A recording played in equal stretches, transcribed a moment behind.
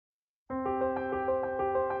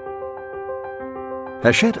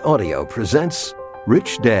Hachette Audio presents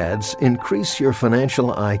Rich Dads Increase Your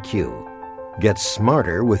Financial IQ. Get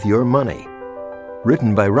smarter with your money.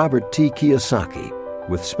 Written by Robert T. Kiyosaki,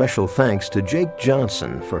 with special thanks to Jake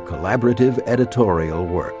Johnson for collaborative editorial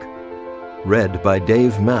work. Read by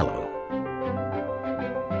Dave Mallow.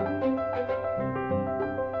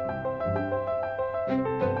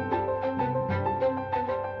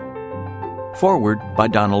 Foreword by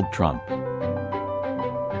Donald Trump.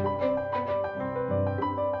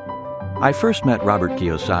 I first met Robert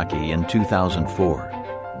Kiyosaki in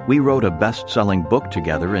 2004. We wrote a best-selling book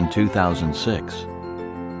together in 2006.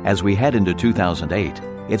 As we head into 2008,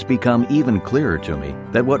 it's become even clearer to me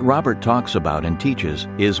that what Robert talks about and teaches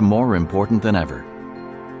is more important than ever.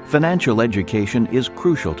 Financial education is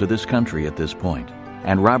crucial to this country at this point,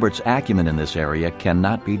 and Robert's acumen in this area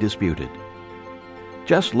cannot be disputed.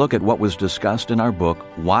 Just look at what was discussed in our book,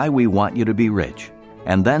 Why We Want You to Be Rich,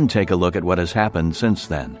 and then take a look at what has happened since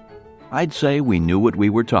then. I'd say we knew what we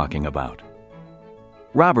were talking about.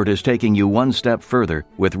 Robert is taking you one step further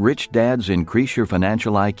with Rich Dads Increase Your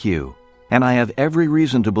Financial IQ, and I have every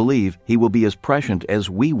reason to believe he will be as prescient as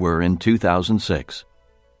we were in 2006.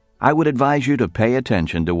 I would advise you to pay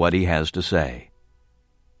attention to what he has to say.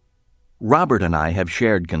 Robert and I have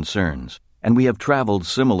shared concerns, and we have traveled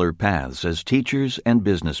similar paths as teachers and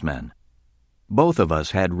businessmen. Both of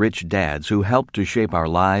us had rich dads who helped to shape our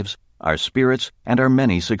lives, our spirits, and our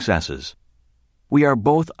many successes. We are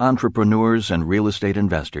both entrepreneurs and real estate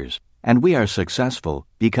investors, and we are successful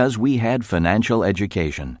because we had financial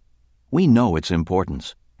education. We know its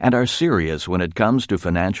importance and are serious when it comes to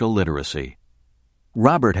financial literacy.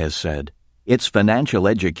 Robert has said, "It's financial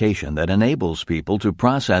education that enables people to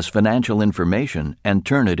process financial information and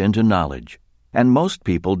turn it into knowledge, and most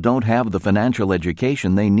people don't have the financial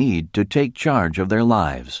education they need to take charge of their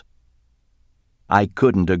lives." I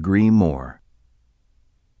couldn't agree more.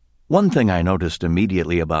 One thing I noticed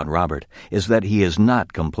immediately about Robert is that he is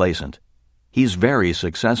not complacent. He's very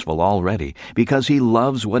successful already because he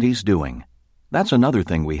loves what he's doing. That's another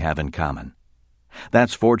thing we have in common.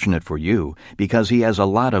 That's fortunate for you because he has a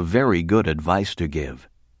lot of very good advice to give.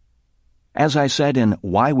 As I said in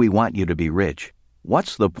Why We Want You to Be Rich,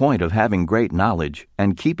 what's the point of having great knowledge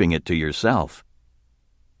and keeping it to yourself?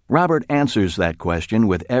 Robert answers that question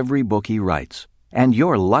with every book he writes, and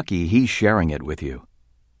you're lucky he's sharing it with you.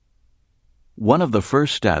 One of the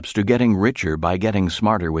first steps to getting richer by getting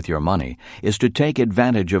smarter with your money is to take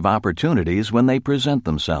advantage of opportunities when they present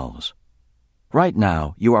themselves. Right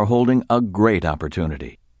now, you are holding a great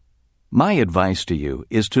opportunity. My advice to you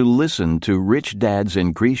is to listen to Rich Dads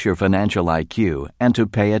Increase Your Financial IQ and to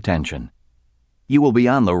pay attention. You will be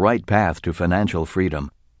on the right path to financial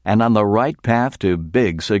freedom and on the right path to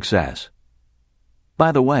big success.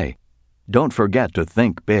 By the way, don't forget to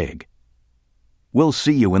think big. We'll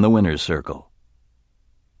see you in the winner's circle.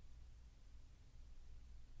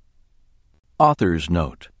 Author's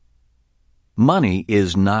note: money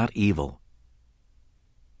is not evil.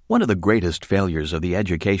 One of the greatest failures of the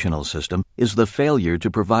educational system is the failure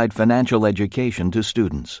to provide financial education to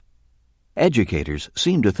students. Educators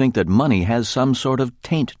seem to think that money has some sort of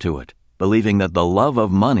taint to it, believing that the love of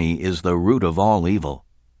money is the root of all evil.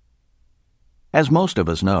 As most of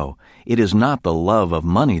us know, it is not the love of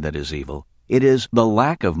money that is evil. It is the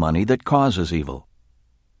lack of money that causes evil.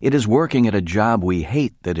 It is working at a job we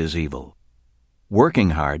hate that is evil.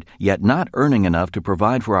 Working hard, yet not earning enough to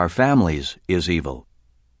provide for our families, is evil.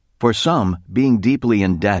 For some, being deeply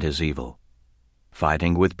in debt is evil.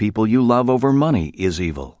 Fighting with people you love over money is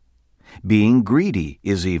evil. Being greedy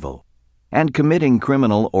is evil. And committing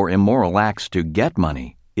criminal or immoral acts to get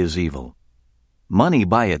money is evil. Money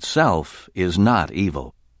by itself is not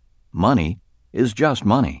evil. Money is just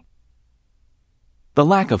money. The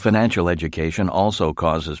lack of financial education also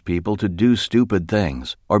causes people to do stupid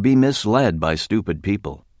things or be misled by stupid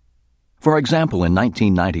people. For example, in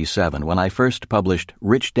 1997, when I first published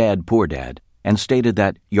Rich Dad, Poor Dad and stated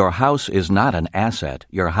that your house is not an asset,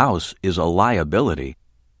 your house is a liability,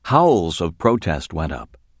 howls of protest went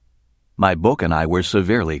up. My book and I were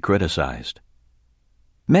severely criticized.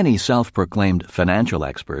 Many self-proclaimed financial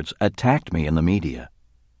experts attacked me in the media.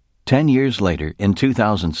 10 years later, in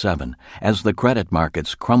 2007, as the credit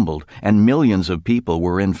markets crumbled and millions of people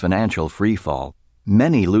were in financial freefall,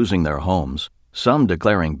 many losing their homes, some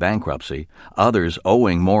declaring bankruptcy, others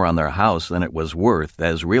owing more on their house than it was worth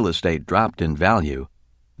as real estate dropped in value,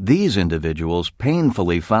 these individuals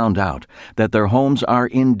painfully found out that their homes are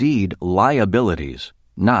indeed liabilities,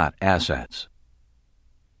 not assets.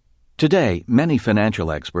 Today, many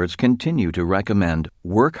financial experts continue to recommend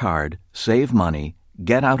work hard, save money,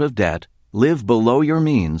 get out of debt, live below your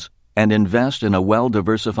means, and invest in a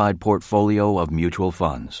well-diversified portfolio of mutual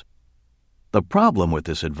funds. The problem with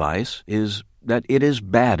this advice is that it is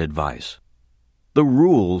bad advice. The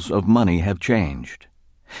rules of money have changed.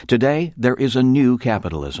 Today, there is a new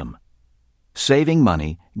capitalism. Saving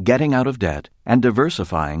money, getting out of debt, and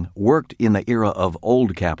diversifying worked in the era of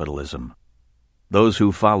old capitalism. Those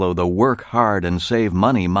who follow the work hard and save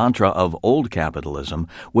money mantra of old capitalism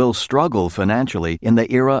will struggle financially in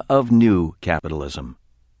the era of new capitalism.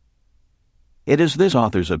 It is this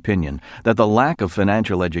author's opinion that the lack of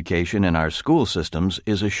financial education in our school systems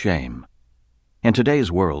is a shame. In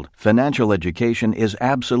today's world, financial education is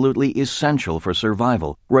absolutely essential for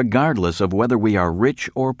survival, regardless of whether we are rich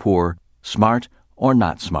or poor, smart or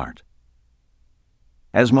not smart.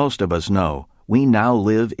 As most of us know, we now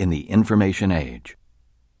live in the information age.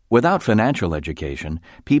 Without financial education,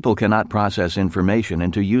 people cannot process information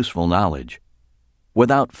into useful knowledge.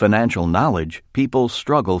 Without financial knowledge, people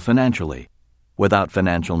struggle financially. Without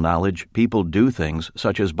financial knowledge, people do things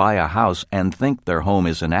such as buy a house and think their home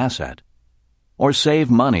is an asset. Or save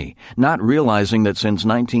money, not realizing that since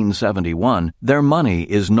 1971, their money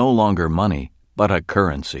is no longer money, but a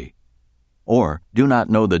currency. Or do not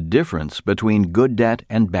know the difference between good debt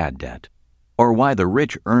and bad debt. Or why the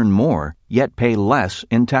rich earn more, yet pay less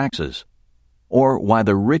in taxes. Or why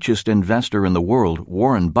the richest investor in the world,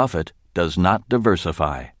 Warren Buffett, does not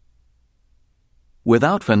diversify.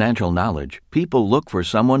 Without financial knowledge, people look for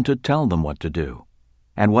someone to tell them what to do.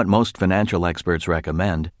 And what most financial experts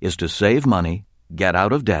recommend is to save money, get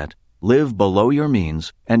out of debt, live below your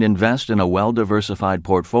means, and invest in a well-diversified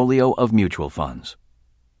portfolio of mutual funds.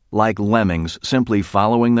 Like lemmings simply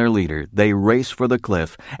following their leader, they race for the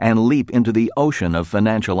cliff and leap into the ocean of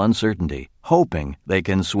financial uncertainty, hoping they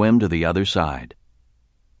can swim to the other side.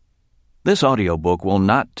 This audiobook will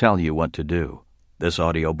not tell you what to do. This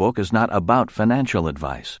audiobook is not about financial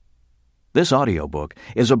advice. This audiobook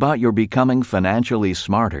is about your becoming financially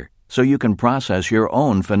smarter so you can process your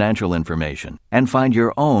own financial information and find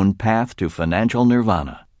your own path to financial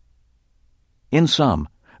nirvana. In sum,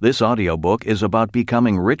 this audiobook is about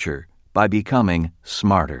becoming richer by becoming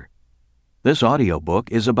smarter. This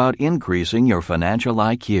audiobook is about increasing your financial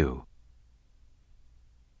IQ.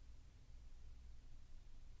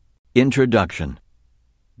 Introduction.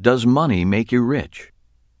 Does money make you rich?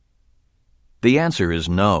 The answer is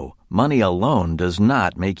no. Money alone does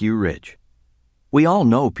not make you rich. We all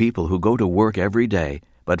know people who go to work every day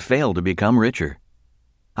but fail to become richer.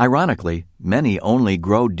 Ironically, many only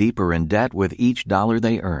grow deeper in debt with each dollar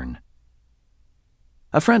they earn.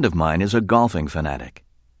 A friend of mine is a golfing fanatic.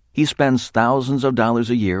 He spends thousands of dollars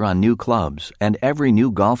a year on new clubs and every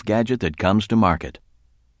new golf gadget that comes to market.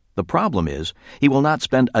 The problem is, he will not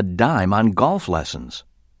spend a dime on golf lessons.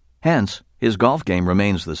 Hence, his golf game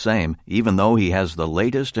remains the same, even though he has the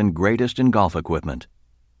latest and greatest in golf equipment.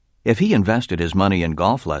 If he invested his money in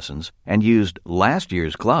golf lessons and used last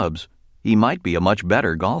year's clubs, he might be a much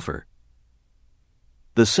better golfer.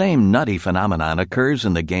 The same nutty phenomenon occurs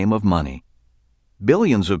in the game of money.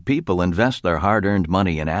 Billions of people invest their hard-earned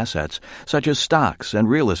money in assets such as stocks and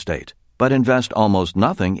real estate, but invest almost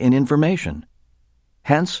nothing in information.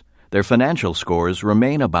 Hence, their financial scores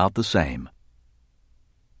remain about the same.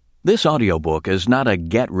 This audiobook is not a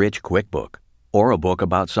get-rich-quick book or a book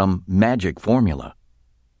about some magic formula.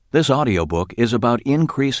 This audiobook is about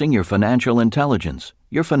increasing your financial intelligence,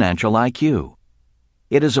 your financial IQ.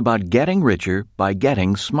 It is about getting richer by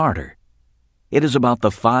getting smarter. It is about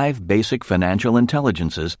the 5 basic financial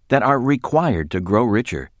intelligences that are required to grow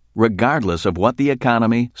richer, regardless of what the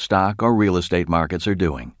economy, stock, or real estate markets are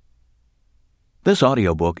doing. This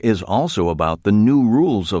audiobook is also about the new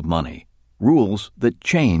rules of money, rules that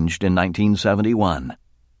changed in 1971.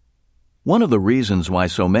 One of the reasons why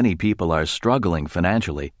so many people are struggling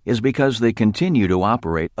financially is because they continue to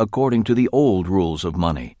operate according to the old rules of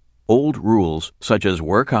money. Old rules such as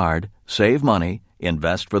work hard, save money,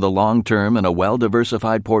 invest for the long term in a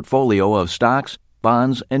well-diversified portfolio of stocks,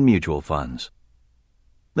 bonds, and mutual funds.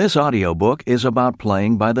 This audiobook is about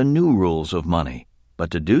playing by the new rules of money,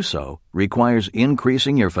 but to do so requires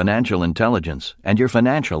increasing your financial intelligence and your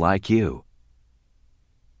financial IQ.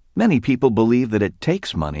 Many people believe that it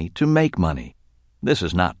takes money to make money. This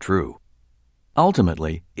is not true.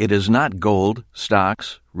 Ultimately, it is not gold,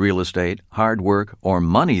 stocks, real estate, hard work, or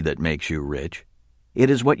money that makes you rich. It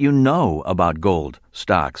is what you know about gold,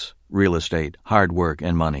 stocks, real estate, hard work,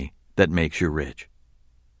 and money that makes you rich.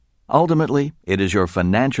 Ultimately, it is your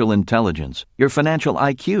financial intelligence, your financial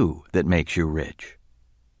IQ that makes you rich.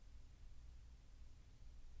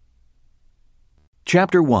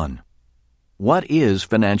 Chapter 1. What is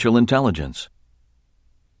financial intelligence?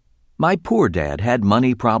 My poor dad had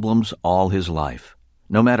money problems all his life.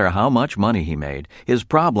 No matter how much money he made, his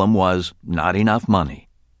problem was not enough money.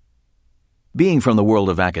 Being from the world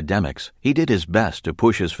of academics, he did his best to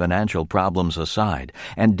push his financial problems aside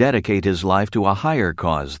and dedicate his life to a higher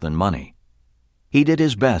cause than money. He did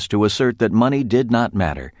his best to assert that money did not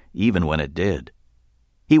matter, even when it did.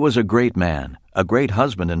 He was a great man, a great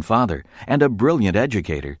husband and father, and a brilliant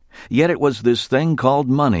educator, yet it was this thing called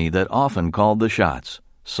money that often called the shots,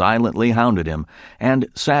 silently hounded him, and,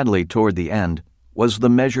 sadly toward the end, was the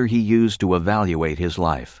measure he used to evaluate his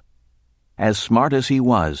life. As smart as he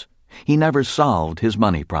was, he never solved his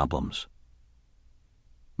money problems.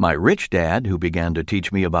 My rich dad, who began to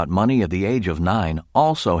teach me about money at the age of 9,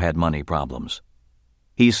 also had money problems.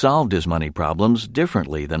 He solved his money problems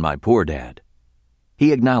differently than my poor dad.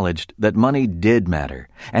 He acknowledged that money did matter,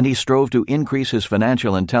 and he strove to increase his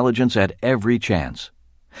financial intelligence at every chance.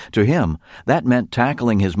 To him, that meant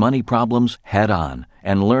tackling his money problems head-on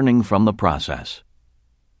and learning from the process.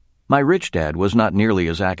 My rich dad was not nearly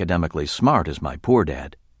as academically smart as my poor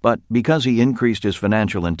dad, but because he increased his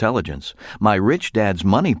financial intelligence, my rich dad's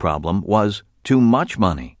money problem was too much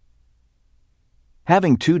money.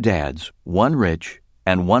 Having 2 dads, one rich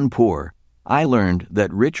and one poor, I learned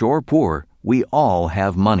that rich or poor, we all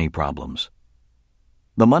have money problems.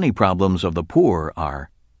 The money problems of the poor are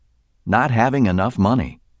not having enough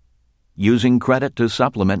money, using credit to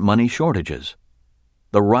supplement money shortages,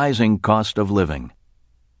 the rising cost of living,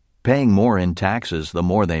 paying more in taxes the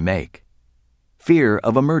more they make, fear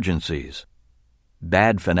of emergencies,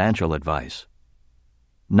 bad financial advice,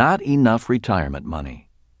 not enough retirement money.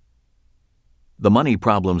 The money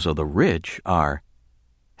problems of the rich are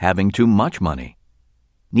having too much money,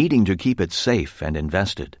 needing to keep it safe and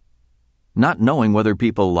invested, not knowing whether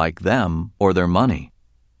people like them or their money,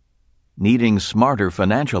 needing smarter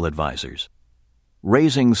financial advisors,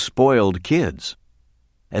 raising spoiled kids,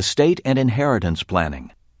 estate and inheritance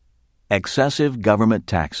planning, excessive government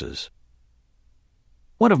taxes.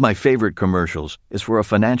 One of my favorite commercials is for a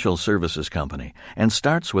financial services company and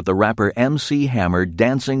starts with the rapper MC Hammer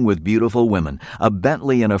dancing with beautiful women, a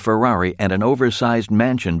Bentley and a Ferrari and an oversized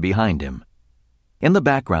mansion behind him. In the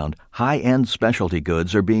background, high-end specialty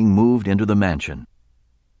goods are being moved into the mansion.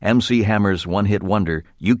 MC Hammer's one-hit wonder,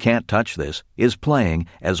 "You Can't Touch This," is playing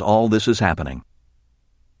as all this is happening.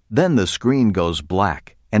 Then the screen goes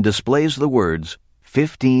black and displays the words,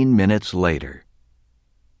 15 minutes later.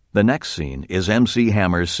 The next scene is MC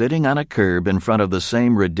Hammer sitting on a curb in front of the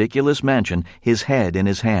same ridiculous mansion, his head in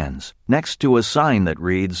his hands, next to a sign that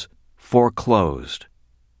reads, "Foreclosed."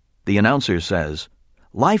 The announcer says,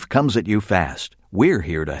 "Life comes at you fast. We're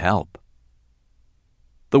here to help."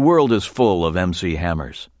 The world is full of MC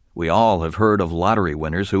Hammers. We all have heard of lottery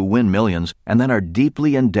winners who win millions and then are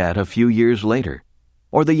deeply in debt a few years later,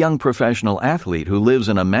 or the young professional athlete who lives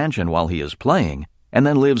in a mansion while he is playing and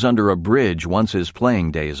then lives under a bridge once his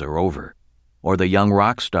playing days are over, or the young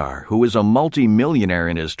rock star who is a multi-millionaire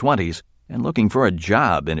in his 20s and looking for a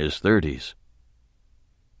job in his 30s.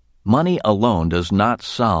 Money alone does not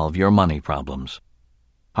solve your money problems.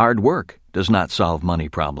 Hard work does not solve money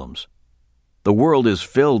problems. The world is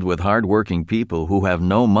filled with hard-working people who have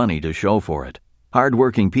no money to show for it,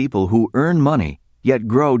 hard-working people who earn money yet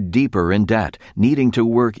grow deeper in debt, needing to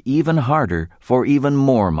work even harder for even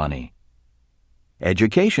more money.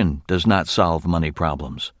 Education does not solve money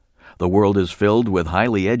problems. The world is filled with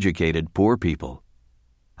highly educated poor people.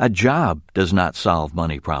 A job does not solve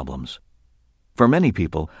money problems. For many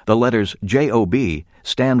people, the letters JOB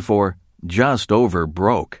stand for just over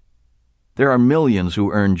broke. There are millions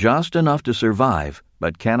who earn just enough to survive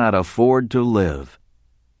but cannot afford to live.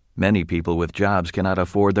 Many people with jobs cannot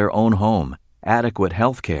afford their own home, adequate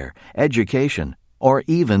health care, education, or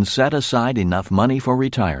even set aside enough money for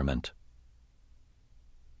retirement.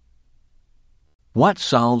 What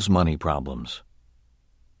solves money problems?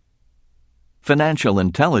 Financial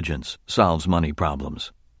intelligence solves money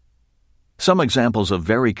problems. Some examples of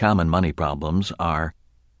very common money problems are: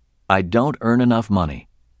 I don't earn enough money.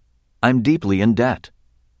 I'm deeply in debt.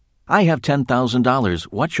 I have $10,000.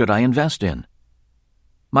 What should I invest in?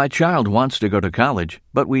 My child wants to go to college,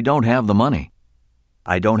 but we don't have the money.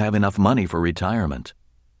 I don't have enough money for retirement.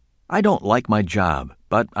 I don't like my job,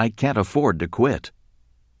 but I can't afford to quit.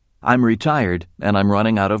 I'm retired and I'm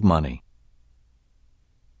running out of money.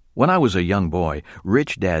 When I was a young boy,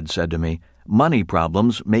 Rich Dad said to me, "Money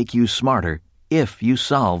problems make you smarter if you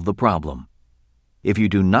solve the problem. If you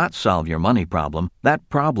do not solve your money problem, that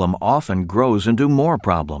problem often grows into more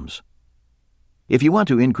problems." If you want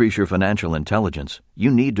to increase your financial intelligence,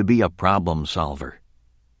 you need to be a problem solver.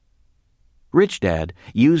 Rich Dad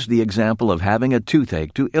used the example of having a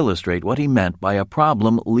toothache to illustrate what he meant by a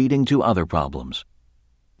problem leading to other problems.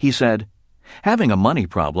 He said, "Having a money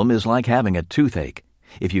problem is like having a toothache.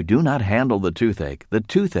 If you do not handle the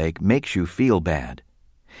toothache makes you feel bad.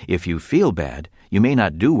 If you feel bad, you may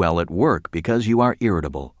not do well at work because you are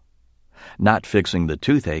irritable. Not fixing the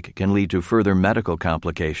toothache can lead to further medical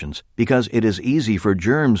complications because it is easy for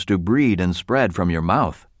germs to breed and spread from your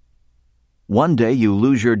mouth. One day you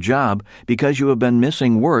lose your job because you have been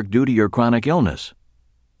missing work due to your chronic illness.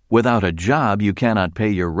 Without a job, you cannot pay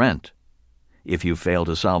your rent. If you fail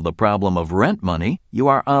to solve the problem of rent money, you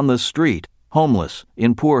are on the street, homeless,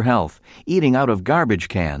 in poor health, eating out of garbage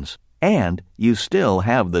cans, and you still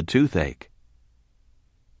have the toothache."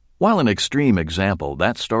 While an extreme example,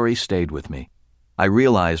 that story stayed with me. I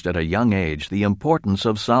realized at a young age the importance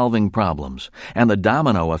of solving problems and the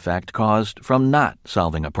domino effect caused from not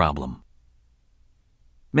solving a problem.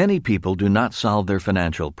 Many people do not solve their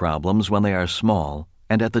financial problems when they are small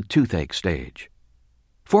and at the toothache stage.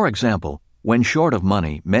 For example, when short of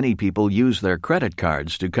money, many people use their credit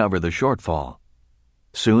cards to cover the shortfall.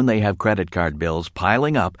 Soon they have credit card bills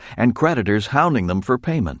piling up and creditors hounding them for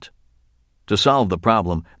payment. To solve the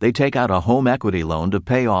problem, they take out a home equity loan to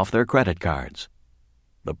pay off their credit cards.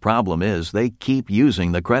 The problem is they keep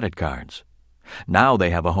using the credit cards. Now they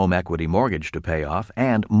have a home equity mortgage to pay off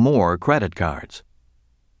and more credit cards.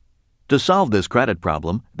 To solve this credit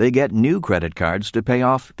problem, they get new credit cards to pay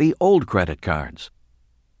off the old credit cards.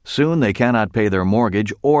 Soon they cannot pay their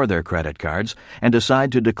mortgage or their credit cards and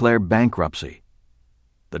decide to declare bankruptcy.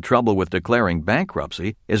 The trouble with declaring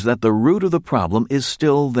bankruptcy is that the root of the problem is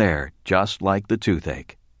still there, just like the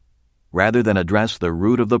toothache. Rather than address the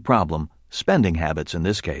root of the problem, spending habits in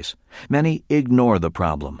this case, many ignore the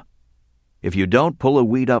problem. If you don't pull a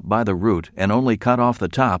weed up by the root and only cut off the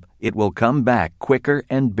top, it will come back quicker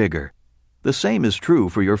and bigger. The same is true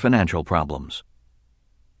for your financial problems.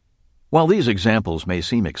 While these examples may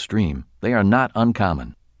seem extreme, they are not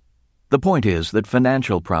uncommon. The point is that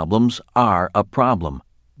financial problems are a problem,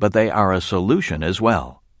 but they are a solution as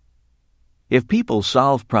well. If people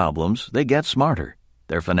solve problems, they get smarter.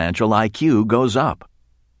 Their financial IQ goes up.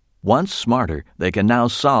 Once smarter, they can now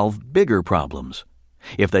solve bigger problems.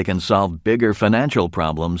 If they can solve bigger financial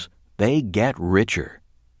problems, they get richer.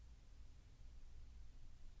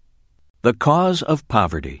 The cause of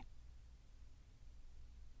poverty.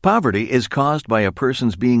 Poverty is caused by a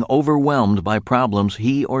person's being overwhelmed by problems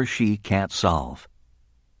he or she can't solve.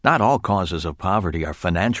 Not all causes of poverty are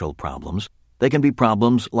financial problems. They can be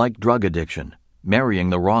problems like drug addiction, marrying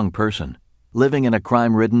the wrong person, living in a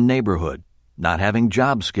crime-ridden neighborhood, not having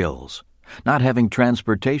job skills, not having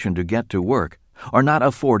transportation to get to work, or not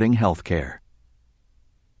affording health care.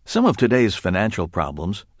 Some of today's financial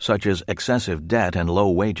problems, such as excessive debt and low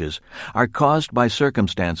wages, are caused by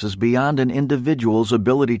circumstances beyond an individual's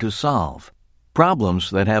ability to solve, problems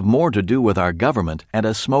that have more to do with our government and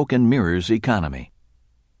a smoke and mirrors economy.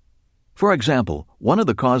 For example, one of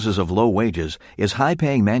the causes of low wages is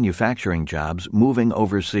high-paying manufacturing jobs moving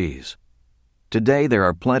overseas. Today there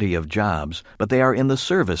are plenty of jobs, but they are in the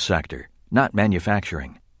service sector, not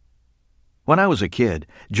manufacturing. When I was a kid,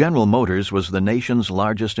 General Motors was the nation's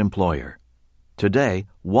largest employer. Today,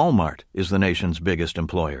 Walmart is the nation's biggest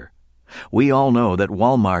employer. We all know that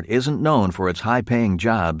Walmart isn't known for its high-paying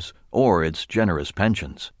jobs or its generous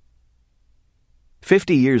pensions.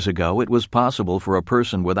 50 years ago, it was possible for a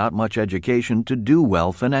person without much education to do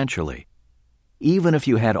well financially. Even if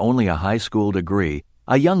you had only a high school degree,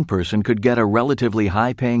 a young person could get a relatively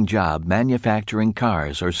high-paying job manufacturing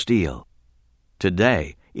cars or steel.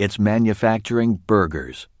 Today, it's manufacturing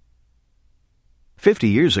burgers. 50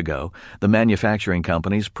 years ago, the manufacturing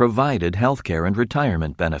companies provided health care and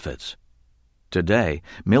retirement benefits. Today,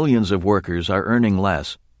 millions of workers are earning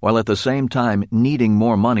less, while at the same time needing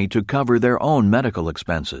more money to cover their own medical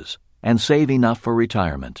expenses and save enough for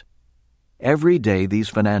retirement. Every day these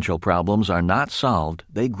financial problems are not solved,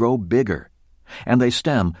 they grow bigger, and they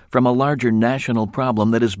stem from a larger national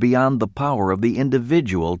problem that is beyond the power of the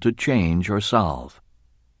individual to change or solve.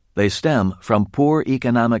 They stem from poor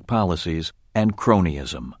economic policies and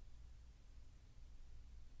cronyism.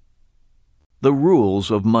 The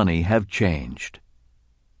rules of money have changed.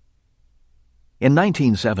 In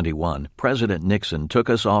 1971, President Nixon took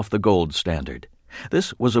us off the gold standard.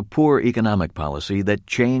 This was a poor economic policy that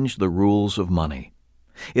changed the rules of money.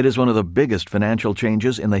 It is one of the biggest financial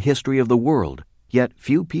changes in the history of the world, yet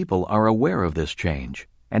few people are aware of this change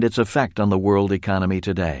and its effect on the world economy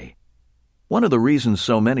today. One of the reasons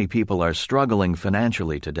so many people are struggling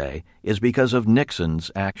financially today is because of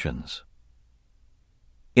Nixon's actions.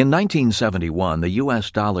 In 1971, the U.S.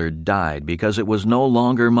 dollar died because it was no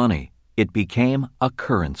longer money. It became a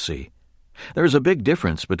currency. There's a big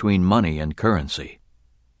difference between money and currency.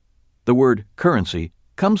 The word currency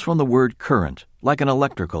comes from the word current, like an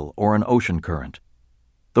electrical or an ocean current.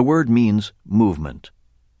 The word means movement.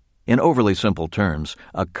 In overly simple terms,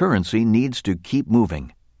 a currency needs to keep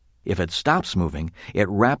moving. If it stops moving, it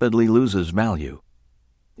rapidly loses value.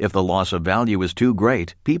 If the loss of value is too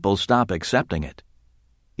great, people stop accepting it.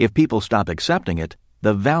 If people stop accepting it,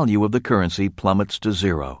 the value of the currency plummets to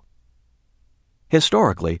zero.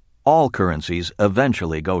 Historically, all currencies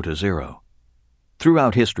eventually go to zero.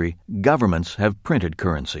 Throughout history, governments have printed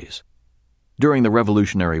currencies. During the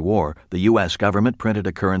Revolutionary War, the U.S. government printed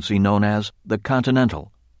a currency known as the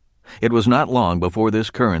Continental. It was not long before this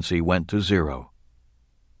currency went to zero.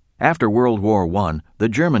 After World War I, the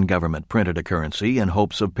German government printed a currency in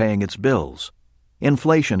hopes of paying its bills.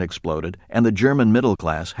 Inflation exploded, and the German middle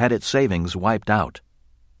class had its savings wiped out.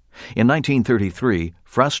 In 1933,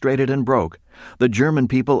 frustrated and broke, the German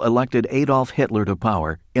people elected Adolf Hitler to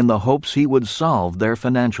power in the hopes he would solve their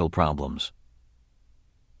financial problems.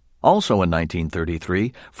 Also in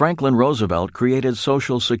 1933, Franklin Roosevelt created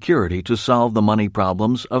Social Security to solve the money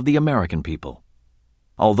problems of the American people.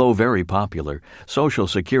 Although very popular, Social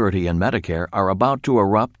Security and Medicare are about to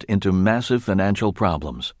erupt into massive financial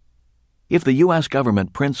problems. If the U.S.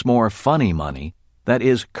 government prints more funny money, that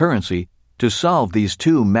is, currency, to solve these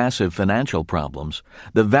two massive financial problems,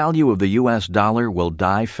 the value of the U.S. dollar will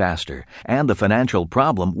die faster, and the financial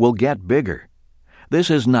problem will get bigger. This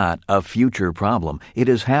is not a future problem. It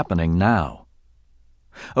is happening now.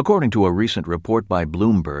 According to a recent report by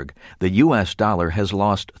Bloomberg, the U.S. dollar has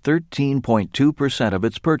lost 13.2% of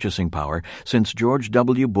its purchasing power since George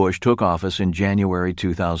W. Bush took office in January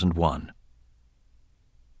 2001.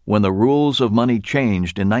 When the rules of money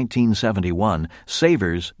changed in 1971,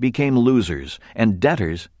 savers became losers and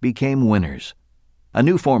debtors became winners. A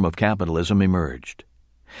new form of capitalism emerged.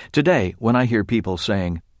 Today, when I hear people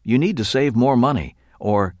saying, "You need to save more money,"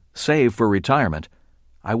 or "save for retirement,"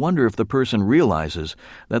 I wonder if the person realizes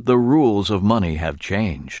that the rules of money have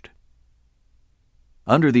changed.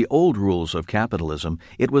 Under the old rules of capitalism,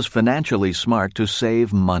 it was financially smart to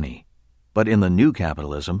save money. But in the new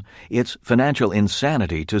capitalism, it's financial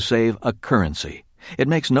insanity to save a currency. It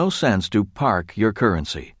makes no sense to park your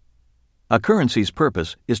currency. A currency's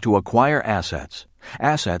purpose is to acquire assets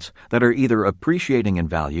that are either appreciating in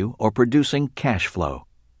value or producing cash flow.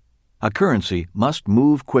 A currency must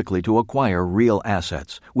move quickly to acquire real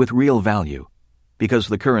assets with real value, because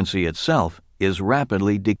the currency itself is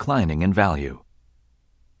rapidly declining in value.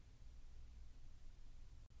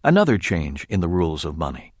 Another change in the rules of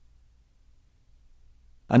money.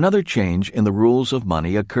 Another change in the rules of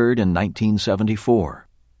money occurred in 1974.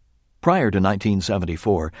 Prior to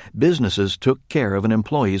 1974, businesses took care of an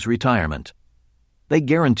employee's retirement. They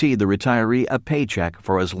guaranteed the retiree a paycheck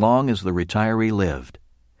for as long as the retiree lived.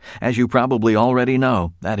 As you probably already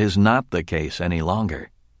know, that is not the case any longer.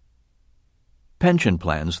 Pension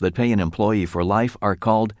plans that pay an employee for life are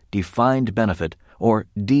called defined benefit or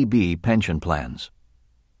DB pension plans.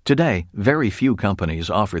 Today, very few companies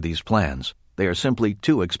offer these plans. They are simply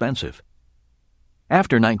too expensive.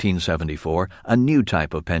 After 1974, a new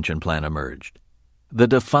type of pension plan emerged, the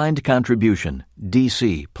defined contribution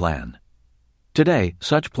DC plan. Today,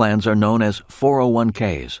 such plans are known as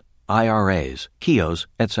 401ks, IRAs, KIOs,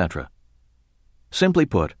 etc. Simply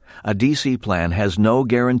put, a DC plan has no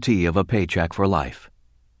guarantee of a paycheck for life.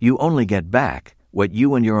 You only get back what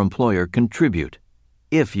you and your employer contribute,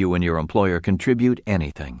 if you and your employer contribute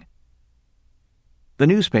anything. The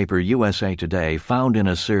newspaper USA Today found in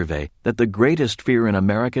a survey that the greatest fear in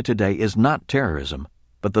America today is not terrorism,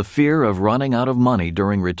 but the fear of running out of money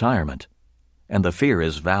during retirement. And the fear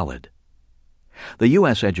is valid. The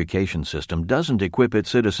U.S. education system doesn't equip its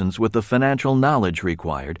citizens with the financial knowledge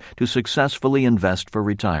required to successfully invest for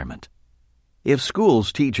retirement. If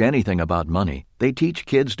schools teach anything about money, they teach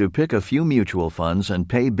kids to pick a few mutual funds and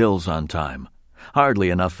pay bills on time. Hardly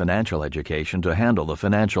enough financial education to handle the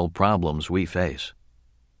financial problems we face.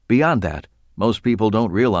 Beyond that, most people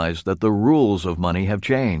don't realize that the rules of money have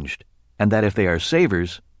changed, and that if they are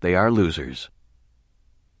savers, they are losers.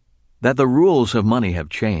 That the rules of money have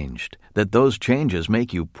changed, that those changes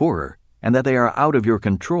make you poorer, and that they are out of your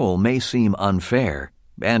control may seem unfair,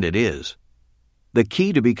 and it is. The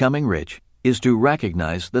key to becoming rich is to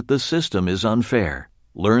recognize that the system is unfair,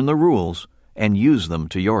 learn the rules, and use them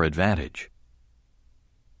to your advantage.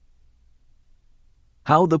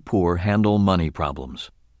 How the poor handle money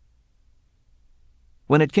problems.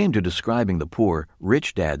 When it came to describing the poor,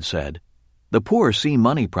 Rich Dad said, "The poor see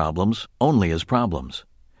money problems only as problems.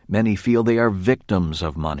 Many feel they are victims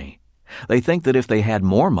of money. They think that if they had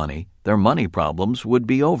more money, their money problems would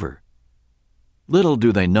be over. Little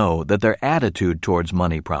do they know that their attitude towards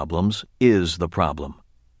money problems is the problem.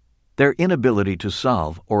 Their inability to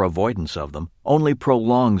solve or avoidance of them only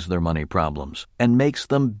prolongs their money problems and makes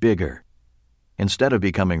them bigger. Instead of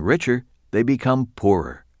becoming richer, they become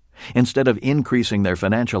poorer. Instead of increasing their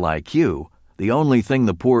financial IQ, the only thing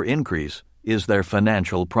the poor increase is their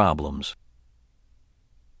financial problems.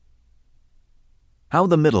 How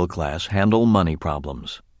the middle class handle money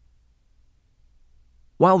problems.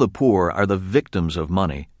 While the poor are the victims of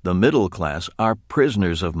money, the middle class are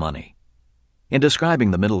prisoners of money. In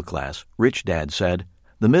describing the middle class, Rich Dad said,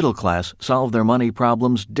 "The middle class solve their money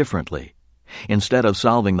problems differently. Instead of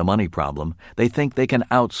solving the money problem, they think they can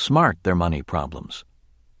outsmart their money problems.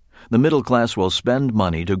 The middle class will spend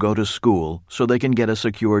money to go to school so they can get a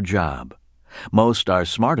secure job. Most are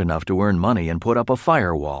smart enough to earn money and put up a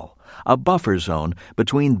firewall, a buffer zone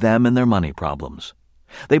between them and their money problems.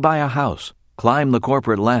 They buy a house, climb the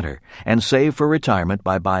corporate ladder, and save for retirement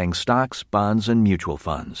by buying stocks, bonds, and mutual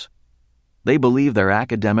funds. They believe their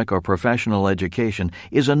academic or professional education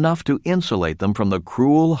is enough to insulate them from the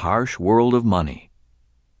cruel, harsh world of money."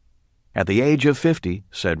 At the age of 50,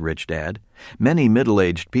 said Rich Dad, many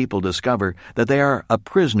middle-aged people discover that they are a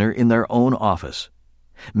prisoner in their own office.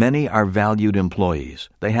 Many are valued employees.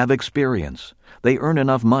 They have experience. They earn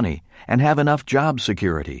enough money and have enough job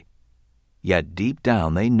security. Yet deep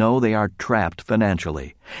down they know they are trapped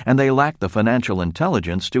financially, and they lack the financial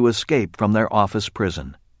intelligence to escape from their office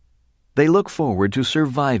prison. They look forward to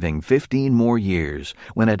surviving 15 more years,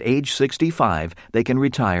 when at age 65 they can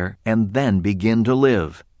retire and then begin to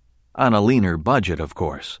live. On a leaner budget, of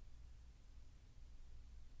course.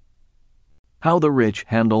 How the rich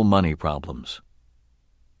handle money problems.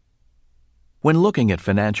 When looking at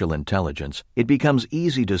financial intelligence, it becomes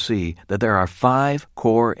easy to see that there are 5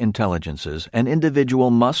 core intelligences an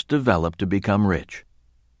individual must develop to become rich.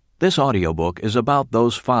 This audiobook is about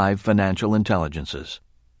those 5 financial intelligences.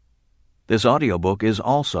 This audiobook is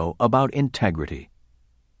also about integrity.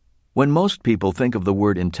 When most people think of the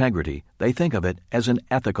word integrity, they think of it as an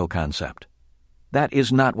ethical concept. That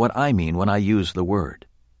is not what I mean when I use the word.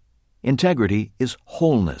 Integrity is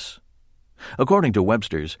wholeness. According to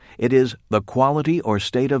Webster's, it is the quality or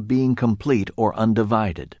state of being complete or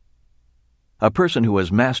undivided. A person who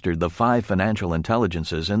has mastered the 5 financial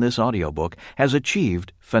intelligences in this audiobook has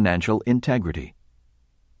achieved financial integrity.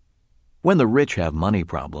 When the rich have money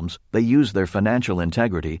problems, they use their financial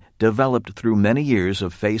integrity, developed through many years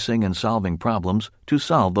of facing and solving problems, to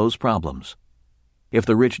solve those problems. If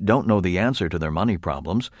the rich don't know the answer to their money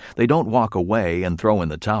problems, they don't walk away and throw in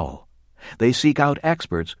the towel. They seek out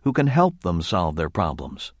experts who can help them solve their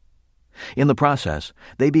problems. In the process,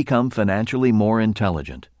 they become financially more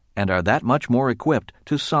intelligent and are that much more equipped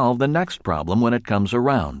to solve the next problem when it comes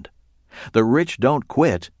around. The rich don't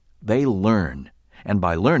quit, they learn, and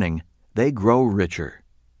by learning, they grow richer.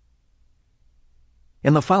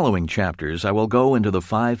 In the following chapters, I will go into the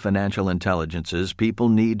 5 financial intelligences people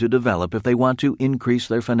need to develop if they want to increase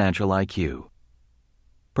their financial IQ.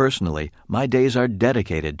 Personally, my days are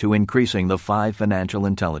dedicated to increasing the 5 financial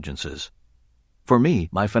intelligences. For me,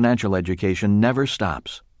 my financial education never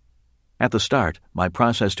stops. At the start, my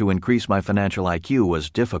process to increase my financial IQ was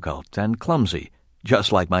difficult and clumsy,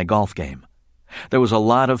 just like my golf game. There was a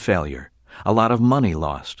lot of failure, a lot of money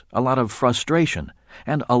lost, a lot of frustration,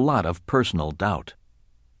 and a lot of personal doubt.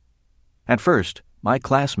 At first, my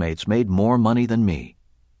classmates made more money than me.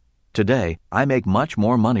 Today, I make much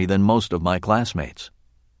more money than most of my classmates.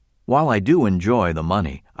 While I do enjoy the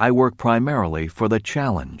money, I work primarily for the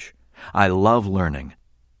challenge. I love learning.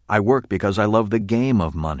 I work because I love the game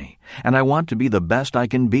of money, and I want to be the best I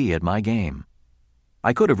can be at my game.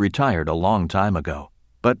 I could have retired a long time ago,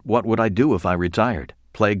 but what would I do if I retired?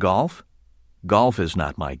 Play golf? Golf is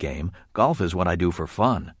not my game. Golf is what I do for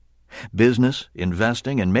fun. Business,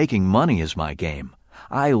 investing, and making money is my game.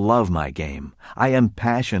 I love my game. I am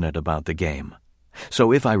passionate about the game.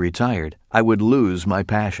 So if I retired, I would lose my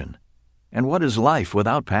passion. And what is life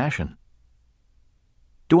without passion?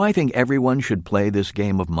 Do I think everyone should play this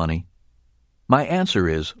game of money? My answer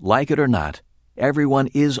is, like it or not, everyone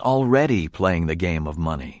is already playing the game of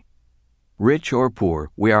money. Rich or poor,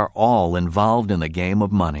 we are all involved in the game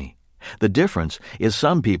of money. The difference is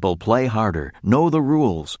some people play harder, know the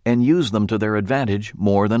rules, and use them to their advantage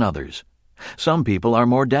more than others. Some people are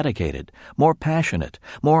more dedicated, more passionate,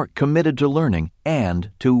 more committed to learning and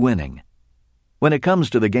to winning. When it comes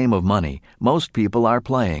to the game of money, most people are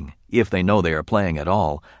playing, if they know they are playing at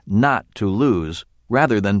all, not to lose,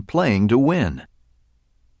 rather than playing to win.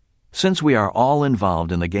 Since we are all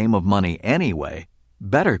involved in the game of money anyway,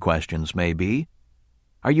 better questions may be,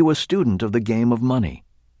 are you a student of the game of money?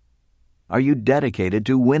 Are you dedicated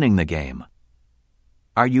to winning the game?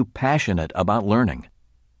 Are you passionate about learning?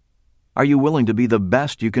 Are you willing to be the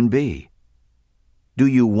best you can be? Do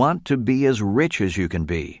you want to be as rich as you can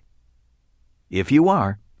be? If you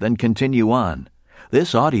are, then continue on.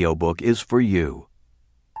 This audiobook is for you.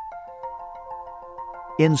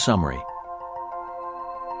 In summary,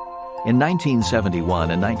 in 1971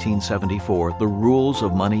 and 1974, the rules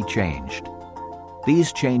of money changed.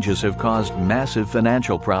 These changes have caused massive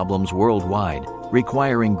financial problems worldwide,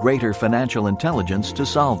 requiring greater financial intelligence to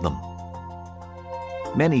solve them.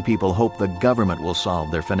 Many people hope the government will solve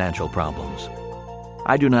their financial problems.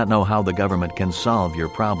 I do not know how the government can solve your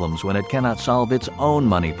problems when it cannot solve its own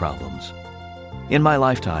money problems. In my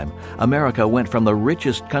lifetime, America went from the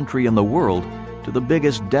richest country in the world to the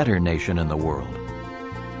biggest debtor nation in the world.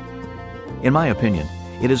 In my opinion,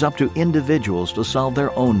 it is up to individuals to solve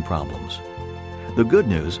their own problems. The good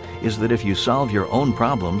news is that if you solve your own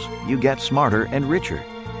problems, you get smarter and richer.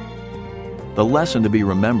 The lesson to be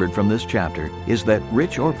remembered from this chapter is that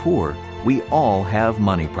rich or poor, we all have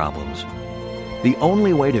money problems. The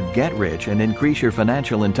only way to get rich and increase your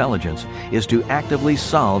financial intelligence is to actively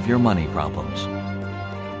solve your money problems.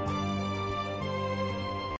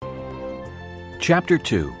 Chapter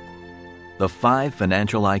 2. The 5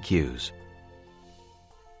 Financial IQs.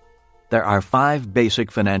 There are 5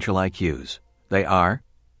 basic financial IQs. They are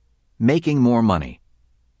making more money,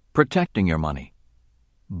 protecting your money,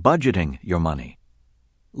 budgeting your money,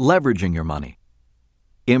 leveraging your money,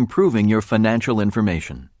 improving your financial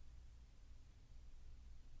information.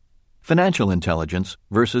 Financial intelligence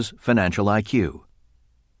versus financial IQ.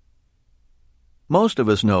 Most of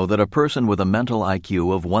us know that a person with a mental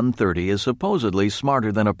IQ of 130 is supposedly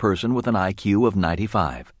smarter than a person with an IQ of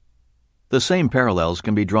 95. The same parallels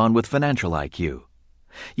can be drawn with financial IQ.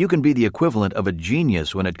 You can be the equivalent of a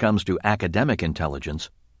genius when it comes to academic intelligence,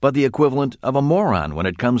 but the equivalent of a moron when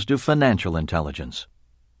it comes to financial intelligence.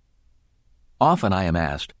 Often I am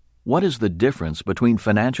asked, what is the difference between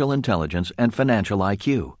financial intelligence and financial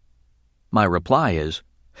IQ? My reply is,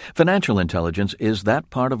 financial intelligence is that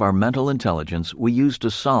part of our mental intelligence we use to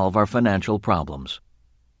solve our financial problems.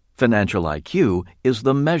 Financial IQ is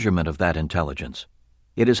the measurement of that intelligence.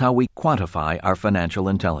 It is how we quantify our financial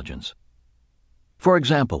intelligence. For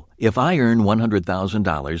example, if I earn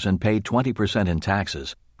 $100,000 and pay 20% in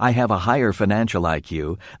taxes, I have a higher financial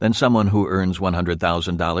IQ than someone who earns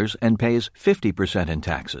 $100,000 and pays 50% in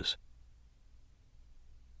taxes.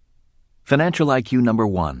 Financial IQ number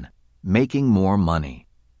 1. Making more money.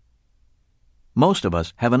 Most of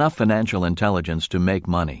us have enough financial intelligence to make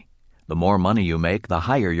money. The more money you make, the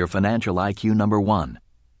higher your financial IQ number 1.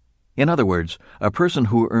 In other words, a person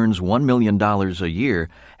who earns $1 million a year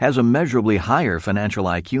has a measurably higher financial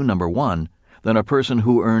IQ number 1 than a person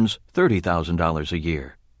who earns $30,000 a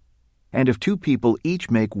year. And if 2 people each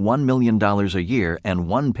make $1 million a year and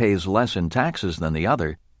one pays less in taxes than the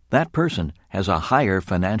other, that person has a higher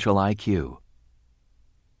financial IQ.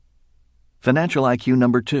 Financial IQ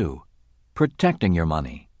number 2. Protecting your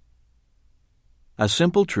money. A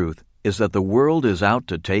simple truth is that the world is out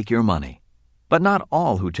to take your money. But not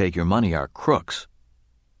all who take your money are crooks.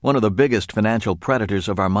 One of the biggest financial predators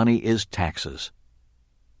of our money is taxes.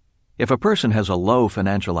 If a person has a low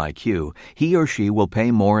financial IQ, he or she will pay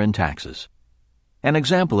more in taxes. An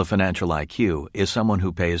example of financial IQ is someone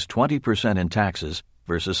who pays 20% in taxes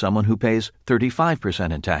versus someone who pays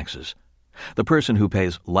 35% in taxes. The person who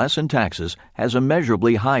pays less in taxes has a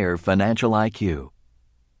measurably higher financial IQ.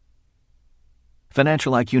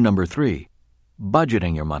 Financial IQ number 3.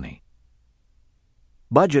 Budgeting your money.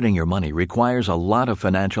 Budgeting your money requires a lot of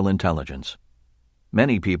financial intelligence.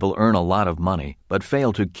 Many people earn a lot of money but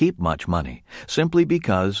fail to keep much money simply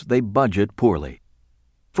because they budget poorly.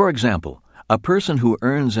 For example, a person who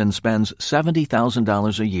earns and spends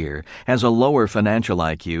 $70,000 a year has a lower financial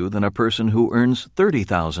IQ than a person who earns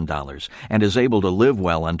 $30,000 and is able to live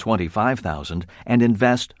well on $25,000 and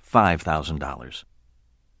invest $5,000.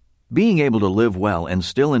 Being able to live well and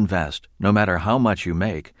still invest, no matter how much you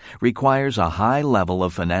make, requires a high level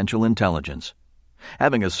of financial intelligence.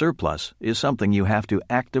 Having a surplus is something you have to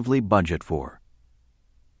actively budget for.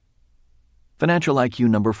 Financial IQ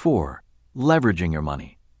number 4. Leveraging your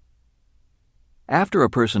money. After a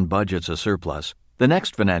person budgets a surplus, the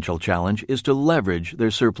next financial challenge is to leverage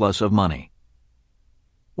their surplus of money.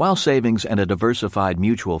 While savings and a diversified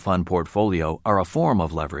mutual fund portfolio are a form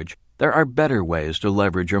of leverage, there are better ways to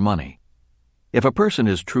leverage your money. If a person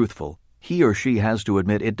is truthful, he or she has to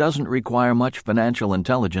admit it doesn't require much financial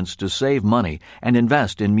intelligence to save money and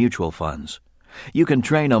invest in mutual funds. You can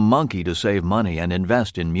train a monkey to save money and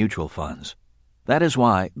invest in mutual funds. That is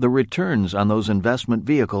why the returns on those investment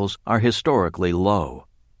vehicles are historically low.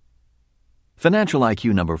 Financial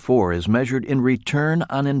IQ number 4 is measured in return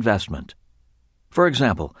on investment. For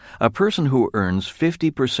example, a person who earns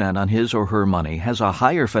 50% on his or her money has a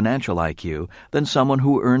higher financial IQ than someone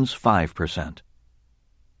who earns 5%.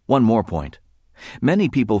 One more point. Many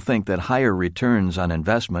people think that higher returns on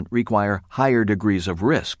investment require higher degrees of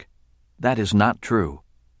risk. That is not true.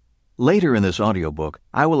 Later in this audiobook,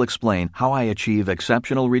 I will explain how I achieve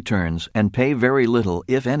exceptional returns and pay very little,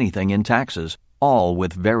 if anything, in taxes, all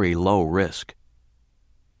with very low risk.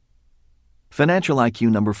 Financial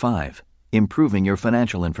IQ number 5. Improving your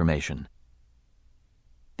financial information.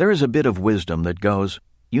 There is a bit of wisdom that goes,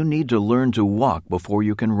 you need to learn to walk before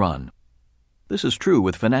you can run. This is true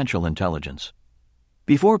with financial intelligence.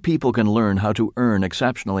 Before people can learn how to earn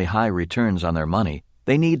exceptionally high returns on their money,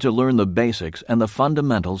 they need to learn the basics and the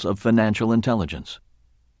fundamentals of financial intelligence.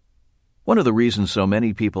 One of the reasons so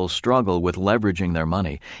many people struggle with leveraging their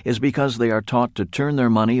money is because they are taught to turn their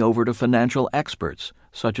money over to financial experts,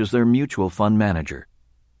 such as their mutual fund manager.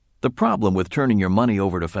 The problem with turning your money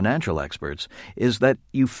over to financial experts is that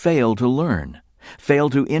you fail to learn, fail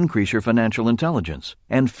to increase your financial intelligence,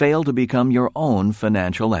 and fail to become your own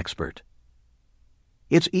financial expert.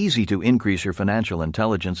 It's easy to increase your financial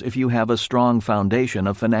intelligence if you have a strong foundation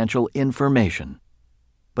of financial information.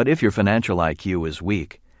 But if your financial IQ is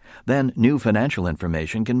weak, then new financial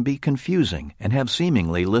information can be confusing and have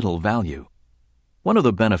seemingly little value. One of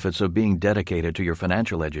the benefits of being dedicated to your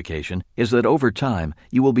financial education is that over time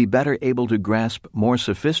you will be better able to grasp more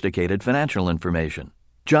sophisticated financial information,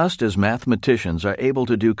 just as mathematicians are able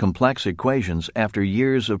to do complex equations after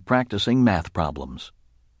years of practicing math problems.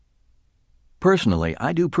 Personally,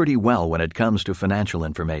 I do pretty well when it comes to financial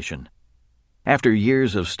information. After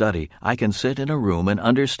years of study, I can sit in a room and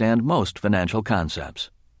understand most financial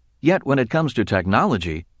concepts. Yet when it comes to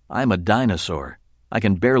technology, I'm a dinosaur. I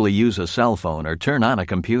can barely use a cell phone or turn on a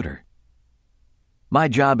computer. My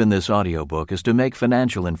job in this audiobook is to make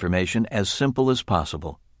financial information as simple as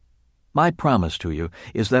possible. My promise to you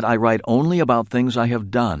is that I write only about things I have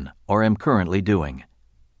done or am currently doing.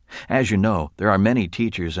 As you know, there are many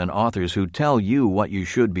teachers and authors who tell you what you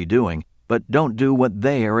should be doing, but don't do what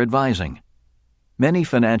they are advising. Many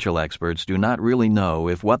financial experts do not really know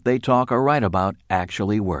if what they talk or write about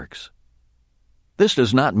actually works. This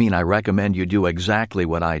does not mean I recommend you do exactly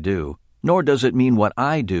what I do, nor does it mean what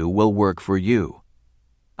I do will work for you.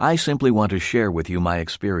 I simply want to share with you my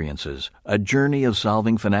experiences, a journey of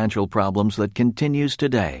solving financial problems that continues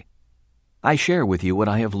today. I share with you what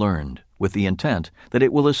I have learned, with the intent that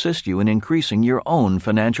it will assist you in increasing your own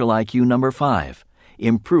financial IQ number 5,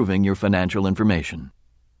 improving your financial information.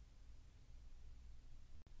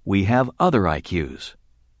 We have other IQs.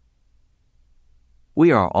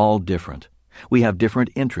 We are all different. We have different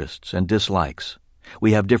interests and dislikes.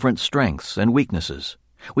 We have different strengths and weaknesses.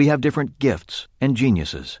 We have different gifts and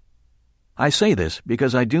geniuses. I say this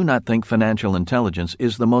because I do not think financial intelligence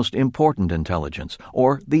is the most important intelligence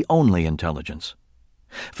or the only intelligence.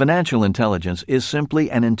 Financial intelligence is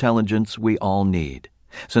simply an intelligence we all need,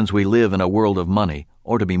 since we live in a world of money,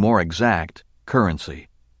 or to be more exact, currency.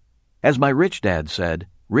 As my rich dad said,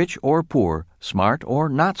 rich or poor, smart or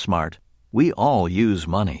not smart, we all use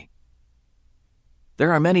money.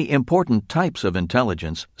 There are many important types of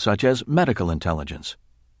intelligence, such as medical intelligence.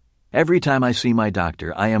 Every time I see my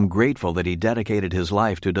doctor, I am grateful that he dedicated his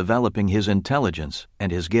life to developing his intelligence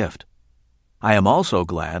and his gift. I am also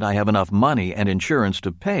glad I have enough money and insurance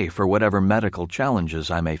to pay for whatever medical challenges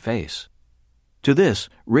I may face. To this,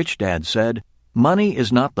 Rich Dad said, "Money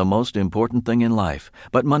is not the most important thing in life,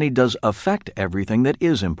 but money does affect everything that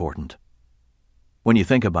is important." When you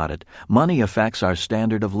think about it, money affects our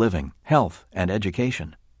standard of living, health, and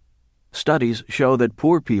education. Studies show that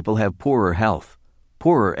poor people have poorer health,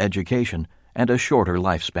 poorer education, and a shorter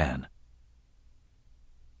lifespan.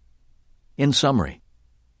 In summary,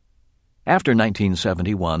 after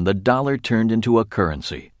 1971, the dollar turned into a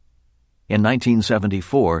currency. In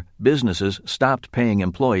 1974, businesses stopped paying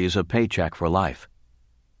employees a paycheck for life.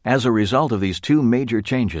 As a result of these two major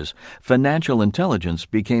changes, financial intelligence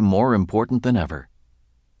became more important than ever.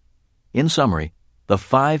 In summary, the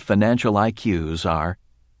 5 financial IQs are: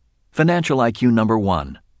 Financial IQ number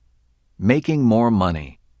 1, making more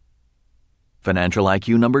money. Financial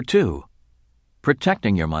IQ number 2,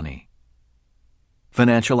 protecting your money.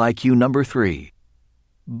 Financial IQ number 3,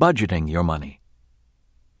 budgeting your money.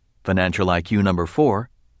 Financial IQ number 4,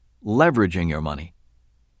 leveraging your money.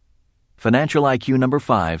 Financial IQ number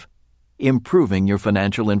 5, improving your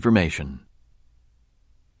financial information.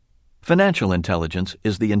 Financial intelligence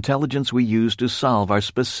is the intelligence we use to solve our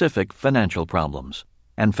specific financial problems,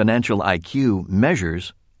 and financial IQ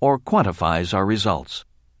measures or quantifies our results.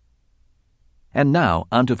 And now,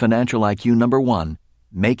 on to financial IQ number 1,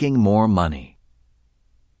 making more money.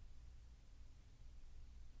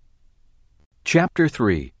 Chapter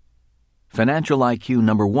 3, Financial IQ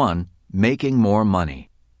number 1, making more money.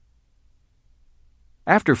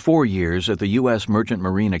 After 4 years at the U.S. Merchant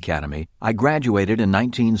Marine Academy, I graduated in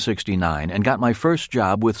 1969 and got my first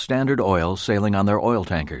job with Standard Oil sailing on their oil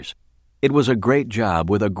tankers. It was a great job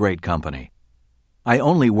with a great company. I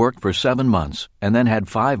only worked for 7 months and then had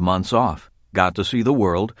 5 months off, got to see the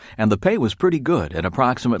world, and the pay was pretty good at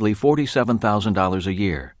approximately $47,000 a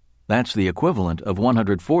year. That's the equivalent of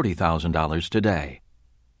 $140,000 today.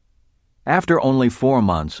 After only 4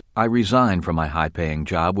 months, I resigned from my high-paying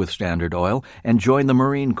job with Standard Oil and joined the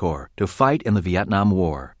Marine Corps to fight in the Vietnam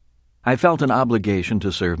War. I felt an obligation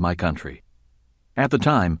to serve my country. At the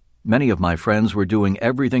time, many of my friends were doing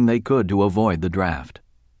everything they could to avoid the draft.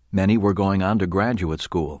 Many were going on to graduate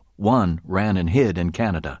school. One ran and hid in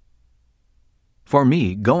Canada. For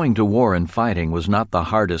me, going to war and fighting was not the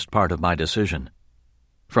hardest part of my decision.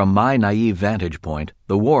 From my naive vantage point,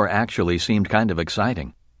 the war actually seemed kind of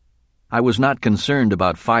exciting. I was not concerned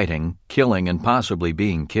about fighting, killing, and possibly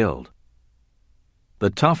being killed. The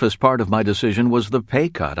toughest part of my decision was the pay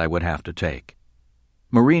cut I would have to take.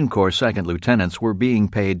 Marine Corps second lieutenants were being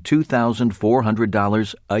paid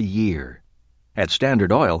 $2,400 a year. At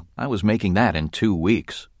Standard Oil, I was making that in 2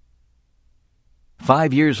 weeks.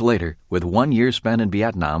 5 years later, with 1 year spent in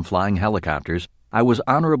Vietnam flying helicopters, I was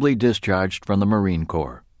honorably discharged from the Marine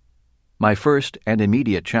Corps. My first and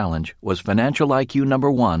immediate challenge was financial IQ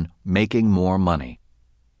number 1, making more money.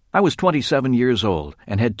 I was 27 years old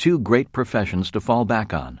and had 2 great professions to fall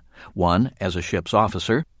back on, one as a ship's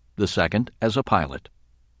officer, the second as a pilot.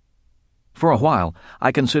 For a while,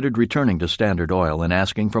 I considered returning to Standard Oil and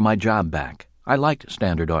asking for my job back. I liked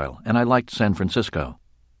Standard Oil and I liked San Francisco.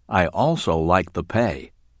 I also liked the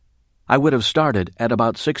pay. I would have started at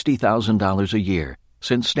about $60,000 a year,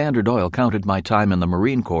 since Standard Oil counted my time in the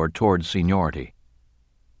Marine Corps towards seniority.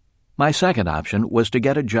 My second option was to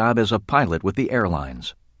get a job as a pilot with the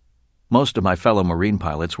airlines. Most of my fellow Marine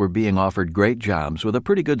pilots were being offered great jobs with a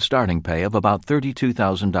pretty good starting pay of about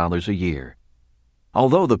 $32,000 a year.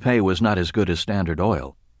 Although the pay was not as good as Standard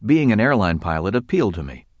Oil, being an airline pilot appealed to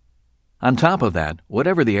me. On top of that,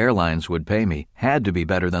 whatever the airlines would pay me had to be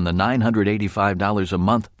better than the $985 a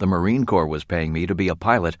month the Marine Corps was paying me to be a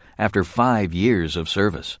pilot after 5 years of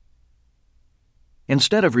service.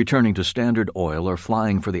 Instead of returning to Standard Oil or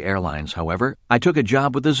flying for the airlines, however, I took a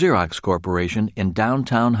job with the Xerox Corporation in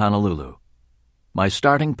downtown Honolulu. My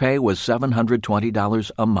starting pay was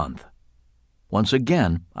 $720 a month. Once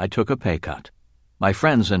again, I took a pay cut. My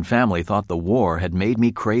friends and family thought the war had made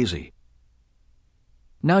me crazy.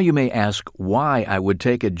 Now you may ask why I would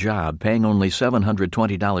take a job paying only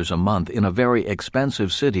 $720 a month in a very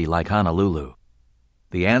expensive city like Honolulu.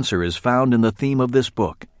 The answer is found in the theme of this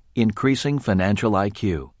book, Increasing Financial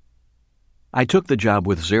IQ. I took the job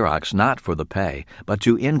with Xerox not for the pay, but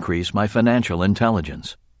to increase my financial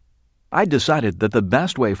intelligence. I decided that the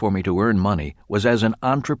best way for me to earn money was as an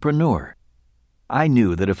entrepreneur. I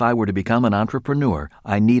knew that if I were to become an entrepreneur,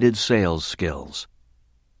 I needed sales skills.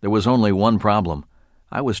 There was only one problem.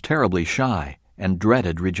 I was terribly shy and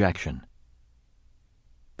dreaded rejection.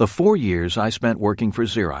 The 4 years I spent working for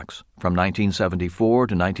Xerox, from 1974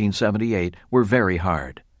 to 1978, were very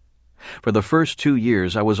hard. For the first 2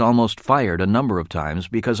 years, I was almost fired a number of times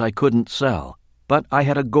because I couldn't sell, but I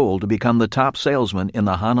had a goal to become the top salesman in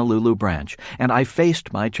the Honolulu branch, and I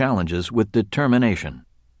faced my challenges with determination.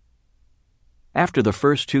 After the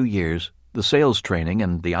first 2 years, the sales training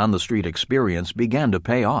and the on-the-street experience began to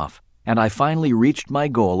pay off, and I finally reached my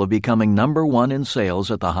goal of becoming number 1 in sales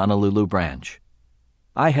at the Honolulu branch.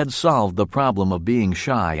 I had solved the problem of being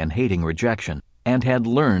shy and hating rejection, and had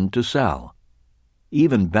learned to sell.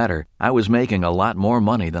 Even better, I was making a lot more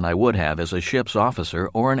money than I would have as a ship's officer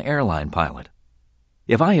or an airline pilot.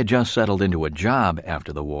 If I had just settled into a job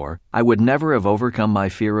after the war, I would never have overcome my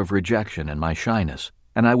fear of rejection and my shyness,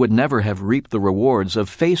 and I would never have reaped the rewards of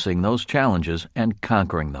facing those challenges and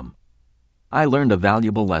conquering them. I learned a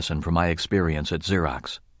valuable lesson from my experience at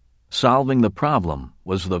Xerox. Solving the problem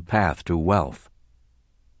was the path to wealth.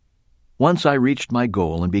 Once I reached my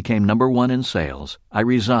goal and became number 1 in sales, I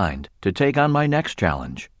resigned to take on my next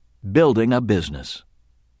challenge, building a business.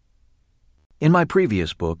 In my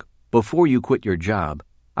previous book, Before You Quit Your Job,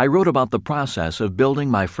 I wrote about the process of building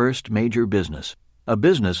my first major business, a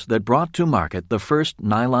business that brought to market the first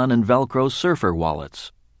nylon and Velcro surfer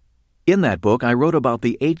wallets. In that book, I wrote about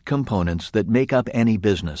the 8 components that make up any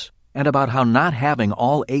business, and about how not having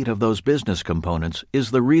all 8 of those business components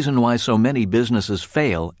is the reason why so many businesses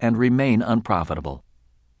fail and remain unprofitable.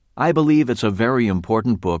 I believe it's a very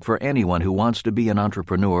important book for anyone who wants to be an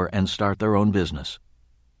entrepreneur and start their own business.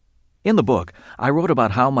 In the book, I wrote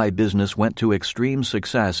about how my business went to extreme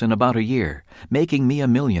success in about a year, making me a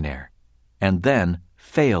millionaire, and then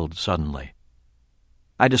failed suddenly.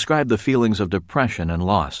 I described the feelings of depression and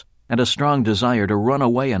loss, and a strong desire to run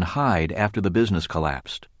away and hide after the business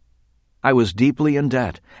collapsed. I was deeply in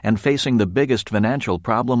debt and facing the biggest financial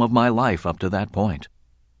problem of my life up to that point.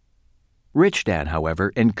 Rich Dad,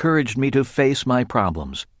 however, encouraged me to face my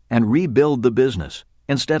problems and rebuild the business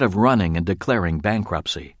instead of running and declaring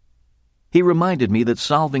bankruptcy. He reminded me that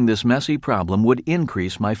solving this messy problem would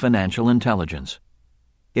increase my financial intelligence.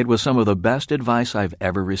 It was some of the best advice I've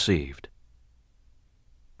ever received.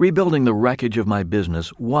 Rebuilding the wreckage of my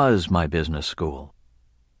business was my business school.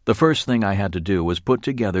 The first thing I had to do was put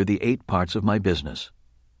together the 8 parts of my business.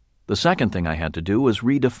 The second thing I had to do was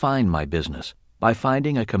redefine my business by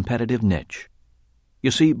finding a competitive niche. You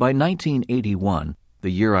see, by 1981, the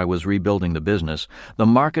year I was rebuilding the business, the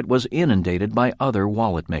market was inundated by other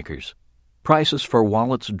wallet makers. Prices for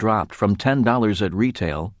wallets dropped from $10 at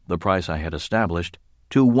retail, the price I had established,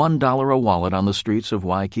 to $1 a wallet on the streets of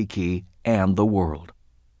Waikiki and the world.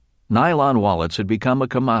 Nylon wallets had become a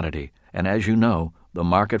commodity, and as you know, the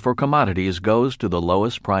market for commodities goes to the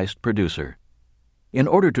lowest-priced producer. In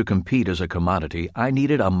order to compete as a commodity, I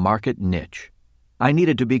needed a market niche. I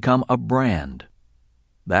needed to become a brand.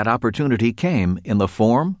 That opportunity came in the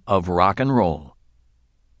form of rock and roll.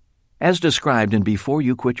 As described in Before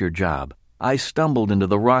You Quit Your Job, I stumbled into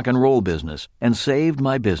the rock and roll business and saved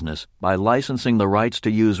my business by licensing the rights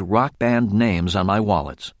to use rock band names on my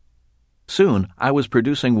wallets. Soon, I was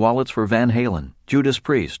producing wallets for Van Halen, Judas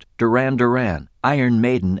Priest, Duran Duran, Iron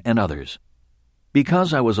Maiden, and others.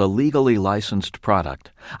 Because I was a legally licensed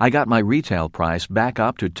product, I got my retail price back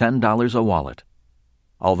up to $10 a wallet.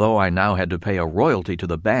 Although I now had to pay a royalty to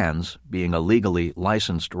the bands, being a legally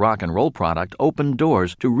licensed rock and roll product opened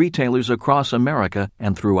doors to retailers across America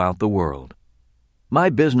and throughout the world.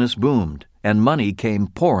 My business boomed, and money came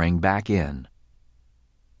pouring back in.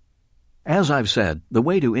 As I've said, the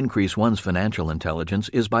way to increase one's financial intelligence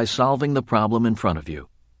is by solving the problem in front of you.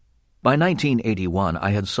 By 1981,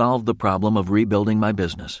 I had solved the problem of rebuilding my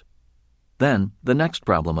business. Then, the next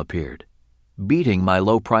problem appeared: beating my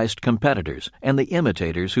low-priced competitors and the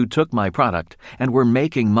imitators who took my product and were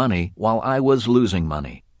making money while I was losing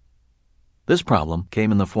money. This problem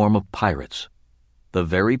came in the form of pirates. The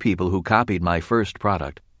very people who copied my first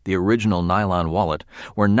product, the original nylon wallet,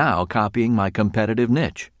 were now copying my competitive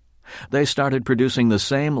niche. They started producing the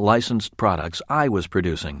same licensed products I was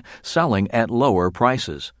producing, selling at lower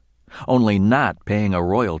prices, only not paying a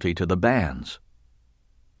royalty to the bands.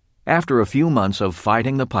 After a few months of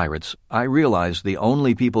fighting the pirates, I realized the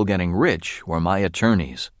only people getting rich were my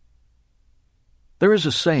attorneys. There is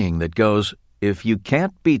a saying that goes, "If you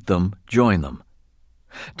can't beat them, join them."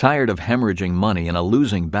 Tired of hemorrhaging money in a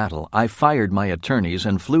losing battle, I fired my attorneys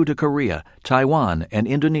and flew to Korea, Taiwan, and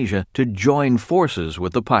Indonesia to join forces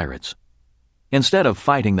with the pirates. Instead of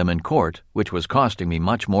fighting them in court, which was costing me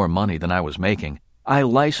much more money than I was making, I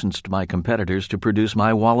licensed my competitors to produce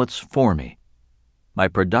my wallets for me. My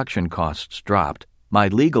production costs dropped, my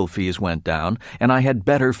legal fees went down, and I had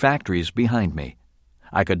better factories behind me.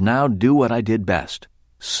 I could now do what I did best: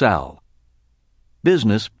 sell.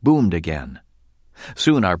 Business boomed again.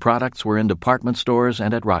 Soon our products were in department stores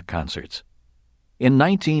and at rock concerts. In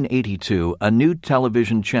 1982, a new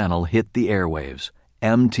television channel hit the airwaves,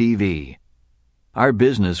 MTV. Our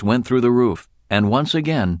business went through the roof, and once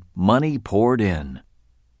again, money poured in.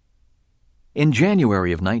 In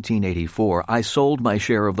January of 1984, I sold my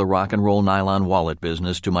share of the rock and roll nylon wallet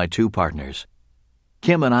business to my 2 partners.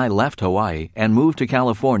 Kim and I left Hawaii and moved to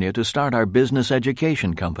California to start our business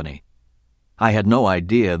education company. I had no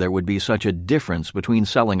idea there would be such a difference between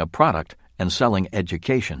selling a product and selling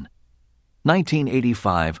education.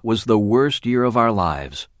 1985 was the worst year of our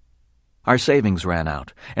lives. Our savings ran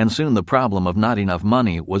out, and soon the problem of not enough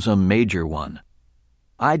money was a major one.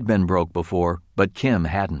 I'd been broke before, but Kim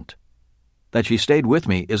hadn't. That she stayed with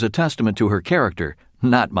me is a testament to her character,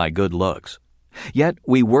 not my good looks. Yet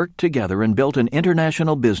we worked together and built an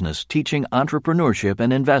international business teaching entrepreneurship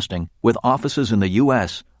and investing with offices in the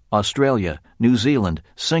U.S., Australia, New Zealand,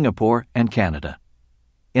 Singapore, and Canada.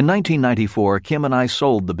 In 1994, Kim and I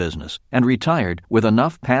sold the business and retired with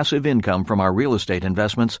enough passive income from our real estate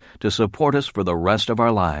investments to support us for the rest of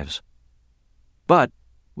our lives. But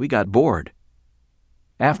we got bored.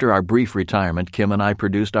 After our brief retirement, Kim and I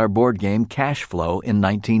produced our board game Cash Flow in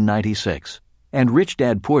 1996, and Rich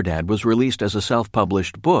Dad Poor Dad was released as a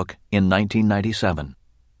self-published book in 1997.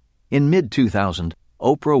 In mid-2000,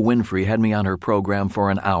 Oprah Winfrey had me on her program for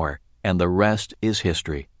an hour, and the rest is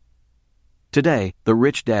history. Today, the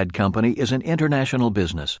Rich Dad Company is an international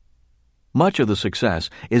business. Much of the success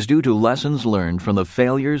is due to lessons learned from the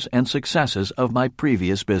failures and successes of my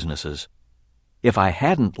previous businesses. If I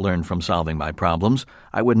hadn't learned from solving my problems,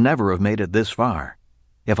 I would never have made it this far.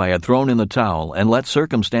 If I had thrown in the towel and let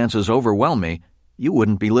circumstances overwhelm me, you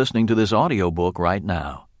wouldn't be listening to this audiobook right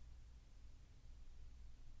now.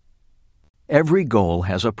 Every goal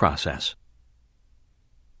has a process.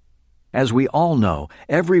 As we all know,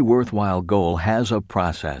 every worthwhile goal has a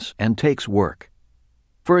process and takes work.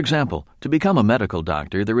 For example, to become a medical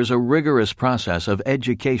doctor, there is a rigorous process of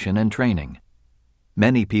education and training.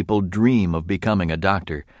 Many people dream of becoming a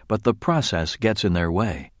doctor, but the process gets in their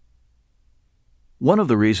way. One of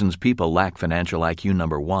the reasons people lack financial IQ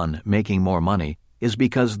number 1, making more money, is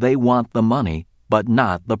because they want the money, but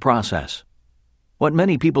not the process. What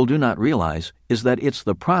many people do not realize is that it's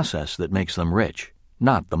the process that makes them rich,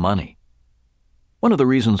 not the money. One of the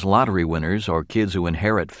reasons lottery winners or kids who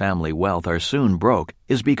inherit family wealth are soon broke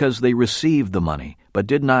is because they received the money, but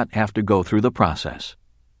did not have to go through the process.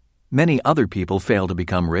 Many other people fail to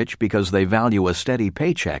become rich because they value a steady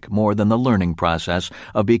paycheck more than the learning process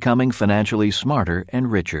of becoming financially smarter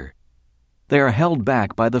and richer. They are held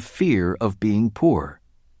back by the fear of being poor.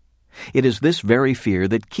 It is this very fear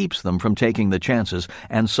that keeps them from taking the chances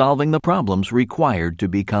and solving the problems required to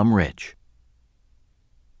become rich.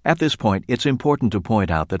 At this point, it's important to point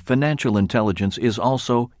out that financial intelligence is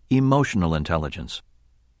also emotional intelligence.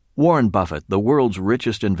 Warren Buffett, the world's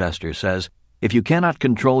richest investor, says, "If you cannot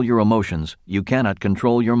control your emotions, you cannot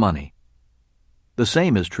control your money." The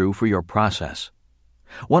same is true for your process.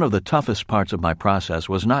 One of the toughest parts of my process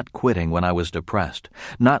was not quitting when I was depressed,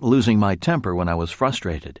 not losing my temper when I was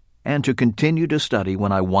frustrated, and to continue to study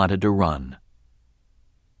when I wanted to run.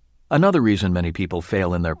 Another reason many people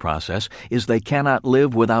fail in their process is they cannot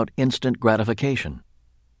live without instant gratification.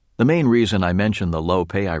 The main reason I mentioned the low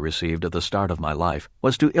pay I received at the start of my life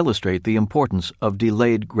was to illustrate the importance of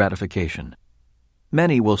delayed gratification.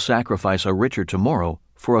 Many will sacrifice a richer tomorrow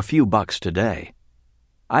for a few bucks today.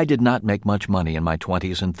 I did not make much money in my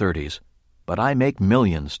 20s and 30s, but I make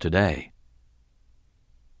millions today.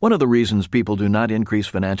 One of the reasons people do not increase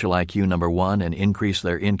financial IQ number 1 and increase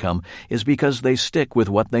their income is because they stick with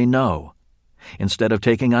what they know. Instead of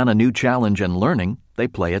taking on a new challenge and learning, they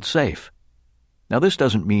play it safe. Now, this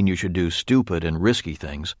doesn't mean you should do stupid and risky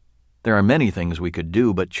things. There are many things we could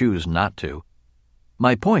do but choose not to.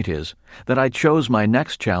 My point is that I chose my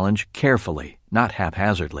next challenge carefully, not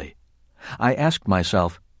haphazardly. I asked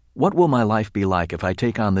myself, what will my life be like if I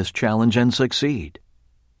take on this challenge and succeed?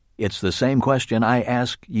 It's the same question I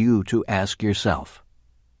ask you to ask yourself.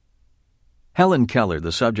 Helen Keller,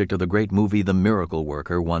 the subject of the great movie The Miracle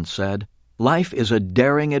Worker, once said, "Life is a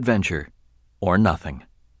daring adventure, or nothing."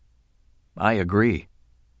 I agree.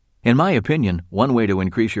 In my opinion, one way to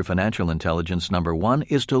increase your financial intelligence number 1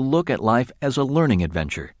 is to look at life as a learning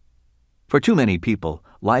adventure. For too many people,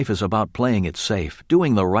 life is about playing it safe,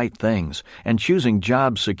 doing the right things, and choosing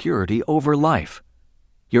job security over life.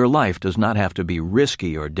 Your life does not have to be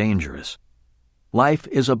risky or dangerous. Life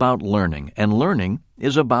is about learning, and learning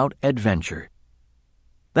is about adventure.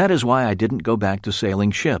 That is why I didn't go back to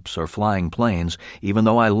sailing ships or flying planes, even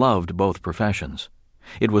though I loved both professions.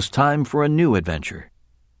 It was time for a new adventure.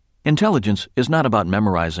 Intelligence is not about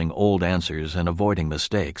memorizing old answers and avoiding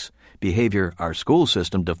mistakes, behavior our school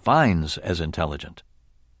system defines as intelligent.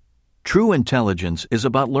 True intelligence is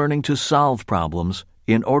about learning to solve problems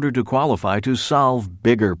in order to qualify to solve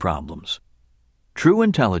bigger problems. True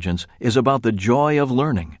intelligence is about the joy of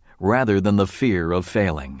learning rather than the fear of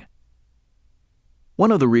failing.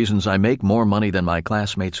 One of the reasons I make more money than my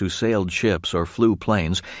classmates who sailed ships or flew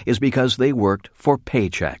planes is because they worked for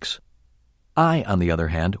paychecks. I, on the other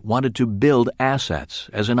hand, wanted to build assets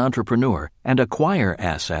as an entrepreneur and acquire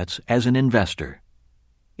assets as an investor.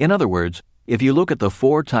 In other words, if you look at the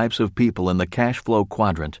 4 types of people in the cash flow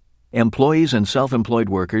quadrant, employees and self-employed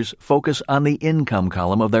workers focus on the income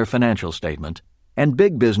column of their financial statement, and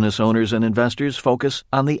big business owners and investors focus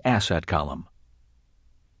on the asset column.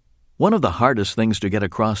 One of the hardest things to get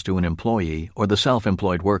across to an employee or the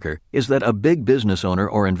self-employed worker is that a big business owner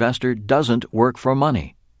or investor doesn't work for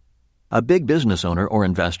money. A big business owner or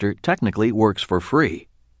investor technically works for free.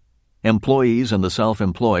 Employees and the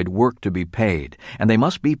self-employed work to be paid, and they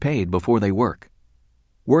must be paid before they work.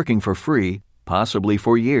 Working for free possibly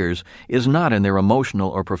for years, is not in their emotional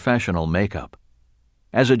or professional makeup.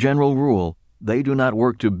 As a general rule, they do not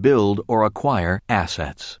work to build or acquire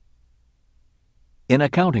assets. In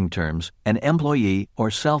accounting terms, an employee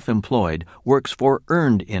or self-employed works for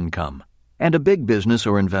earned income, and a big business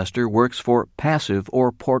or investor works for passive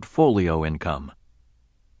or portfolio income.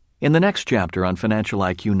 In the next chapter on Financial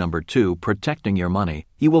IQ number 2, Protecting Your Money,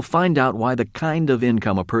 you will find out why the kind of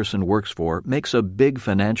income a person works for makes a big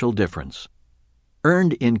financial difference.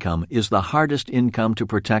 Earned income is the hardest income to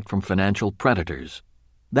protect from financial predators.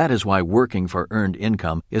 That is why working for earned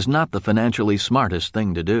income is not the financially smartest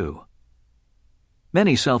thing to do.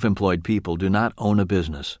 Many self-employed people do not own a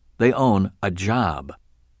business. They own a job.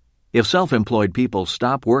 If self-employed people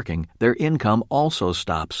stop working, their income also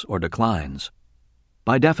stops or declines.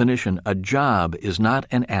 By definition, a job is not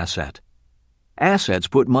an asset. Assets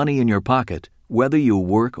put money in your pocket, whether you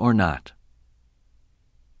work or not.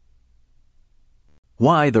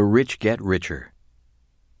 Why the rich get richer.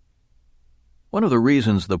 One of the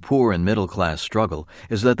reasons the poor and middle class struggle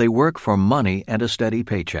is that they work for money and a steady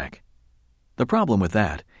paycheck. The problem with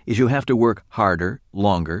that is you have to work harder,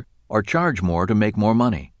 longer, or charge more to make more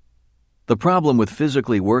money. The problem with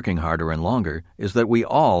physically working harder and longer is that we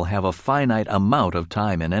all have a finite amount of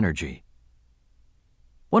time and energy.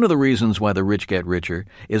 One of the reasons why the rich get richer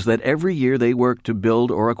is that every year they work to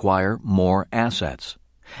build or acquire more assets.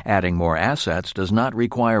 Adding more assets does not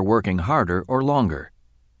require working harder or longer.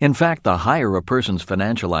 In fact, the higher a person's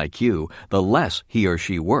financial IQ, the less he or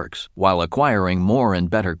she works, while acquiring more and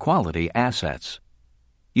better quality assets.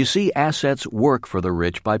 You see, assets work for the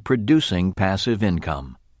rich by producing passive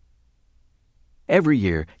income. Every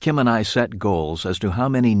year, Kim and I set goals as to how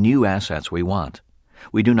many new assets we want.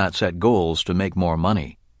 We do not set goals to make more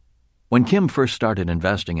money. When Kim first started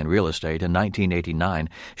investing in real estate in 1989,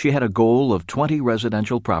 she had a goal of 20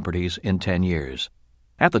 residential properties in 10 years.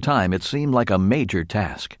 At the time, it seemed like a major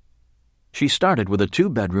task. She started with a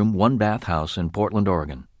 2-bedroom, 1-bath house in Portland,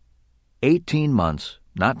 Oregon. 18 months,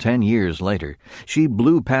 not 10 years later, she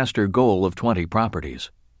blew past her goal of 20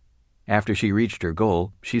 properties. After she reached her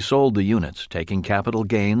goal, she sold the units, taking capital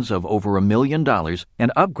gains of over $1 million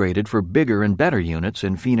and upgraded for bigger and better units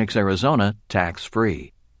in Phoenix, Arizona,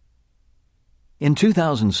 tax-free. In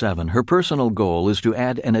 2007, her personal goal is to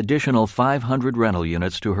add an additional 500 rental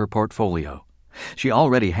units to her portfolio. She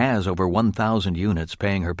already has over 1,000 units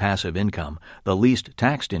paying her passive income, the least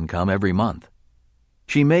taxed income every month.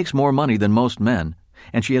 She makes more money than most men,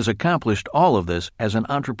 and she has accomplished all of this as an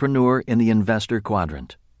entrepreneur in the investor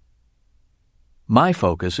quadrant. My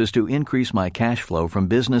focus is to increase my cash flow from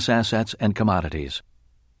business assets and commodities.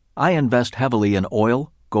 I invest heavily in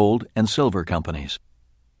oil, gold, and silver companies.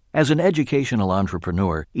 As an educational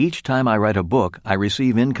entrepreneur, each time I write a book, I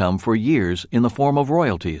receive income for years in the form of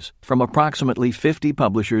royalties from approximately 50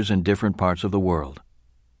 publishers in different parts of the world.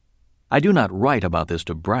 I do not write about this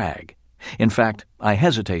to brag. In fact, I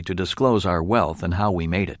hesitate to disclose our wealth and how we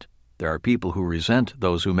made it. There are people who resent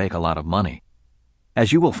those who make a lot of money.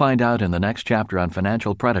 As you will find out in the next chapter on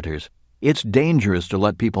financial predators, it's dangerous to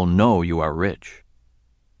let people know you are rich.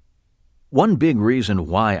 One big reason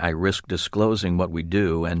why I risk disclosing what we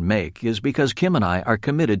do and make is because Kim and I are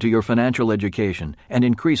committed to your financial education and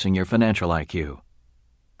increasing your financial IQ.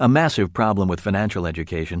 A massive problem with financial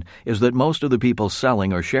education is that most of the people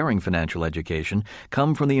selling or sharing financial education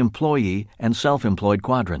come from the employee and self-employed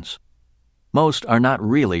quadrants. Most are not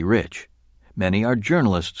really rich. Many are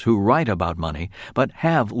journalists who write about money but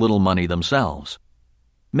have little money themselves.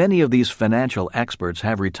 Many of these financial experts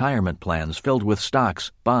have retirement plans filled with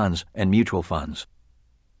stocks, bonds, and mutual funds.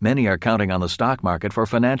 Many are counting on the stock market for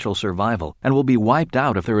financial survival and will be wiped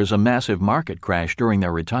out if there is a massive market crash during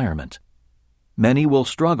their retirement. Many will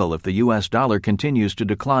struggle if the U.S. dollar continues to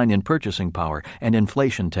decline in purchasing power and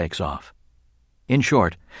inflation takes off. In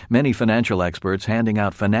short, many financial experts handing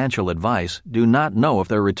out financial advice do not know if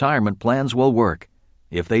their retirement plans will work.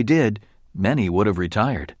 If they did, many would have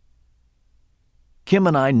retired. Kim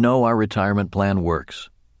and I know our retirement plan works.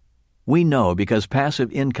 We know because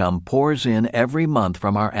passive income pours in every month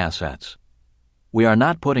from our assets. We are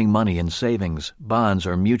not putting money in savings, bonds,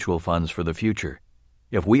 or mutual funds for the future.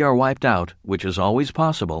 If we are wiped out, which is always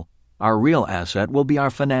possible, our real asset will be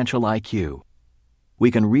our financial IQ.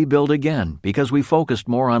 We can rebuild again because we focused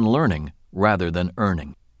more on learning rather than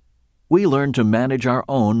earning. We learned to manage our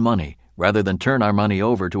own money rather than turn our money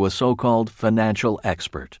over to a so-called financial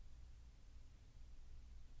expert.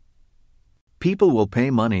 People will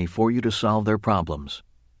pay money for you to solve their problems.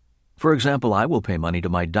 For example, I will pay money to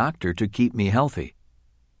my doctor to keep me healthy.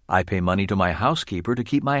 I pay money to my housekeeper to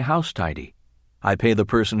keep my house tidy. I pay the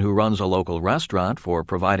person who runs a local restaurant for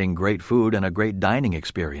providing great food and a great dining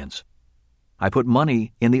experience. I put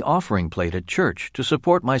money in the offering plate at church to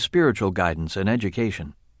support my spiritual guidance and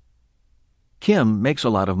education. Kim makes a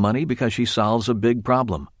lot of money because she solves a big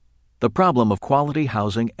problem, the problem of quality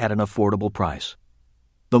housing at an affordable price.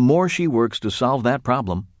 The more she works to solve that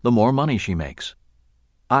problem, the more money she makes.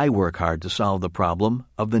 I work hard to solve the problem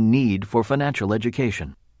of the need for financial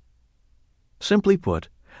education. Simply put,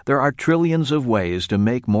 there are trillions of ways to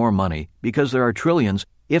make more money because there are trillions,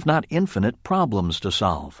 if not infinite, problems to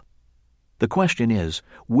solve. The question is,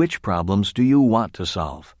 which problems do you want to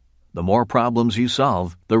solve? The more problems you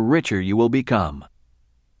solve, the richer you will become.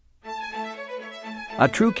 A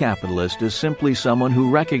true capitalist is simply someone who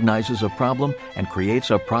recognizes a problem and creates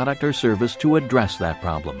a product or service to address that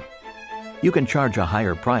problem. You can charge a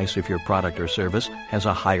higher price if your product or service has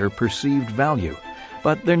a higher perceived value,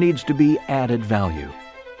 but there needs to be added value.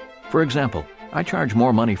 For example, I charge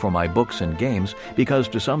more money for my books and games because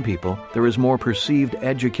to some people there is more perceived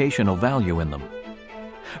educational value in them.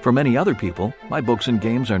 For many other people, my books and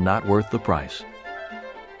games are not worth the price.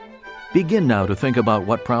 Begin now to think about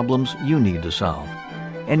what problems you need to solve.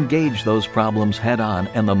 Engage those problems head-on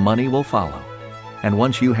and the money will follow. And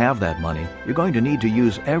once you have that money, you're going to need to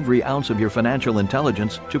use every ounce of your financial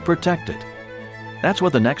intelligence to protect it. That's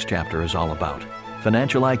what the next chapter is all about.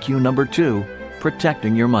 Financial IQ number 2,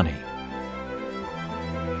 protecting your money.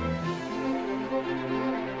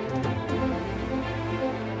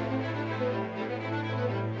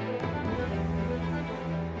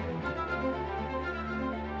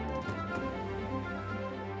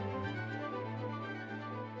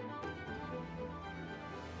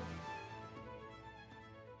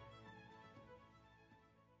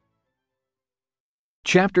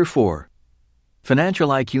 Chapter 4. Financial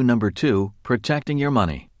IQ number 2, Protecting Your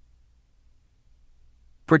Money.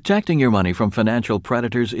 Protecting your money from financial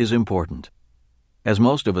predators is important. As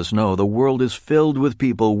most of us know, the world is filled with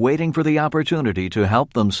people waiting for the opportunity to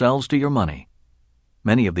help themselves to your money.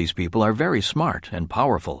 Many of these people are very smart and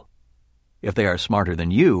powerful. If they are smarter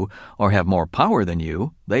than you or have more power than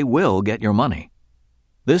you, they will get your money.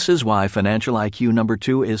 This is why financial IQ number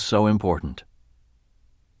 2 is so important.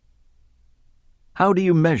 How do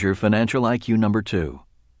you measure financial IQ number 2?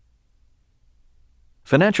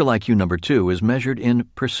 Financial IQ number 2 is measured in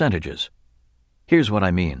percentages. Here's what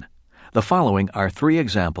I mean. The following are 3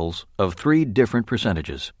 examples of 3 different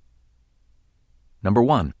percentages. Number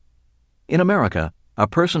 1. In America, a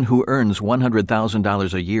person who earns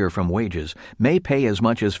 $100,000 a year from wages may pay as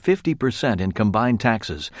much as 50% in combined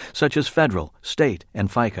taxes, such as federal, state, and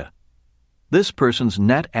FICA. This person's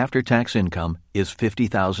net after-tax income is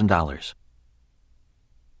 $50,000.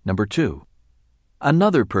 Number 2.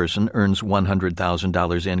 Another person earns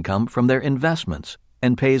 $100,000 income from their investments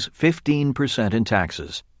and pays 15% in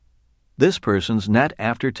taxes. This person's net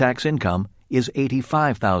after-tax income is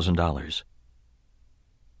 $85,000.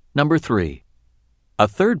 Number 3. A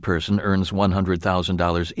third person earns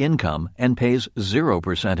 $100,000 income and pays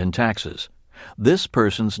 0% in taxes. This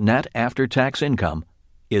person's net after-tax income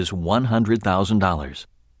is $100,000.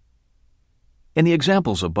 In the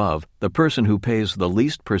examples above, the person who pays the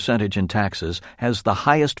least percentage in taxes has the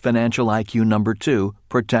highest financial IQ number 2,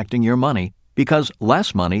 protecting your money, because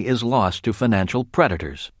less money is lost to financial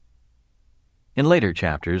predators. In later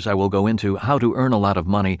chapters, I will go into how to earn a lot of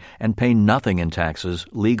money and pay nothing in taxes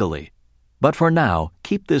legally. But for now,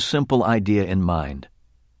 keep this simple idea in mind.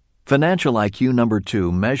 Financial IQ number 2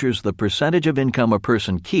 measures the percentage of income a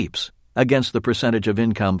person keeps against the percentage of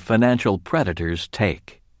income financial predators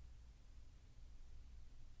take.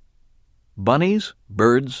 Bunnies,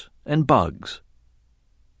 birds, and bugs.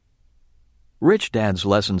 Rich Dad's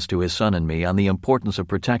lessons to his son and me on the importance of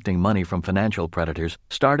protecting money from financial predators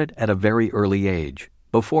started at a very early age,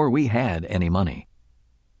 before we had any money.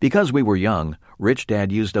 Because we were young, Rich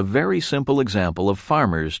Dad used a very simple example of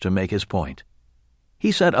farmers to make his point.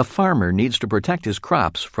 He said a farmer needs to protect his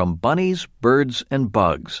crops from bunnies, birds, and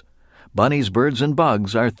bugs. Bunnies, birds, and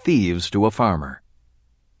bugs are thieves to a farmer.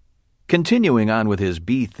 Continuing on with his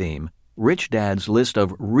bee theme, Rich Dad's list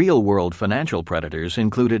of real-world financial predators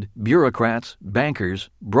included bureaucrats, bankers,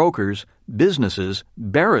 brokers, businesses,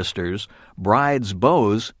 barristers, brides,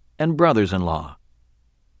 beaux, and brothers-in-law.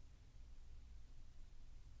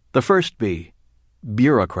 The first B,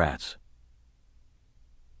 bureaucrats.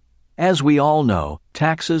 As we all know,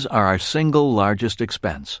 taxes are our single largest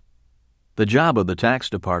expense. The job of the tax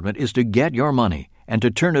department is to get your money and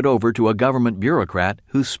to turn it over to a government bureaucrat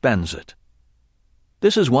who spends it.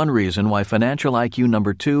 This is one reason why financial IQ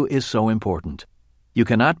number 2 is so important. You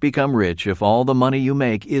cannot become rich if all the money you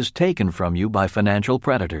make is taken from you by financial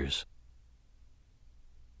predators.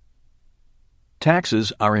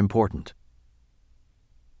 Taxes are important.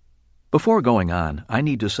 Before going on, I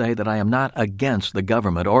need to say that I am not against the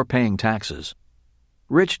government or paying taxes.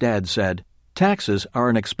 Rich Dad said, "Taxes are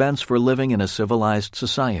an expense for living in a civilized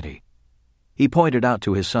society." He pointed out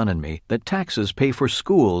to his son and me that taxes pay for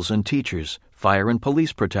schools and teachers, fire and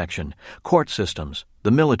police protection, court systems, the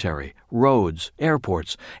military, roads,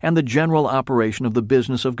 airports, and the general operation of the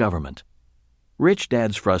business of government. Rich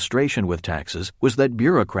Dad's frustration with taxes was that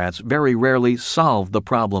bureaucrats very rarely solved the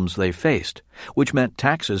problems they faced, which meant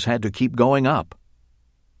taxes had to keep going up.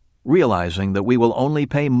 Realizing that we will only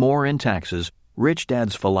pay more in taxes, Rich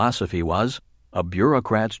Dad's philosophy was, a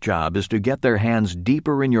bureaucrat's job is to get their hands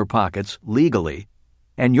deeper in your pockets legally,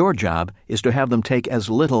 and your job is to have them take as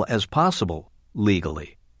little as possible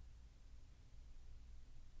legally.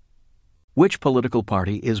 Which political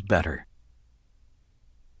party is better?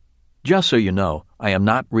 Just so you know, I am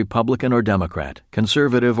not Republican or Democrat,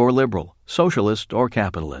 conservative or liberal, socialist or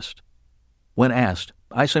capitalist. When asked,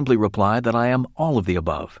 I simply reply that I am all of the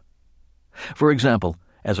above. For example,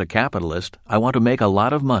 as a capitalist, I want to make a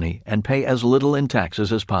lot of money and pay as little in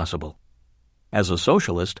taxes as possible. As a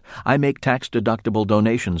socialist, I make tax-deductible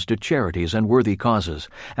donations to charities and worthy causes,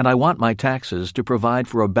 and I want my taxes to provide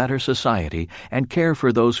for a better society and care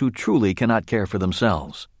for those who truly cannot care for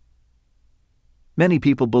themselves. Many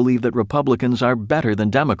people believe that Republicans are better than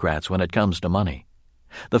Democrats when it comes to money.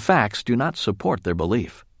 The facts do not support their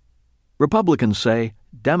belief. Republicans say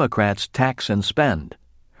Democrats tax and spend.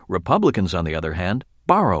 Republicans, on the other hand,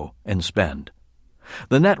 borrow and spend.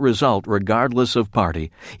 The net result, regardless of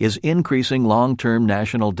party, is increasing long-term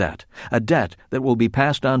national debt, a debt that will be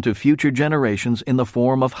passed on to future generations in the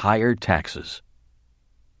form of higher taxes.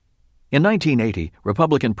 In 1980,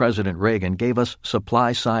 Republican President Reagan gave us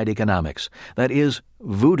supply-side economics, that is,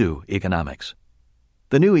 voodoo economics.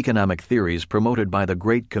 The new economic theories promoted by the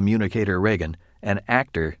great communicator Reagan, an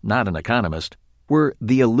actor, not an economist, were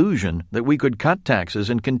the illusion that we could cut taxes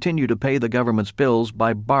and continue to pay the government's bills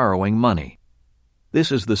by borrowing money.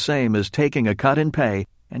 This is the same as taking a cut in pay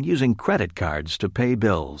and using credit cards to pay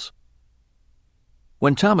bills.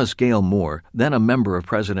 When Thomas Gale Moore, then a member of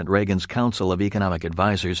President Reagan's Council of Economic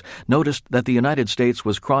Advisers, noticed that the United States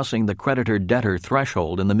was crossing the creditor-debtor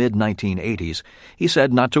threshold in the mid-1980s, he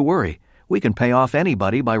said not to worry, we can pay off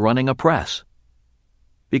anybody by running a press.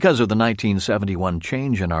 Because of the 1971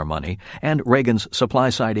 change in our money and Reagan's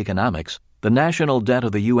supply-side economics, the national debt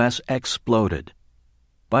of the U.S. exploded.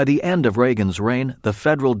 By the end of Reagan's reign, the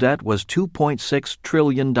federal debt was $2.6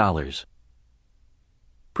 trillion.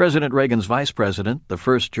 President Reagan's vice president, the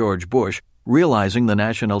first George Bush, realizing the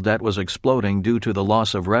national debt was exploding due to the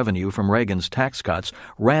loss of revenue from Reagan's tax cuts,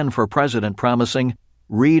 ran for president promising,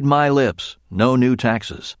 "Read my lips, no new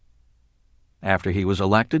taxes." After he was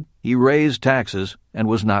elected, he raised taxes and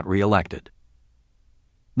was not reelected.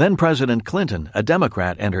 Then President Clinton, a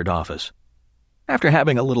Democrat, entered office. After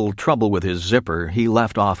having a little trouble with his zipper, he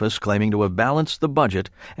left office claiming to have balanced the budget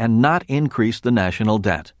and not increased the national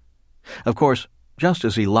debt. Of course, just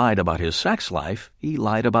as he lied about his sex life, he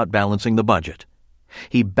lied about balancing the budget.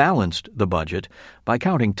 He balanced the budget by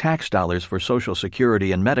counting tax dollars for Social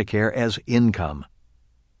Security and Medicare as income.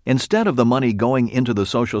 Instead of the money going into the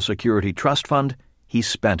Social Security Trust Fund, he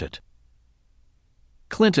spent it.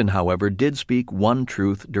 Clinton, however, did speak one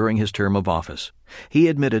truth during his term of office. He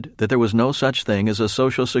admitted that there was no such thing as a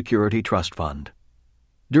Social Security Trust Fund.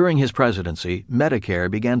 During his presidency, Medicare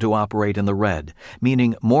began to operate in the red,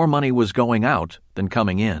 meaning more money was going out than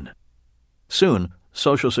coming in. Soon,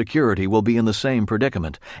 Social Security will be in the same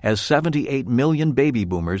predicament as 78 million baby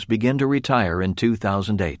boomers begin to retire in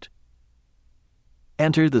 2008.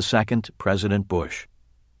 Enter the second President Bush.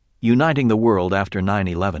 Uniting the world after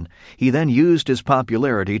 9/11, he then used his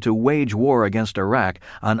popularity to wage war against Iraq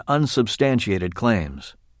on unsubstantiated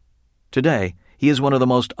claims. Today, he is one of the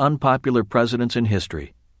most unpopular presidents in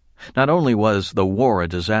history. Not only was the war a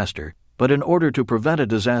disaster, but in order to prevent a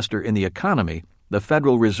disaster in the economy, the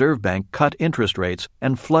Federal Reserve Bank cut interest rates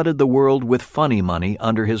and flooded the world with funny money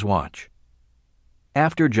under his watch.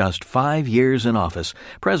 After just 5 years in office,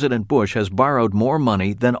 President Bush has borrowed more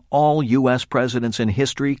money than all U.S. presidents in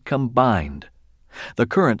history combined. The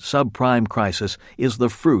current subprime crisis is the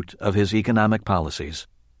fruit of his economic policies.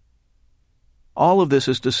 All of this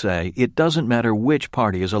is to say, it doesn't matter which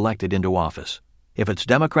party is elected into office. If it's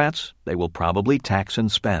Democrats, they will probably tax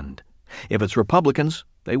and spend. If it's Republicans,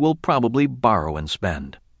 they will probably borrow and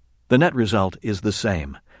spend. The net result is the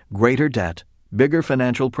same: greater debt, bigger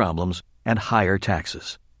financial problems, and higher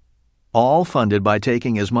taxes. All funded by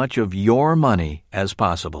taking as much of your money as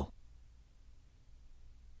possible.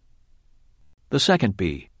 The second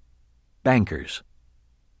B, bankers.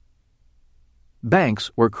 Banks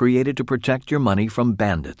were created to protect your money from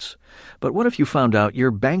bandits. But what if you found out your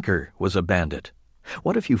banker was a bandit?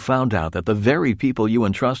 What if you found out that the very people you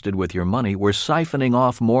entrusted with your money were siphoning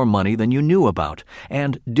off more money than you knew about,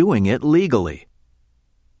 and doing it legally?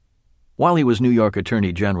 While he was New York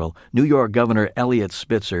Attorney General, New York Governor Eliot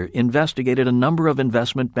Spitzer investigated a number of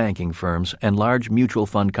investment banking firms and large mutual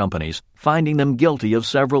fund companies, finding them guilty of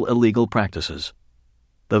several illegal practices.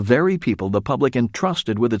 The very people the public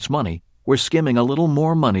entrusted with its money were skimming a little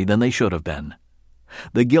more money than they should have been.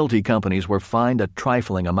 The guilty companies were fined a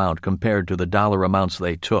trifling amount compared to the dollar amounts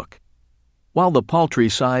they took. While the paltry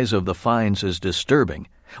size of the fines is disturbing,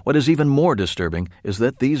 what is even more disturbing is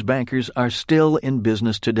that these bankers are still in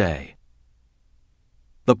business today.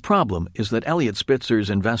 The problem is that Eliot Spitzer's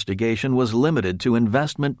investigation was limited to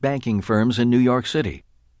investment banking firms in New York City.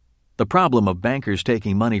 The problem of bankers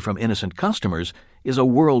taking money from innocent customers is a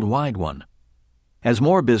worldwide one. As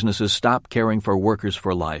more businesses stop caring for workers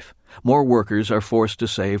for life, more workers are forced to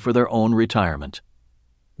save for their own retirement.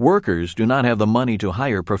 Workers do not have the money to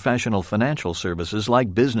hire professional financial services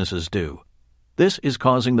like businesses do. This is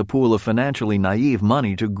causing the pool of financially naive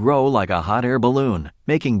money to grow like a hot air balloon,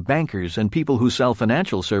 making bankers and people who sell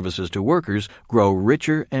financial services to workers grow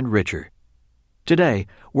richer and richer. Today,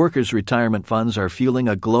 workers' retirement funds are fueling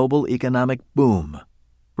a global economic boom.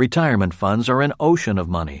 Retirement funds are an ocean of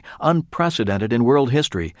money, unprecedented in world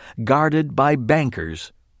history, guarded by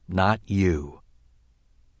bankers, not you.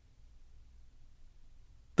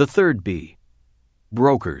 The third B,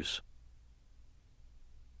 brokers.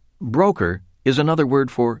 Broker is another word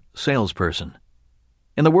for salesperson.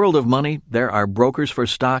 In the world of money, there are brokers for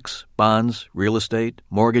stocks, bonds, real estate,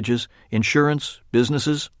 mortgages, insurance,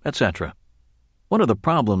 businesses, etc. One of the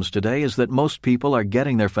problems today is that most people are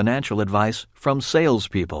getting their financial advice from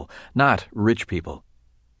salespeople, not rich people.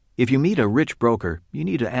 If you meet a rich broker, you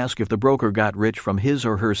need to ask if the broker got rich from his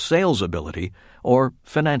or her sales ability or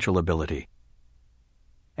financial ability.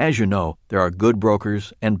 As you know, there are good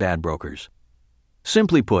brokers and bad brokers.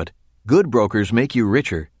 Simply put, good brokers make you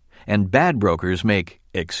richer, and bad brokers make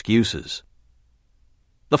excuses.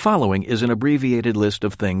 The following is an abbreviated list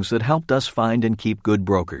of things that helped us find and keep good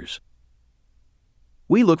brokers.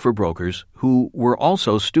 We look for brokers who were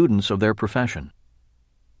also students of their profession.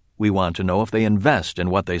 We want to know if they invest in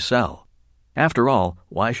what they sell. After all,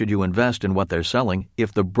 why should you invest in what they're selling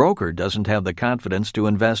if the broker doesn't have the confidence to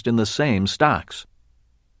invest in the same stocks?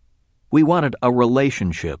 We wanted a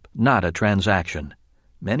relationship, not a transaction.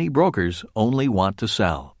 Many brokers only want to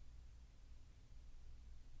sell.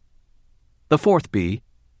 The fourth B,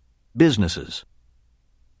 businesses.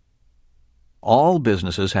 All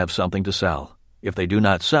businesses have something to sell. If they do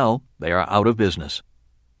not sell, they are out of business.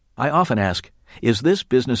 I often ask, is this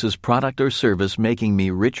business's product or service making me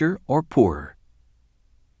richer or poorer?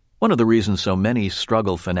 One of the reasons so many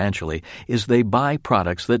struggle financially is they buy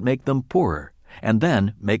products that make them poorer, and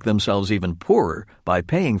then make themselves even poorer by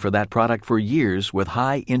paying for that product for years with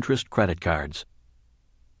high-interest credit cards.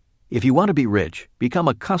 If you want to be rich, become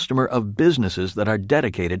a customer of businesses that are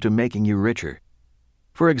dedicated to making you richer.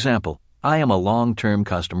 For example, I am a long-term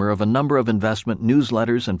customer of a number of investment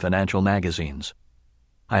newsletters and financial magazines.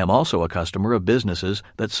 I am also a customer of businesses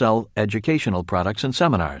that sell educational products and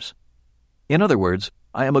seminars. In other words,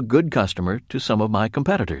 I am a good customer to some of my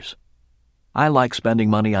competitors. I like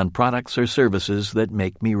spending money on products or services that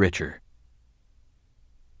make me richer.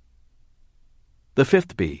 The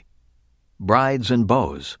fifth B, brides and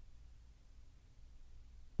beaux.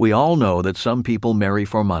 We all know that some people marry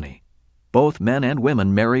for money. Both men and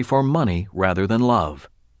women marry for money rather than love.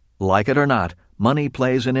 Like it or not, money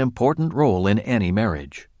plays an important role in any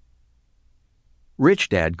marriage. Rich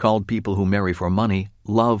Dad called people who marry for money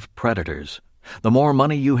love predators. The more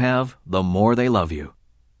money you have, the more they love you.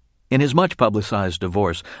 In his much-publicized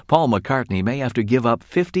divorce, Paul McCartney may have to give up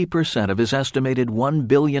 50% of his estimated $1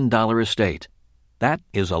 billion estate. That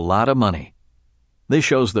is a lot of money. This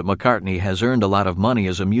shows that McCartney has earned a lot of money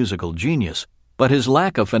as a musical genius, but his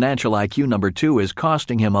lack of financial IQ number 2 is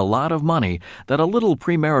costing him a lot of money that a little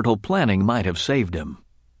premarital planning might have saved him.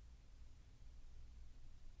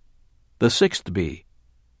 The sixth B,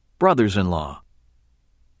 brothers-in-law.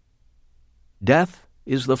 Death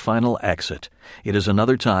is the final exit. It is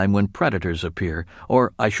another time when predators appear,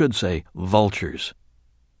 or I should say, vultures.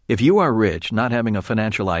 If you are rich, not having a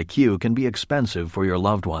financial IQ can be expensive for your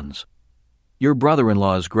loved ones. Your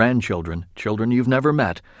brother-in-law's grandchildren, children you've never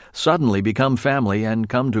met, suddenly become family and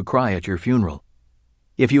come to cry at your funeral.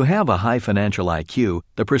 If you have a high financial IQ,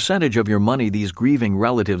 the percentage of your money these grieving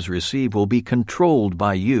relatives receive will be controlled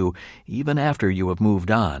by you even after you have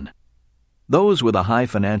moved on. Those with a high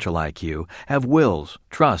financial IQ have wills,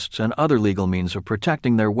 trusts, and other legal means of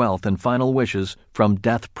protecting their wealth and final wishes from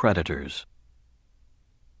death predators.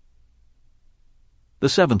 The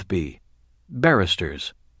seventh B,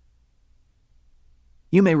 barristers.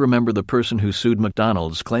 You may remember the person who sued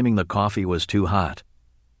McDonald's claiming the coffee was too hot.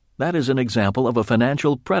 That is an example of a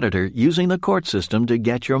financial predator using the court system to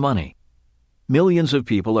get your money. Millions of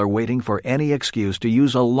people are waiting for any excuse to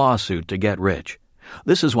use a lawsuit to get rich.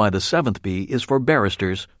 This is why the seventh B is for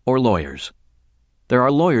barristers or lawyers. There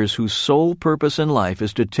are lawyers whose sole purpose in life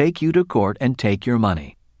is to take you to court and take your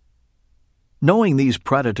money. Knowing these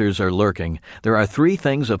predators are lurking, there are 3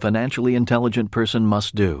 things a financially intelligent person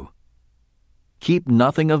must do. Keep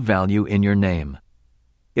nothing of value in your name.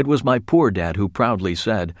 It was my poor dad who proudly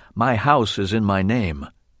said, "My house is in my name."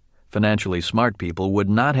 Financially smart people would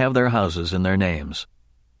not have their houses in their names.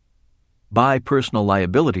 Buy personal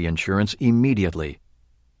liability insurance immediately.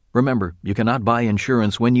 Remember, you cannot buy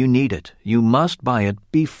insurance when you need it. You must buy it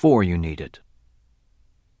before you need it.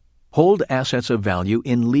 Hold assets of value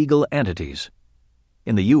in legal entities.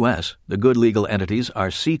 In the U.S., the good legal entities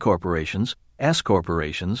are C corporations, S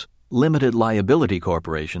corporations, limited liability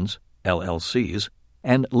corporations, LLCs,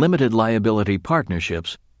 and limited liability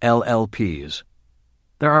partnerships, LLPs.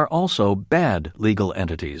 There are also bad legal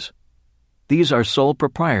entities. These are sole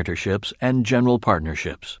proprietorships and general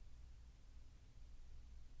partnerships.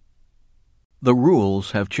 The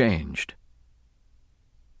rules have changed.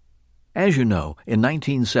 As you know, in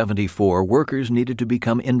 1974, workers needed to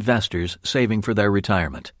become investors saving for their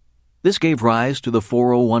retirement. This gave rise to the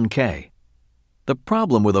 401k. The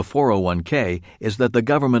problem with a 401k is that the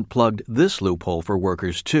government plugged this loophole for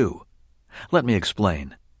workers too. Let me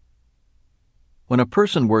explain. When a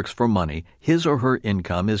person works for money, his or her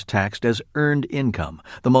income is taxed as earned income,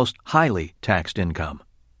 the most highly taxed income.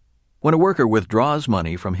 When a worker withdraws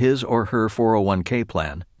money from his or her 401k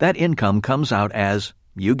plan, that income comes out as,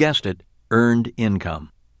 you guessed it, earned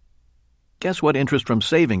income. Guess what interest from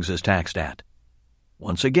savings is taxed at?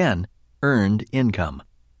 Once again, earned income.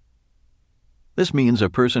 This means a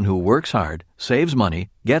person who works hard, saves money,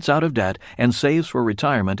 gets out of debt, and saves for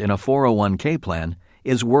retirement in a 401k plan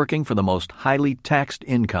is working for the most highly taxed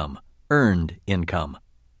income, earned income.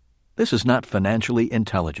 This is not financially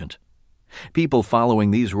intelligent. People following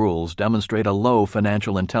these rules demonstrate a low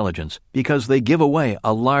financial intelligence because they give away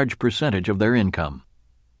a large percentage of their income.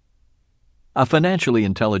 A financially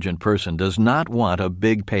intelligent person does not want a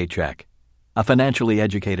big paycheck. A financially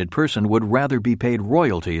educated person would rather be paid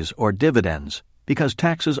royalties or dividends because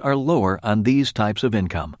taxes are lower on these types of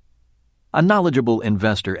income. A knowledgeable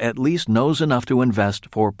investor at least knows enough to invest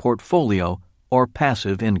for portfolio or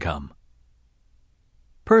passive income.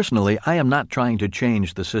 Personally, I am not trying to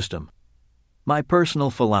change the system. My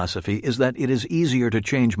personal philosophy is that it is easier to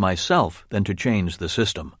change myself than to change the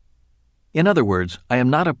system. In other words, I am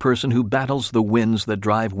not a person who battles the winds that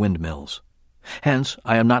drive windmills. Hence,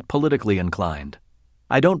 I am not politically inclined.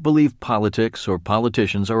 I don't believe politics or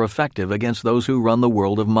politicians are effective against those who run the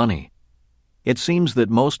world of money. It seems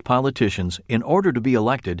that most politicians, in order to be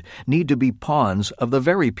elected, need to be pawns of the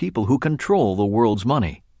very people who control the world's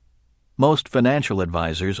money. Most financial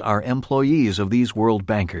advisors are employees of these world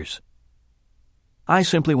bankers. I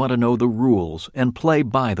simply want to know the rules and play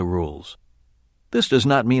by the rules. This does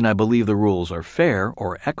not mean I believe the rules are fair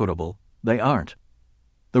or equitable. They aren't.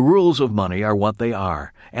 The rules of money are what they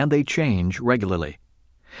are, and they change regularly.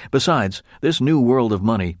 Besides, this new world of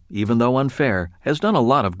money, even though unfair, has done a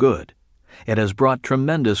lot of good. It has brought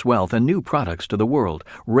tremendous wealth and new products to the world,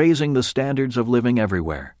 raising the standards of living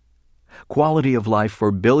everywhere. Quality of life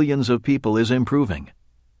for billions of people is improving.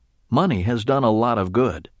 Money has done a lot of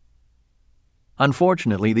good.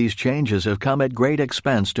 Unfortunately, these changes have come at great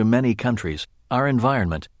expense to many countries, our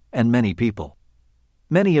environment, and many people.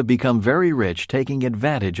 Many have become very rich taking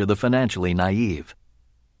advantage of the financially naive.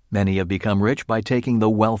 Many have become rich by taking the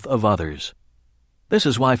wealth of others. This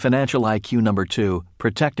is why financial IQ number 2,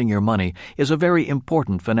 protecting your money, is a very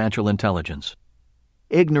important financial intelligence.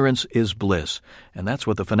 Ignorance is bliss, and that's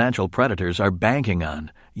what the financial predators are banking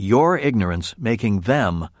on, your ignorance making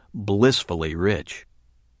them blissfully rich.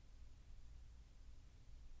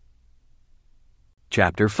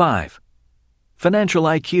 Chapter 5. Financial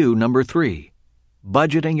IQ number 3,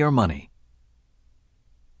 budgeting your money.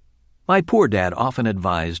 My poor dad often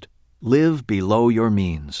advised, live below your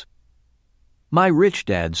means. My rich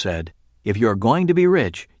dad said, if you're going to be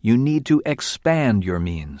rich, you need to expand your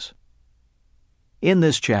means. In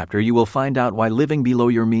this chapter, you will find out why living below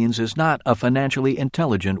your means is not a financially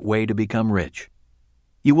intelligent way to become rich.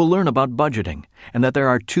 You will learn about budgeting and that there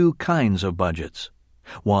are 2 kinds of budgets.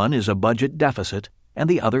 One is a budget deficit, and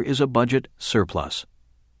the other is a budget surplus.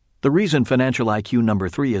 The reason financial IQ number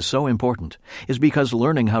 3 is so important is because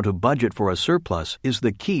learning how to budget for a surplus is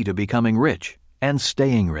the key to becoming rich and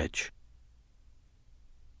staying rich.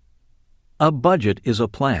 A budget is a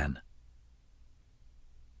plan.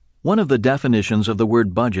 One of the definitions of the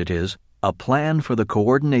word budget is a plan for the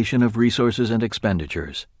coordination of resources and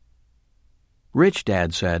expenditures. Rich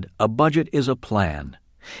Dad said, a budget is a plan.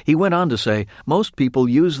 He went on to say, most people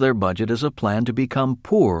use their budget as a plan to become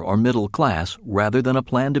poor or middle class rather than a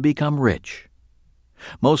plan to become rich.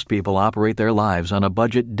 Most people operate their lives on a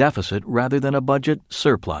budget deficit rather than a budget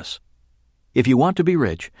surplus. If you want to be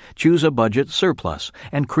rich, choose a budget surplus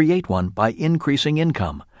and create one by increasing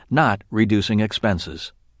income, not reducing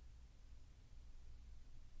expenses.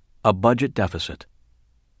 A budget deficit.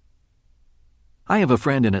 I have a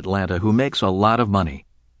friend in Atlanta who makes a lot of money.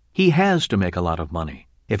 He has to make a lot of money.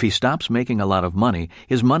 If he stops making a lot of money,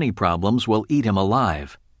 his money problems will eat him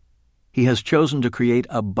alive. He has chosen to create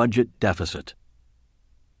a budget deficit.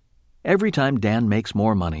 Every time Dan makes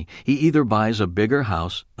more money, he either buys a bigger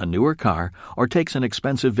house, a newer car, or takes an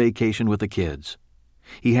expensive vacation with the kids.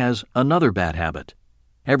 He has another bad habit.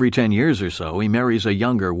 Every 10 years or so, he marries a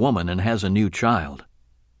younger woman and has a new child.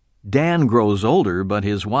 Dan grows older, but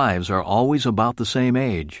his wives are always about the same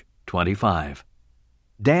age, 25.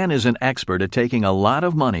 Dan is an expert at taking a lot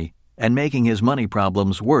of money and making his money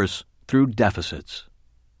problems worse through deficits.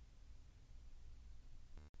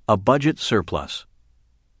 A budget surplus.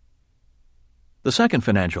 The second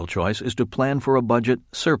financial choice is to plan for a budget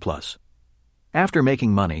surplus. After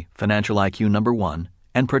making money, financial IQ number 1,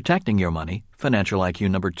 and protecting your money, financial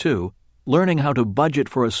IQ number 2, learning how to budget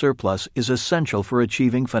for a surplus is essential for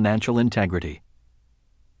achieving financial integrity.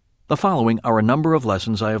 The following are a number of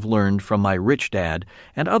lessons I have learned from my rich dad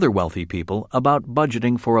and other wealthy people about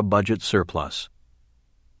budgeting for a budget surplus.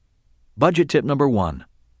 Budget tip number 1.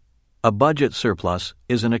 A budget surplus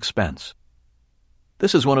is an expense.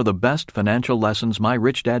 This is one of the best financial lessons my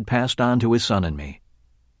rich dad passed on to his son and me.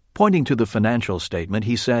 Pointing to the financial statement,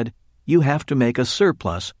 he said, "You have to make a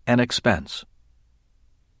surplus an expense."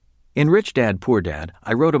 In Rich Dad, Poor Dad,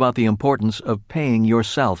 I wrote about the importance of paying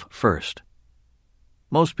yourself first.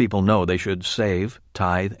 Most people know they should save,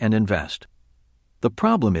 tithe, and invest. The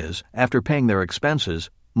problem is, after paying their expenses,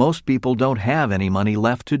 most people don't have any money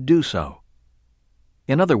left to do so.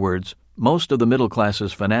 In other words, most of the middle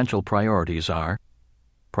class's financial priorities are: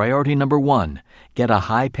 priority number 1, get a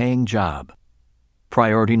high-paying job.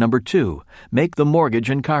 Priority number 2, make the mortgage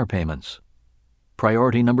and car payments.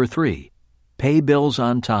 Priority number 3, pay bills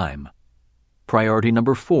on time. Priority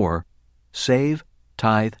number 4, save,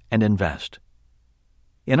 tithe, and invest.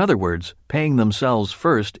 In other words, paying themselves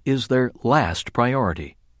first is their last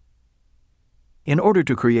priority. In order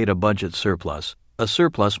to create a budget surplus, a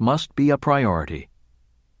surplus must be a priority.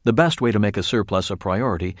 The best way to make a surplus a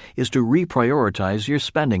priority is to reprioritize your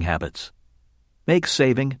spending habits. Make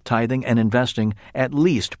saving, tithing, and investing at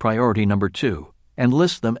least priority number 2, and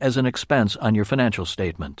list them as an expense on your financial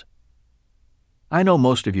statement. I know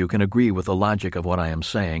most of you can agree with the logic of what I am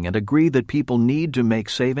saying and agree that people need to make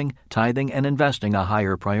saving, tithing, and investing a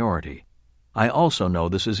higher priority. I also know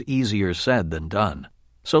this is easier said than done,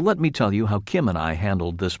 so let me tell you how Kim and I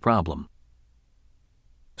handled this problem.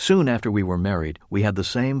 Soon after we were married, we had the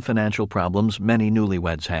same financial problems many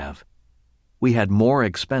newlyweds have. We had more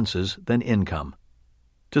expenses than income.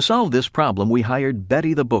 To solve this problem, we hired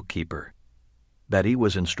Betty the bookkeeper. Betty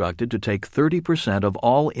was instructed to take 30% of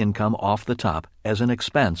all income off the top as an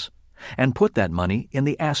expense and put that money in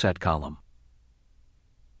the asset column.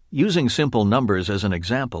 Using simple numbers as an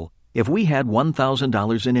example, if we had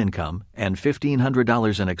 $1,000 in income and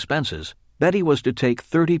 $1,500 in expenses, Betty was to take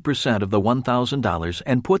 30% of the $1,000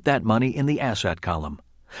 and put that money in the asset column.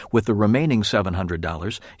 With the remaining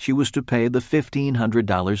 $700, she was to pay the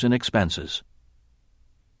 $1,500 in expenses.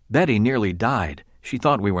 Betty nearly died. She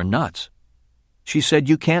thought we were nuts. She said,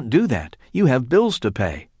 "You can't do that. You have bills to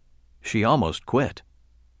pay." She almost quit.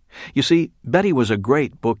 You see, Betty was a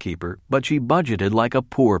great bookkeeper, but she budgeted like a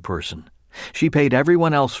poor person. She paid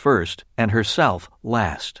everyone else first and herself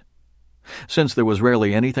last. Since there was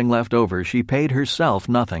rarely anything left over, she paid herself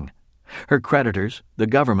nothing. Her creditors, the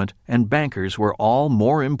government, and bankers were all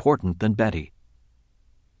more important than Betty.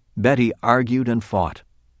 Betty argued and fought.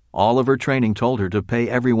 All of her training told her to pay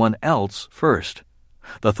everyone else first.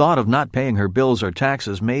 The thought of not paying her bills or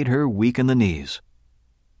taxes made her weak in the knees.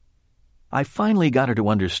 I finally got her to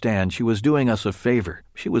understand she was doing us a favor.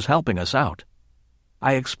 She was helping us out.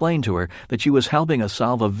 I explained to her that she was helping us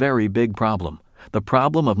solve a very big problem, the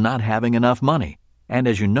problem of not having enough money. And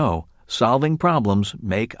as you know, solving problems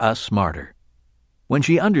make us smarter. When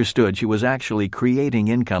she understood she was actually creating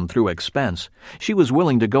income through expense, she was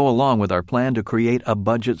willing to go along with our plan to create a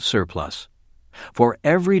budget surplus. For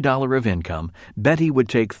every dollar of income, Betty would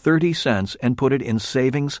take 30 cents and put it in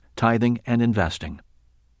savings, tithing, and investing.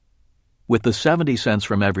 With the 70 cents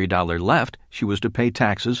from every dollar left, she was to pay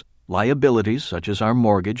taxes, liabilities such as our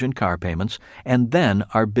mortgage and car payments, and then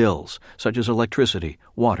our bills such as electricity,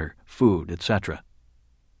 water, food, etc.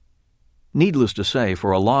 Needless to say,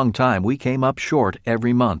 for a long time we came up short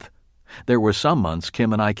every month. There were some months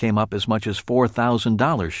Kim and I came up as much as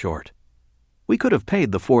 $4,000 short. We could have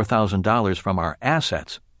paid the $4,000 from our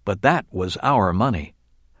assets, but that was our money.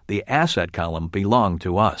 The asset column belonged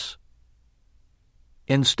to us.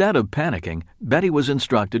 Instead of panicking, Betty was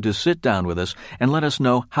instructed to sit down with us and let us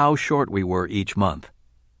know how short we were each month.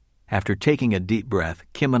 After taking a deep breath,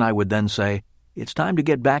 Kim and I would then say, "It's time to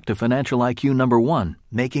get back to financial IQ number 1,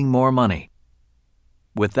 making more money."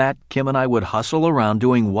 With that, Kim and I would hustle around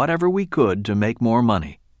doing whatever we could to make more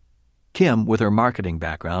money. Kim, with her marketing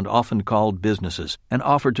background, often called businesses and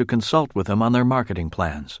offered to consult with them on their marketing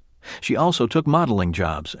plans. She also took modeling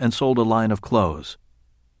jobs and sold a line of clothes.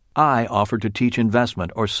 I offered to teach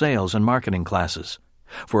investment or sales and marketing classes.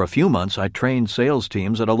 For a few months, I trained sales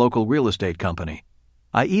teams at a local real estate company.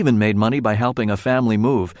 I even made money by helping a family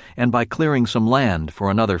move and by clearing some land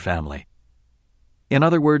for another family. In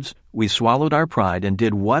other words, we swallowed our pride and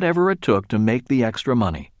did whatever it took to make the extra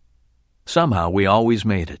money. Somehow we always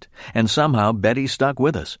made it, and somehow Betty stuck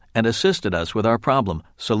with us and assisted us with our problem,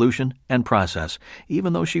 solution, and process,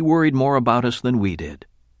 even though she worried more about us than we did.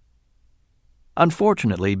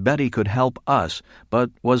 Unfortunately, Betty could help us,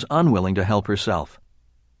 but was unwilling to help herself.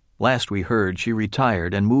 Last we heard, she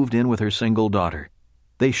retired and moved in with her single daughter.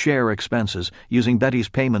 They share expenses, using Betty's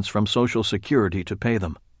payments from Social Security to pay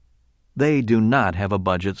them. They do not have a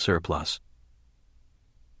budget surplus.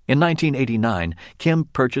 In 1989, Kim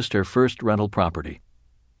purchased her first rental property.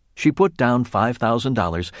 She put down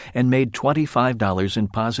 $5,000 and made $25 in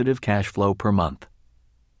positive cash flow per month.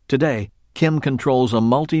 Today, Kim controls a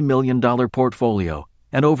multi-million-dollar portfolio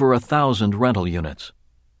and over 1,000 rental units.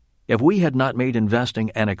 If we had not made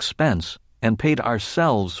investing an expense and paid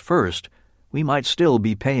ourselves first, we might still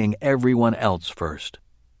be paying everyone else first.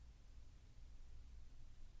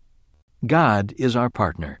 God is our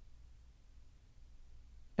partner.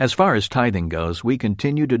 As far as tithing goes, we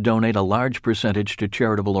continue to donate a large percentage to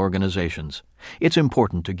charitable organizations. It's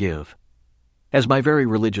important to give. As my very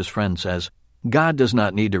religious friend says, God does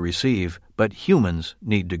not need to receive, but humans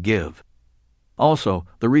need to give. Also,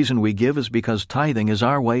 the reason we give is because tithing is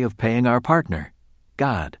our way of paying our partner,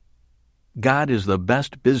 God. God is the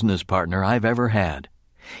best business partner I've ever had.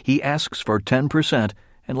 He asks for 10%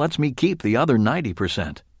 and lets me keep the other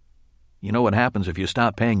 90%. You know what happens if you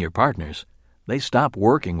stop paying your partners? They stop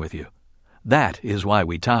working with you. That is why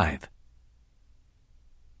we tithe.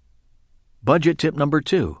 Budget tip number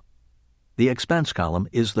 2. The expense column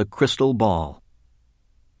is the crystal ball.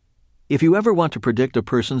 If you ever want to predict a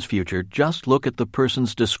person's future, just look at the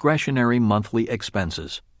person's discretionary monthly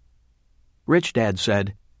expenses. Rich Dad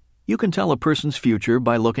said, "You can tell a person's future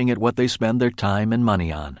by looking at what they spend their time and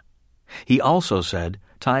money on." He also said,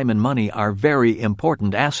 time and money are very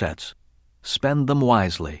important assets. Spend them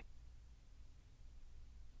wisely.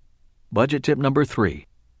 Budget tip number 3.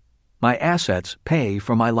 My assets pay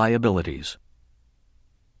for my liabilities.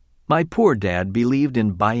 My poor dad believed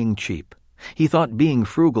in buying cheap. He thought being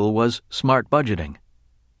frugal was smart budgeting.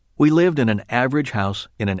 We lived in an average house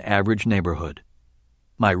in an average neighborhood.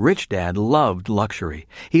 My rich dad loved luxury.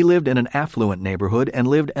 He lived in an affluent neighborhood and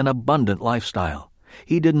lived an abundant lifestyle.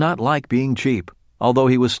 He did not like being cheap, although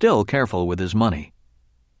he was still careful with his money.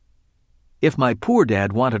 If my poor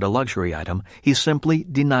dad wanted a luxury item, he simply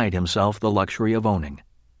denied himself the luxury of owning.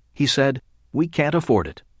 He said, "We can't afford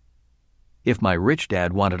it." If my rich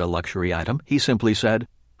dad wanted a luxury item, he simply said,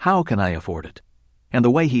 "How can I afford it?" And the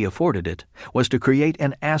way he afforded it was to create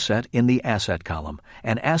an asset in the asset column,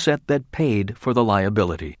 an asset that paid for the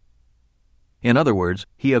liability. In other words,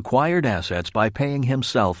 he acquired assets by paying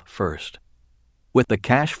himself first. With the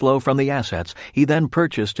cash flow from the assets, he then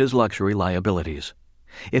purchased his luxury liabilities.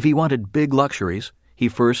 If he wanted big luxuries, he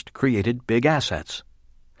first created big assets.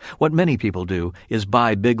 What many people do is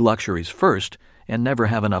buy big luxuries first and never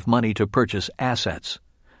have enough money to purchase assets.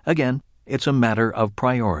 Again, it's a matter of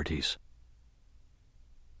priorities.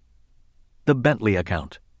 The Bentley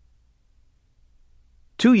account.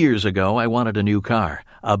 2 years ago, I wanted a new car,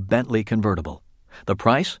 a Bentley convertible. The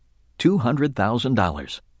price?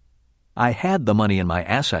 $200,000. I had the money in my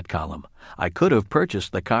asset column. I could have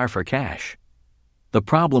purchased the car for cash. The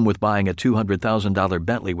problem with buying a $200,000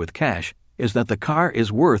 Bentley with cash is that the car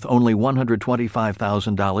is worth only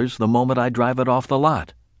 $125,000 the moment I drive it off the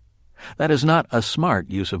lot. That is not a smart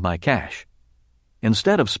use of my cash.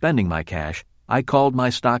 Instead of spending my cash, I called my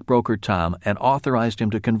stockbroker Tom and authorized him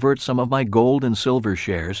to convert some of my gold and silver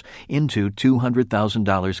shares into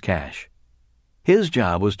 $200,000 cash. His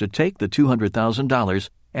job was to take the $200,000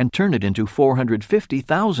 and turn it into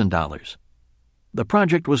 $450,000. The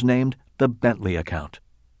project was named the Bentley account.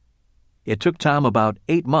 It took Tom about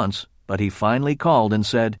 8 months, but he finally called and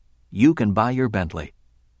said, "You can buy your Bentley."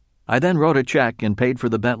 I then wrote a check and paid for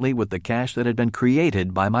the Bentley with the cash that had been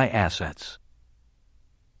created by my assets.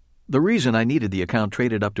 The reason I needed the account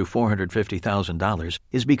traded up to $450,000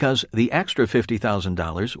 is because the extra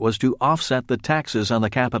 $50,000 was to offset the taxes on the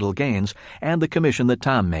capital gains and the commission that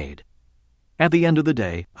Tom made. At the end of the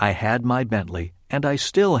day, I had my Bentley, and I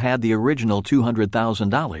still had the original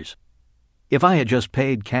 $200,000. If I had just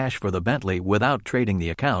paid cash for the Bentley without trading the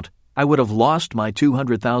account, I would have lost my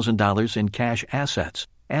 $200,000 in cash assets,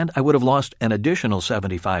 and I would have lost an additional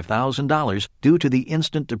 $75,000 due to the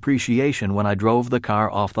instant depreciation when I drove the car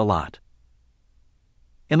off the lot.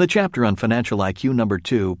 In the chapter on Financial IQ number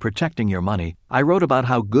 2, Protecting Your Money, I wrote about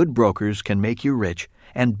how good brokers can make you rich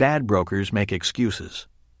and bad brokers make excuses.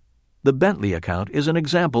 The Bentley account is an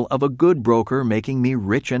example of a good broker making me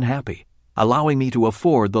rich and happy, allowing me to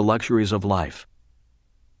afford the luxuries of life.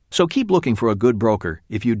 So keep looking for a good broker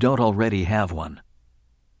if you don't already have one.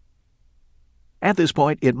 At this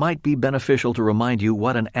point, it might be beneficial to remind you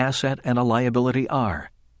what an asset and a liability are.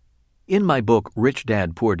 In my book, Rich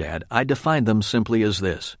Dad, Poor Dad, I define them simply as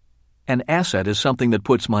this. An asset is something that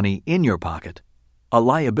puts money in your pocket. A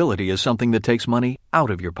liability is something that takes money out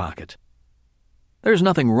of your pocket. There's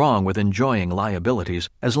nothing wrong with enjoying liabilities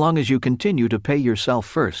as long as you continue to pay yourself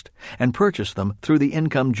first and purchase them through the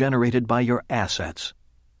income generated by your assets.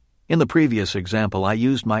 In the previous example, I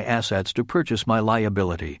used my assets to purchase my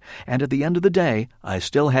liability, and at the end of the day, I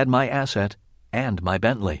still had my asset and my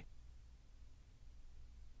Bentley.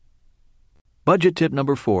 Budget tip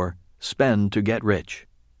number 4, spend to get rich.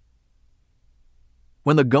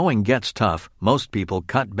 When the going gets tough, most people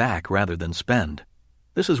cut back rather than spend.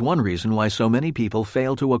 This is one reason why so many people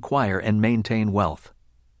fail to acquire and maintain wealth.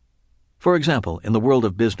 For example, in the world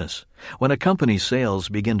of business, when a company's sales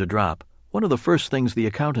begin to drop, one of the first things the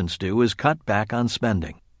accountants do is cut back on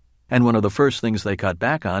spending. And one of the first things they cut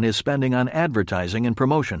back on is spending on advertising and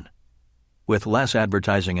promotion. With less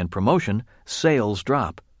advertising and promotion, sales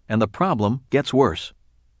drop, and the problem gets worse.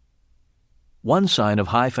 One sign of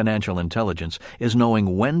high financial intelligence is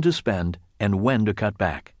knowing when to spend and when to cut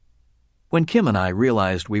back. When Kim and I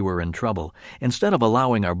realized we were in trouble, instead of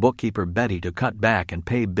allowing our bookkeeper Betty to cut back and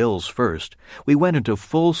pay bills first, we went into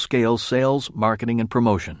full-scale sales, marketing, and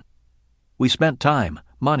promotion. We spent time,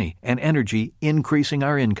 money, and energy increasing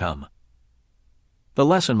our income. The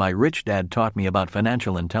lesson my rich dad taught me about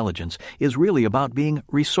financial intelligence is really about being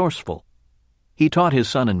resourceful. He taught his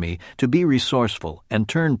son and me to be resourceful and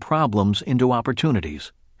turn problems into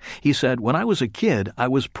opportunities. He said, "When I was a kid, I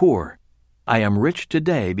was poor. I am rich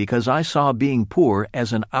today because I saw being poor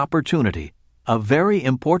as an opportunity, a very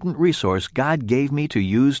important resource God gave me to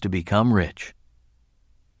use to become rich."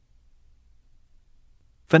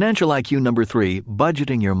 Financial IQ number 3,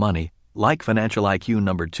 budgeting your money, like Financial IQ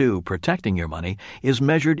number 2, protecting your money, is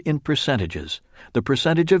measured in percentages, the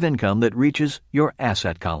percentage of income that reaches your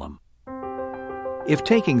asset column. If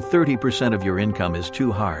taking 30% of your income is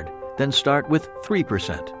too hard, then start with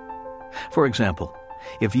 3%. For example,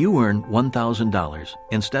 if you earn $1,000,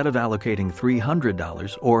 instead of allocating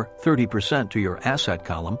 $300 or 30% to your asset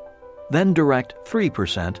column, then direct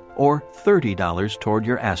 3% or $30 toward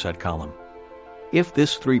your asset column. If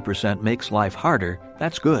this 3% makes life harder,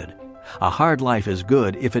 that's good. A hard life is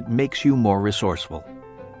good if it makes you more resourceful.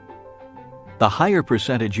 The higher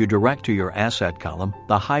percentage you direct to your asset column,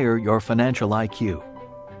 the higher your financial IQ.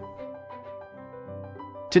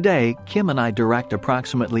 Today, Kim and I direct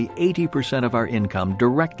approximately 80% of our income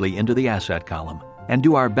directly into the asset column and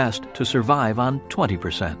do our best to survive on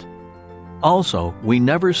 20%. Also, we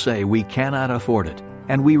never say we cannot afford it,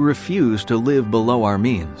 and we refuse to live below our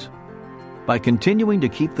means. By continuing to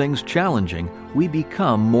keep things challenging, we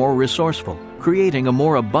become more resourceful, creating a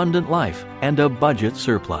more abundant life and a budget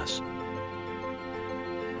surplus.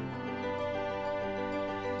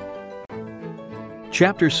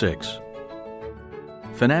 Chapter 6.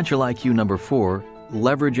 Financial IQ number 4,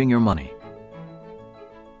 Leveraging Your Money.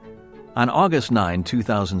 On August 9,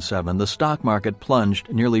 2007, the stock market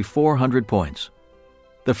plunged nearly 400 points.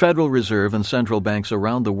 The Federal Reserve and central banks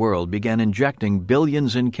around the world began injecting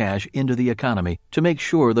billions in cash into the economy to make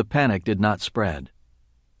sure the panic did not spread.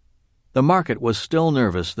 The market was still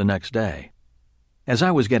nervous the next day. As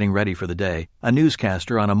I was getting ready for the day, a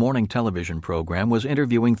newscaster on a morning television program was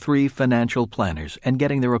interviewing 3 financial planners and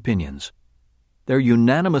getting their opinions. Their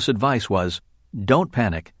unanimous advice was, don't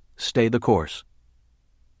panic, stay the course.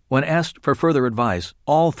 When asked for further advice,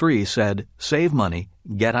 all 3 said, save money,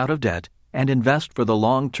 get out of debt, and invest for the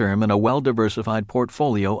long term in a well-diversified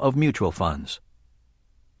portfolio of mutual funds.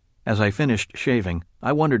 As I finished shaving,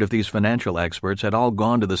 I wondered if these financial experts had all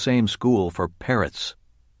gone to the same school for parrots.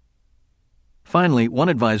 Finally, one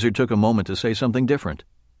advisor took a moment to say something different.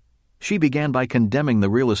 She began by condemning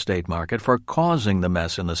the real estate market for causing the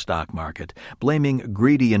mess in the stock market, blaming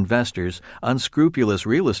greedy investors, unscrupulous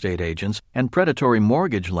real estate agents, and predatory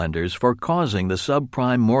mortgage lenders for causing the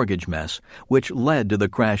subprime mortgage mess, which led to the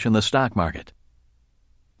crash in the stock market.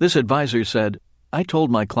 This advisor said, I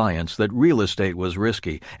told my clients that real estate was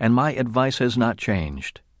risky, and my advice has not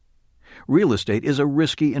changed. Real estate is a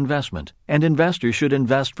risky investment, and investors should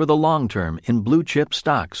invest for the long term in blue-chip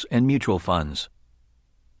stocks and mutual funds.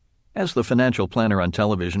 As the financial planner on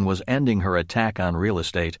television was ending her attack on real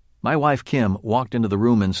estate, my wife Kim walked into the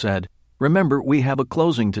room and said, Remember, we have a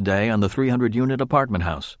closing today on the 300-unit apartment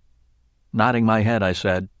house. Nodding my head, I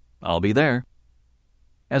said, I'll be there.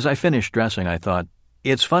 As I finished dressing, I thought,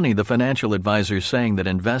 it's funny the financial advisor's saying that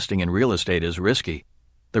investing in real estate is risky.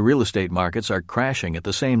 The real estate markets are crashing at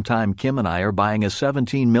the same time Kim and I are buying a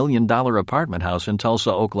 $17 million apartment house in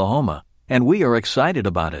Tulsa, Oklahoma, and we are excited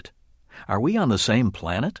about it. Are we on the same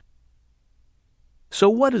planet? So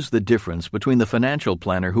what is the difference between the financial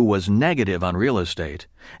planner who was negative on real estate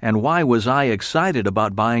and why was I excited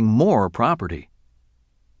about buying more property?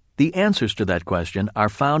 The answers to that question are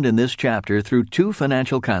found in this chapter through 2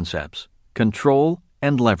 financial concepts, control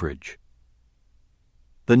and leverage.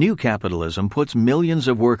 The new capitalism puts millions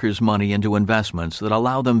of workers' money into investments that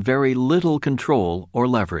allow them very little control or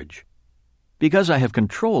leverage. Because I have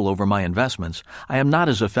control over my investments, I am not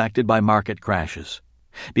as affected by market crashes.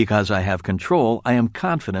 Because I have control, I am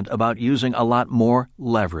confident about using a lot more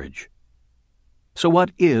leverage. So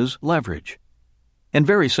what is leverage? In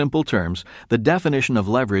very simple terms, the definition of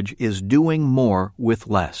leverage is doing more with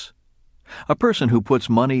less. A person who puts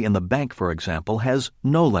money in the bank, for example, has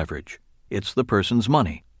no leverage. It's the person's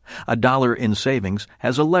money. $1 in savings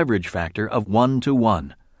has a leverage factor of 1 to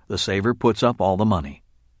 1. The saver puts up all the money.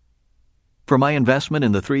 For my investment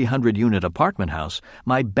in the 300-unit apartment house,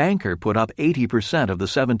 my banker put up 80% of the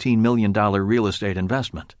 $17 million real estate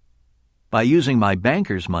investment. By using my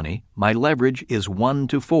banker's money, my leverage is 1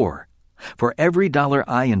 to 4. For every dollar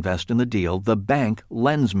I invest in the deal, the bank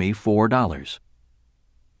lends me $4.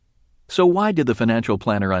 So why did the financial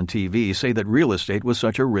planner on TV say that real estate was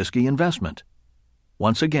such a risky investment?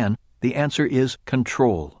 Once again, the answer is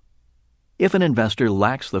control. If an investor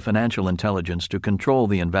lacks the financial intelligence to control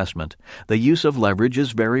the investment, the use of leverage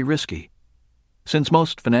is very risky. Since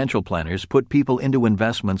most financial planners put people into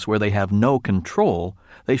investments where they have no control,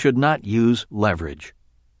 they should not use leverage.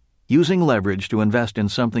 Using leverage to invest in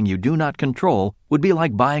something you do not control would be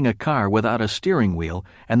like buying a car without a steering wheel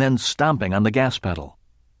and then stomping on the gas pedal.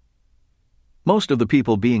 Most of the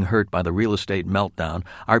people being hurt by the real estate meltdown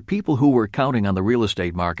are people who were counting on the real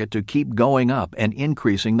estate market to keep going up and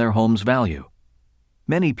increasing their home's value.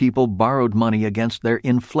 Many people borrowed money against their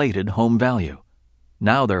inflated home value.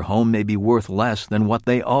 Now their home may be worth less than what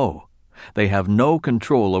they owe. They have no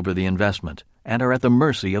control over the investment and are at the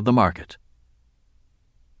mercy of the market.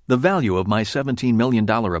 The value of my $17 million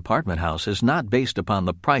apartment house is not based upon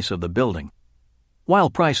the price of the building.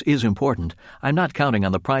 While price is important, I'm not counting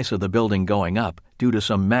on the price of the building going up due to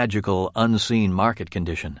some magical, unseen market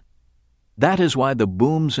condition. That is why the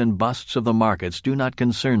booms and busts of the markets do not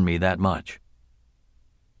concern me that much.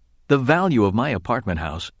 The value of my apartment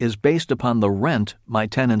house is based upon the rent my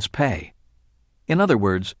tenants pay. In other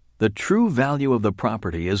words, the true value of the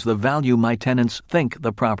property is the value my tenants think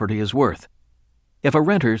the property is worth. If a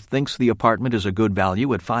renter thinks the apartment is a good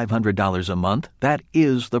value at $500 a month, that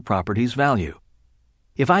is the property's value.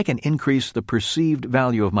 If I can increase the perceived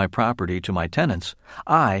value of my property to my tenants,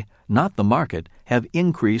 I, not the market, have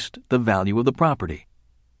increased the value of the property.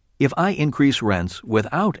 If I increase rents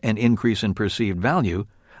without an increase in perceived value,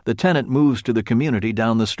 the tenant moves to the community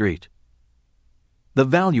down the street. The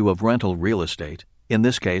value of rental real estate, in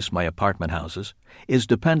this case my apartment houses, is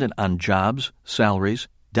dependent on jobs, salaries,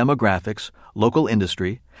 demographics, local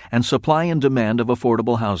industry, and supply and demand of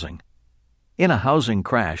affordable housing. In a housing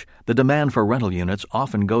crash, the demand for rental units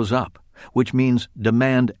often goes up, which means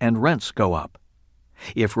demand and rents go up.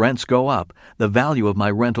 If rents go up, the value of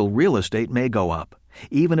my rental real estate may go up,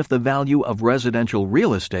 even if the value of residential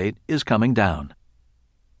real estate is coming down.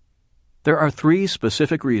 There are 3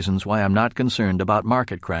 specific reasons why I'm not concerned about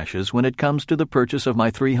market crashes when it comes to the purchase of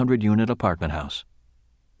my 300-unit apartment house.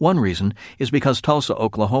 One reason is because Tulsa,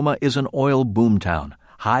 Oklahoma is an oil boomtown.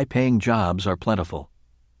 High-paying jobs are plentiful.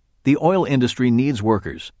 The oil industry needs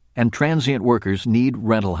workers, and transient workers need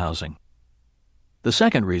rental housing. The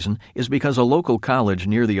second reason is because a local college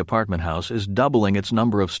near the apartment house is doubling its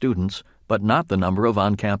number of students, but not the number of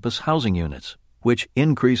on-campus housing units, which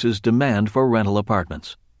increases demand for rental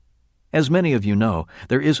apartments. As many of you know,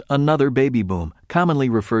 there is another baby boom, commonly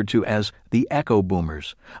referred to as the Echo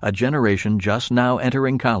Boomers, a generation just now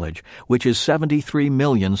entering college, which is 73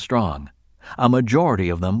 million strong. A majority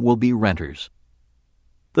of them will be renters.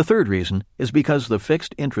 The third reason is because the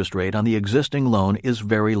fixed interest rate on the existing loan is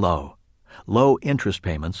very low. Low interest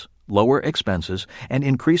payments, lower expenses, and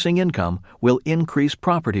increasing income will increase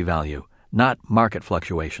property value, not market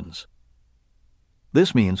fluctuations.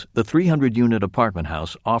 This means the 300-unit apartment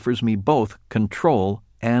house offers me both control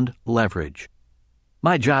and leverage.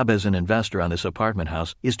 My job as an investor on this apartment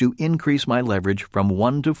house is to increase my leverage from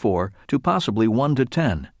 1 to 4 to possibly 1 to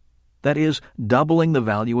 10. That is, doubling the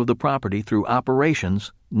value of the property through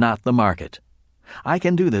operations, not the market. I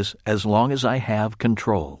can do this as long as I have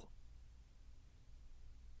control.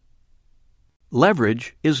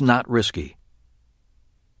 Leverage is not risky.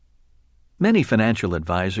 Many financial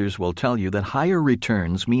advisors will tell you that higher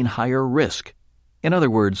returns mean higher risk. In other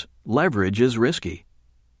words, leverage is risky.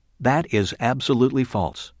 That is absolutely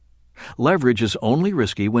false. Leverage is only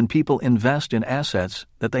risky when people invest in assets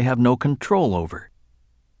that they have no control over.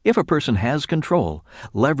 If a person has control,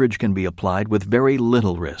 leverage can be applied with very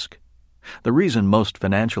little risk. The reason most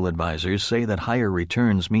financial advisors say that higher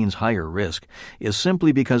returns means higher risk is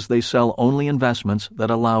simply because they sell only investments that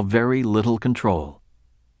allow very little control.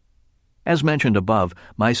 As mentioned above,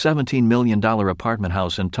 my $17 million apartment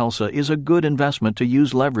house in Tulsa is a good investment to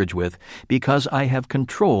use leverage with because I have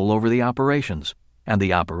control over the operations, and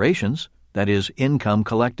the operations, that is, income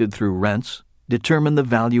collected through rents, determine the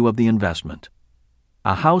value of the investment.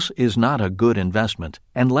 A house is not a good investment,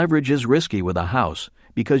 and leverage is risky with a house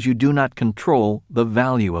because you do not control the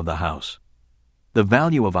value of the house. The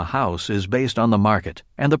value of a house is based on the market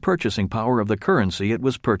and the purchasing power of the currency it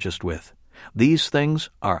was purchased with. These things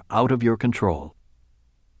are out of your control.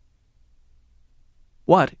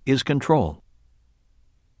 What is control?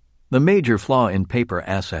 The major flaw in paper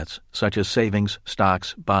assets, such as savings,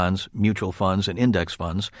 stocks, bonds, mutual funds, and index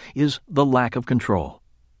funds, is the lack of control.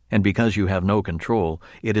 And because you have no control,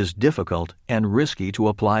 it is difficult and risky to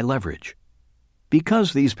apply leverage.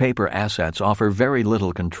 Because these paper assets offer very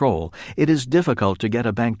little control, it is difficult to get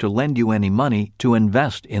a bank to lend you any money to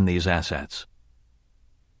invest in these assets.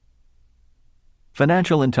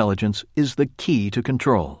 Financial intelligence is the key to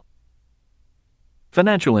control.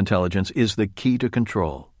 Financial intelligence is the key to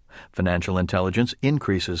control. Financial intelligence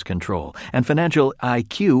increases control, and financial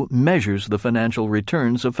IQ measures the financial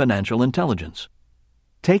returns of financial intelligence.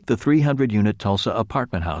 Take the 300-unit Tulsa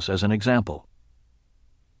apartment house as an example.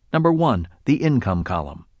 Number 1, the income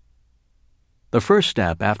column. The first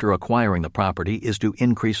step after acquiring the property is to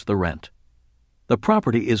increase the rent. The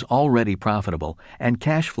property is already profitable and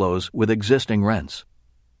cash flows with existing rents.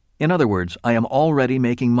 In other words, I am already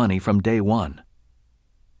making money from day one.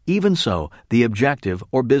 Even so, the objective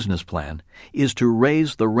or business plan is to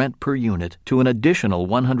raise the rent per unit to an additional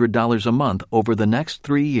 $100 a month over the next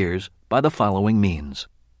 3 years by the following means.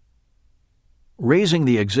 Raising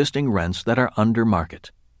the existing rents that are under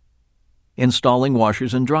market. Installing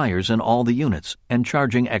washers and dryers in all the units and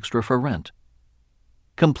charging extra for rent.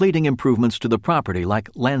 Completing improvements to the property like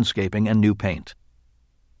landscaping and new paint.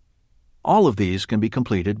 All of these can be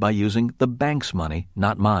completed by using the bank's money,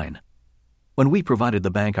 not mine. When we provided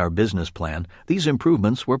the bank our business plan, these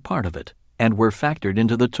improvements were part of it and were factored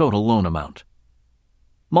into the total loan amount.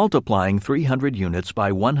 Multiplying 300 units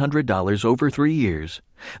by $100 over 3 years,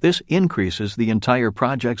 this increases the entire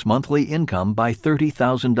project's monthly income by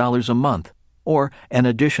 $30,000 a month, or an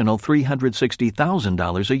additional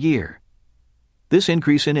 $360,000 a year. This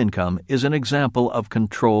increase in income is an example of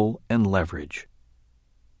control and leverage.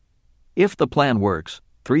 If the plan works,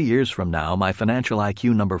 3 years from now, my financial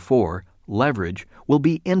IQ number 4, leverage, will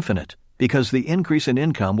be infinite because the increase in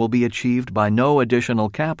income will be achieved by no additional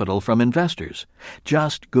capital from investors,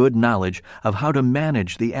 just good knowledge of how to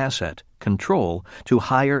manage the asset, control, to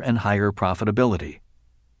higher and higher profitability.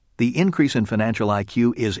 The increase in financial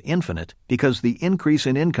IQ is infinite because the increase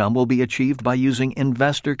in income will be achieved by using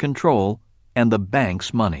investor control and the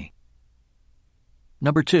bank's money.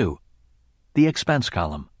 Number 2, the expense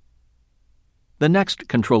column. The next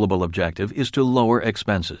controllable objective is to lower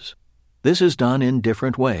expenses. This is done in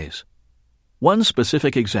different ways. One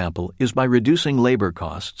specific example is by reducing labor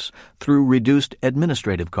costs through reduced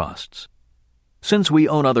administrative costs. Since we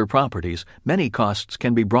own other properties, many costs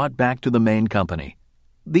can be brought back to the main company.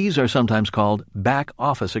 These are sometimes called back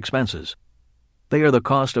office expenses. They are the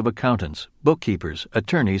cost of accountants, bookkeepers,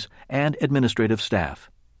 attorneys, and administrative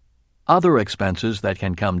staff. Other expenses that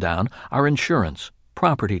can come down are insurance,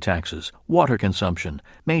 property taxes, water consumption,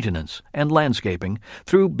 maintenance, and landscaping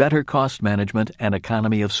through better cost management and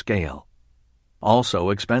economy of scale. Also,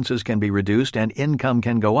 expenses can be reduced and income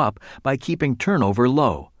can go up by keeping turnover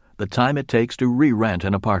low, the time it takes to re-rent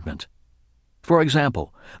an apartment. For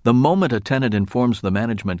example, the moment a tenant informs the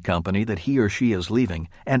management company that he or she is leaving,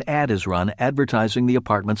 an ad is run advertising the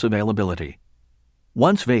apartment's availability.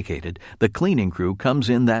 Once vacated, the cleaning crew comes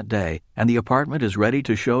in that day and the apartment is ready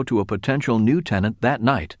to show to a potential new tenant that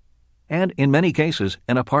night. And in many cases,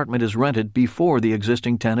 an apartment is rented before the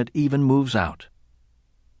existing tenant even moves out.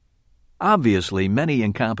 Obviously, many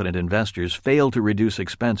incompetent investors fail to reduce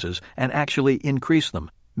expenses and actually increase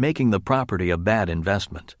them, making the property a bad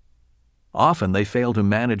investment. Often they fail to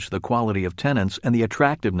manage the quality of tenants and the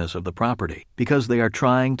attractiveness of the property because they are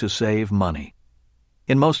trying to save money.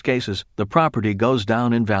 In most cases, the property goes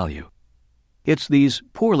down in value. It's these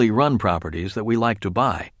poorly run properties that we like to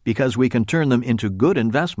buy because we can turn them into good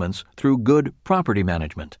investments through good property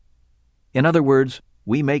management. In other words,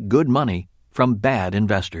 we make good money from bad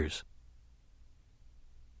investors.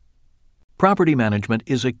 Property management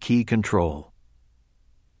is a key control.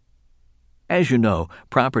 As you know,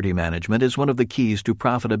 property management is one of the keys to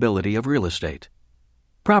profitability of real estate.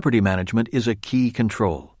 Property management is a key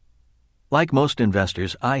control. Like most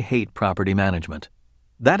investors, I hate property management.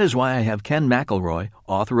 That is why I have Ken McElroy,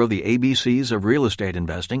 author of the ABCs of Real Estate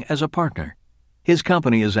Investing, as a partner. His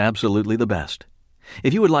company is absolutely the best.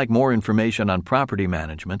 If you would like more information on property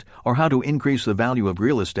management or how to increase the value of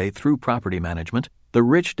real estate through property management, the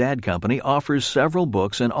Rich Dad Company offers several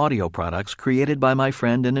books and audio products created by my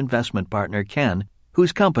friend and investment partner Ken,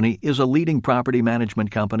 whose company is a leading property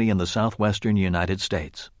management company in the southwestern United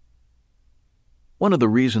States. One of the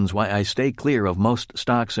reasons why I stay clear of most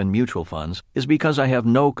stocks and mutual funds is because I have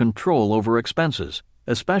no control over expenses,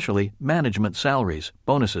 especially management salaries,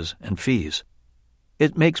 bonuses, and fees.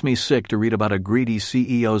 It makes me sick to read about a greedy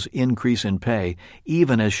CEO's increase in pay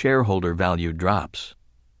even as shareholder value drops.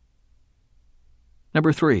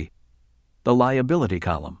 Number 3. The liability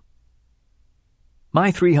column.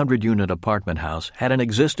 My 300-unit apartment house had an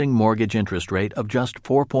existing mortgage interest rate of just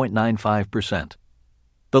 4.95%.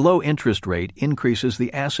 The low interest rate increases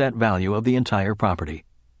the asset value of the entire property.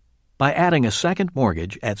 By adding a second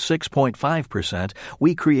mortgage at 6.5%,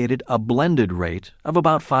 we created a blended rate of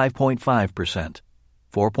about 5.5%.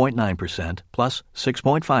 4.9% plus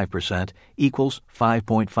 6.5% equals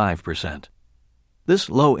 5.5%. This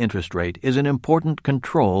low interest rate is an important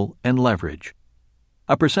control and leverage.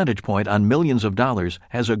 A percentage point on millions of dollars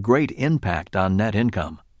has a great impact on net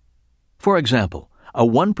income. For example, a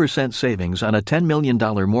 1% savings on a $10 million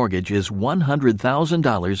mortgage is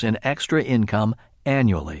 $100,000 in extra income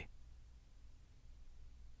annually.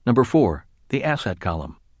 Number 4. The asset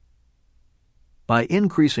column. By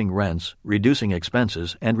increasing rents, reducing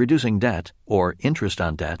expenses, and reducing debt, or interest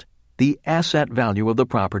on debt, the asset value of the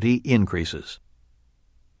property increases.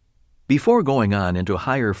 Before going on into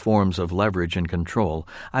higher forms of leverage and control,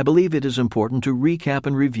 I believe it is important to recap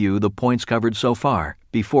and review the points covered so far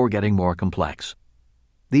before getting more complex.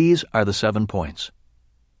 These are the 7 points.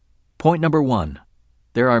 Point number 1.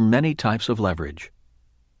 There are many types of leverage.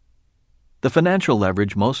 The financial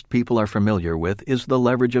leverage most people are familiar with is the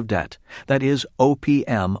leverage of debt, that is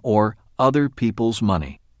OPM, or other people's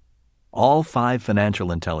money. All 5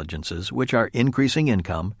 financial intelligences, which are increasing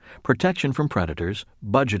income, protection from predators,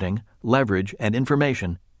 budgeting, leverage, and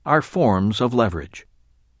information, are forms of leverage.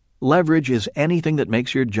 Leverage is anything that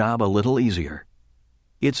makes your job a little easier.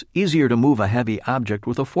 It's easier to move a heavy object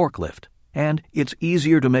with a forklift, and it's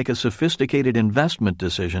easier to make a sophisticated investment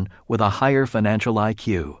decision with a higher financial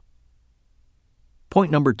IQ. Point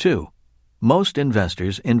number 2. Most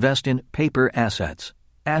investors invest in paper assets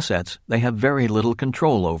they have very little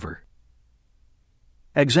control over.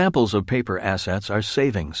 Examples of paper assets are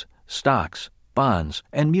savings, stocks, bonds,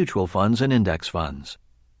 and mutual funds and index funds.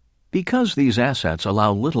 Because these assets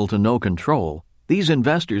allow little to no control, these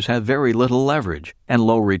investors have very little leverage and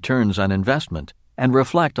low returns on investment and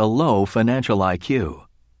reflect a low financial IQ.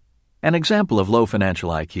 An example of low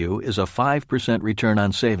financial IQ is a 5% return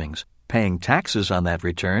on savings, paying taxes on that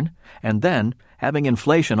return, and then having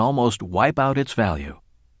inflation almost wipe out its value.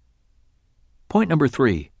 Point number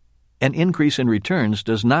 3. An increase in returns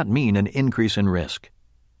does not mean an increase in risk.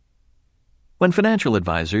 When financial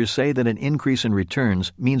advisors say that an increase in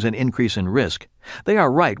returns means an increase in risk, they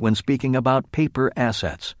are right when speaking about paper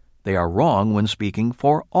assets. They are wrong when speaking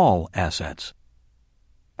for all assets.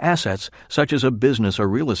 Assets, such as a business or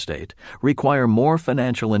real estate, require more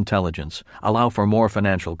financial intelligence, allow for more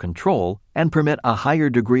financial control, and permit a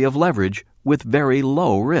higher degree of leverage with very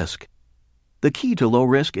low risk. The key to low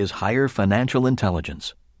risk is higher financial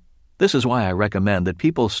intelligence. This is why I recommend that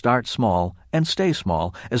people start small and stay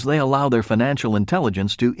small as they allow their financial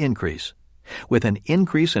intelligence to increase. With an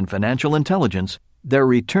increase in financial intelligence, their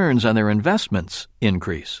returns on their investments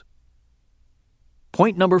increase.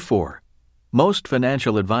 Point number 4. Most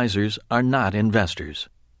financial advisors are not investors.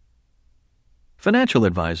 Financial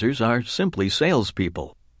advisors are simply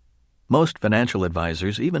salespeople. Most financial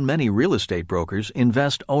advisors, even many real estate brokers,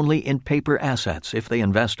 invest only in paper assets if they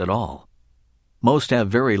invest at all. Most have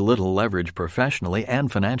very little leverage professionally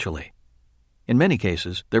and financially. In many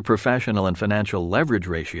cases, their professional and financial leverage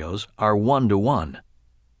ratios are 1-to-1.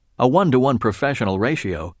 A 1-to-1 professional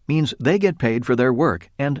ratio means they get paid for their work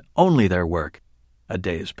and only their work. A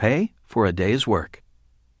day's pay for a day's work.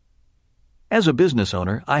 As a business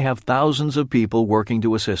owner, I have thousands of people working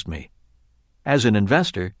to assist me. As an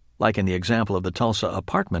investor, like in the example of the Tulsa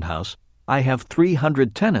apartment house, I have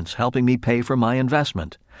 300 tenants helping me pay for my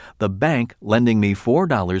investment, the bank lending me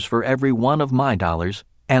 $4 for every one of my dollars,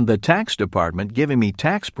 and the tax department giving me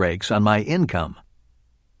tax breaks on my income.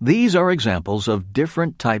 These are examples of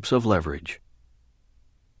different types of leverage.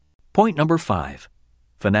 Point number 5.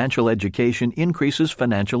 Financial education increases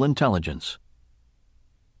financial intelligence.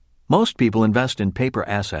 Most people invest in paper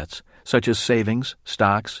assets, such as savings,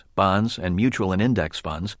 stocks, bonds, and mutual and index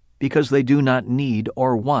funds, because they do not need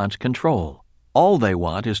or want control. All they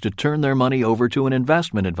want is to turn their money over to an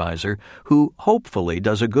investment advisor who hopefully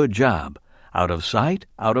does a good job, out of sight,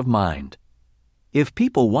 out of mind. If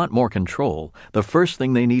people want more control, the first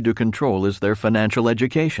thing they need to control is their financial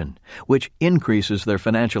education, which increases their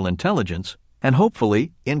financial intelligence and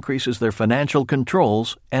hopefully increases their financial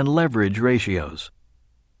controls and leverage ratios.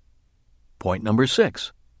 Point number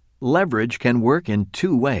 6. Leverage can work in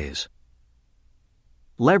 2 ways.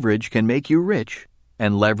 Leverage can make you rich,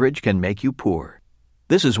 and leverage can make you poor.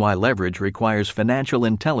 This is why leverage requires financial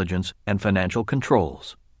intelligence and financial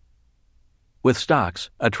controls. With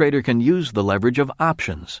stocks, a trader can use the leverage of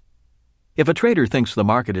options. If a trader thinks the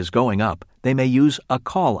market is going up, they may use a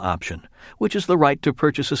call option, which is the right to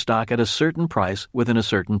purchase a stock at a certain price within a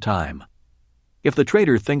certain time. If the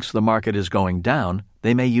trader thinks the market is going down,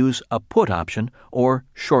 they may use a put option or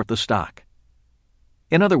short the stock.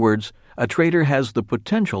 In other words, a trader has the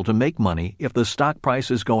potential to make money if the stock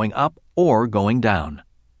price is going up or going down.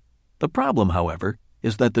 The problem, however,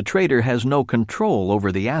 is that the trader has no control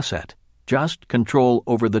over the asset, just control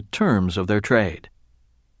over the terms of their trade.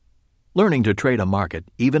 Learning to trade a market,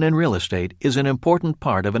 even in real estate, is an important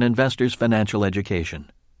part of an investor's financial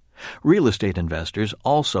education. Real estate investors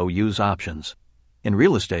also use options. In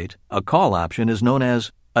real estate, a call option is known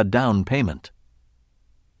as a down payment.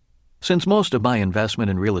 Since most of my investment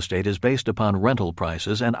in real estate is based upon rental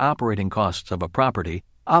prices and operating costs of a property,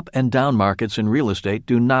 up and down markets in real estate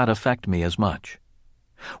do not affect me as much.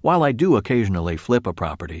 While I do occasionally flip a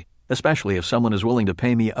property, especially if someone is willing to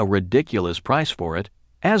pay me a ridiculous price for it,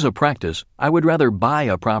 as a practice, I would rather buy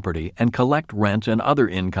a property and collect rent and other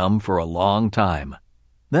income for a long time.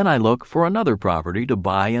 Then I look for another property to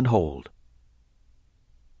buy and hold.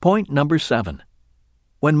 Point number 7.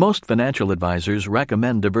 When most financial advisors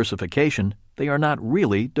recommend diversification, they are not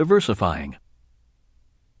really diversifying.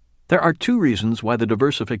 There are 2 reasons why the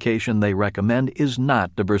diversification they recommend is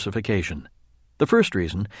not diversification. The first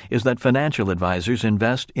reason is that financial advisors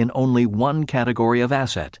invest in only one category of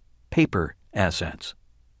asset, paper assets.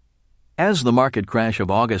 As the market crash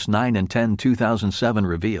of August 9 and 10, 2007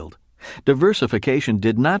 revealed, diversification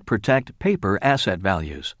did not protect paper asset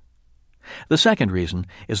values. The second reason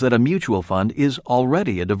is that a mutual fund is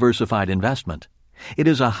already a diversified investment. It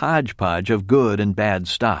is a hodgepodge of good and bad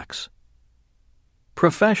stocks.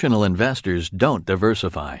 Professional investors don't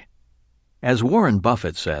diversify. As Warren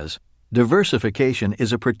Buffett says, diversification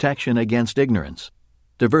is a protection against ignorance.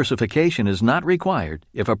 Diversification is not required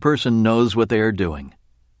if a person knows what they are doing.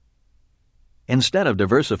 Instead of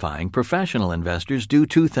diversifying, professional investors do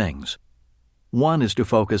 2 things. One is to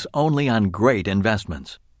focus only on great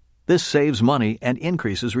investments. This saves money and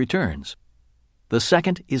increases returns. The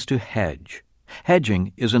second is to hedge.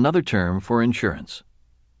 Hedging is another term for insurance.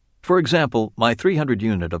 For example, my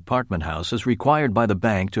 300-unit apartment house is required by the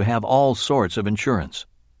bank to have all sorts of insurance.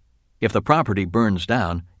 If the property burns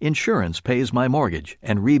down, insurance pays my mortgage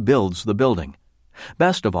and rebuilds the building.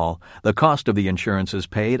 Best of all, the cost of the insurance is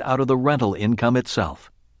paid out of the rental income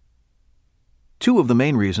itself. Two of the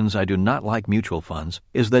main reasons I do not like mutual funds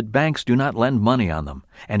is that banks do not lend money on them,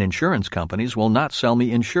 and insurance companies will not sell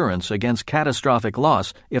me insurance against catastrophic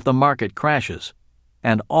loss if the market crashes.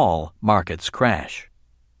 And all markets crash.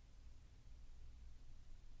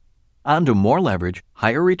 On to more leverage,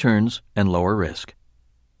 higher returns, and lower risk.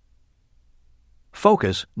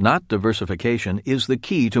 Focus, not diversification, is the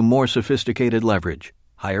key to more sophisticated leverage,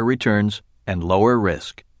 higher returns, and lower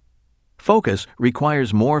risk. Focus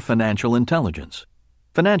requires more financial intelligence.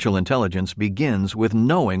 Financial intelligence begins with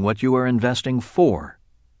knowing what you are investing for.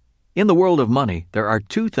 In the world of money, there are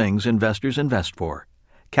two things investors invest for: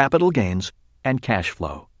 capital gains and cash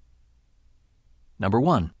flow. Number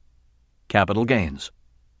 1. Capital gains.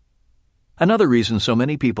 Another reason so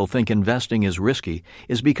many people think investing is risky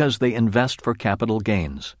is because they invest for capital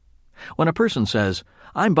gains. When a person says,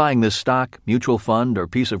 "I'm buying this stock, mutual fund, or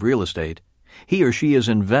piece of real estate," he or she is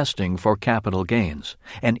investing for capital gains,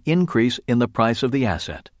 an increase in the price of the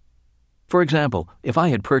asset. For example, if I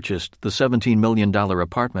had purchased the $17 million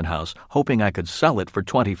apartment house hoping I could sell it for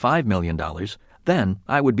 $25 million, then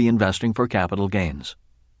I would be investing for capital gains.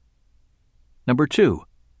 Number 2.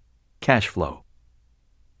 Cash flow.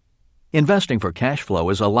 Investing for cash flow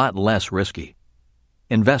is a lot less risky.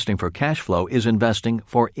 Investing for cash flow is investing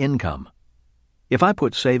for income. If I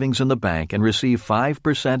put savings in the bank and receive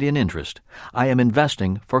 5% in interest, I am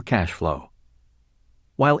investing for cash flow.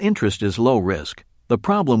 While interest is low risk, the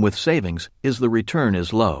problem with savings is the return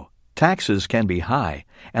is low, taxes can be high,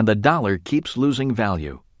 and the dollar keeps losing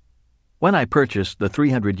value. When I purchased the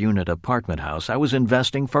 300-unit apartment house, I was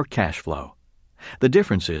investing for cash flow. The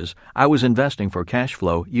difference is, I was investing for cash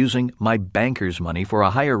flow using my banker's money for a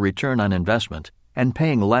higher return on investment and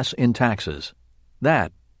paying less in taxes.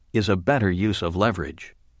 That is a better use of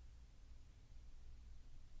leverage.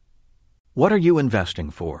 What are you investing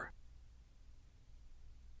for?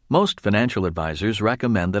 Most financial advisors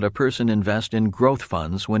recommend that a person invest in growth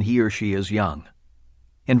funds when he or she is young.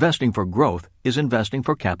 Investing for growth is investing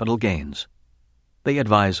for capital gains. They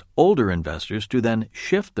advise older investors to then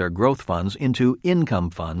shift their growth funds into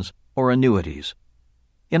income funds or annuities.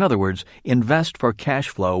 In other words, invest for cash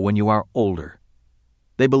flow when you are older.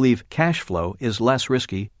 They believe cash flow is less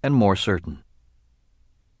risky and more certain.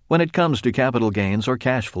 When it comes to capital gains or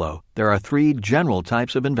cash flow, there are three general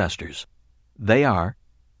types of investors. They are: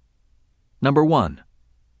 Number 1.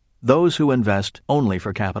 Those who invest only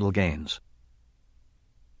for capital gains.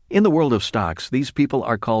 In the world of stocks, these people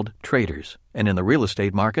are called traders, and in the real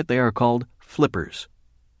estate market they are called flippers.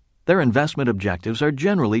 Their investment objectives are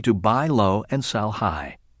generally to buy low and sell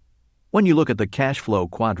high. When you look at the cash flow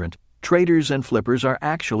quadrant, traders and flippers are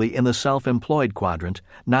actually in the self-employed quadrant,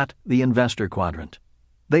 not the investor quadrant.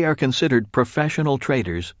 They are considered professional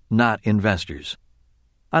traders, not investors.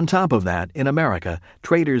 On top of that, in America,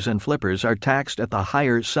 traders and flippers are taxed at the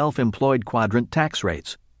higher self-employed quadrant tax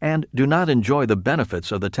rates and do not enjoy the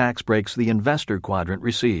benefits of the tax breaks the investor quadrant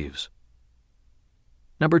receives.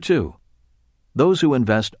 Number 2. Those who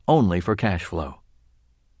invest only for cash flow.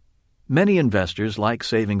 Many investors like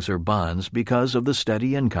savings or bonds because of the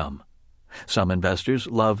steady income. Some investors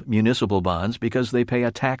love municipal bonds because they pay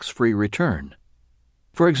a tax-free return.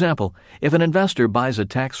 For example, if an investor buys a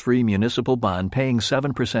tax-free municipal bond paying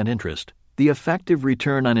 7% interest, the effective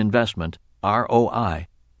return on investment, ROI,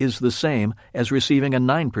 is the same as receiving a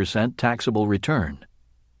 9% taxable return.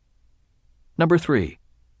 Number 3.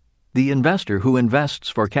 The investor who invests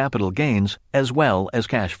for capital gains as well as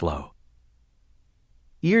cash flow.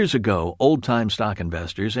 Years ago, old-time stock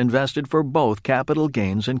investors invested for both capital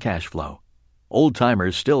gains and cash flow.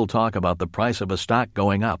 Old-timers still talk about the price of a stock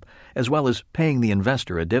going up, as well as paying the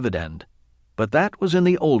investor a dividend. But that was in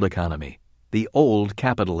the old economy, the old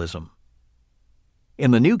capitalism.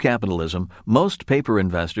 In the new capitalism, most paper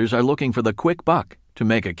investors are looking for the quick buck to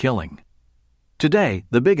make a killing. Today,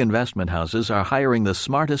 the big investment houses are hiring the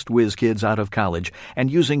smartest whiz kids out of college and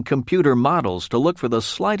using computer models to look for the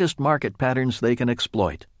slightest market patterns they can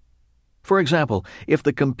exploit. For example, if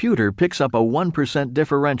the computer picks up a 1%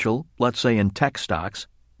 differential, let's say in tech stocks,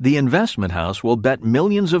 the investment house will bet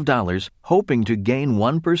millions of dollars hoping to gain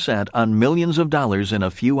 1% on millions of dollars in a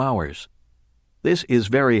few hours. This is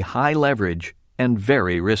very high leverage and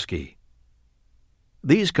very risky.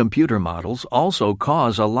 These computer models also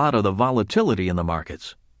cause a lot of the volatility in the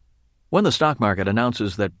markets. When the stock market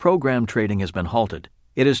announces that program trading has been halted,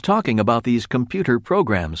 it is talking about these computer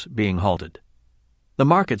programs being halted. The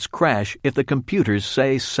markets crash if the computers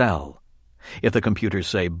say sell. If the computers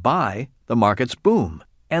say buy, the markets boom,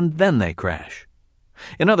 and then they crash.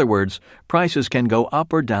 In other words, prices can go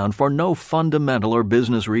up or down for no fundamental or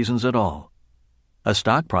business reasons at all. A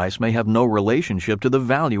stock price may have no relationship to the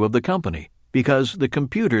value of the company because the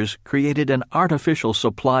computers created an artificial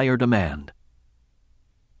supply or demand.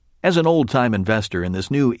 As an old-time investor in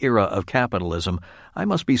this new era of capitalism, I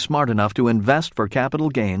must be smart enough to invest for capital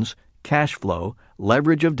gains, cash flow,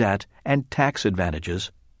 leverage of debt, and tax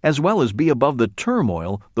advantages, as well as be above the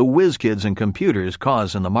turmoil the whiz-kids and computers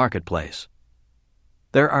cause in the marketplace.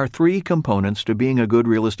 There are 3 components to being a good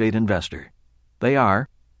real estate investor. They are,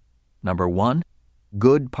 number 1,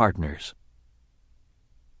 good partners.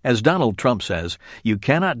 As Donald Trump says, you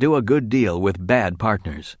cannot do a good deal with bad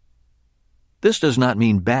partners. This does not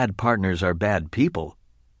mean bad partners are bad people.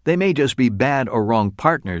 They may just be bad or wrong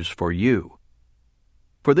partners for you.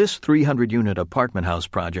 For this 300-unit apartment house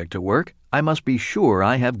project to work, I must be sure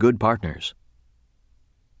I have good partners.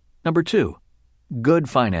 Number 2, good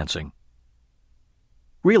financing.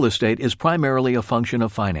 Real estate is primarily a function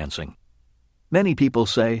of financing. Many people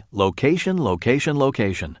say, location, location,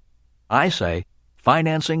 location. I say,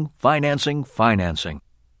 financing, financing, financing.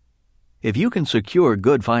 If you can secure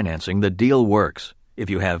good financing, the deal works.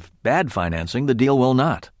 If you have bad financing, the deal will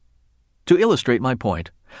not. To illustrate my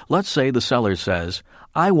point, let's say the seller says,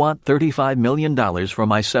 I want $35 million for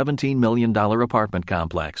my $17 million apartment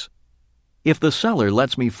complex. If the seller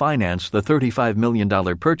lets me finance the $35 million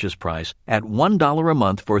purchase price at $1 a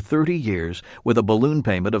month for 30 years with a balloon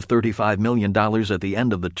payment of $35 million at the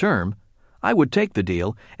end of the term, I would take the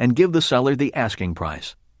deal and give the seller the asking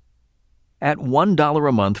price. At $1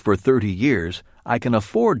 a month for 30 years, I can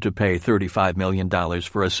afford to pay $35 million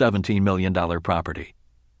for a $17 million property.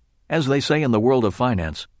 As they say in the world of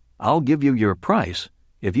finance, I'll give you your price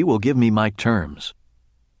if you will give me my terms.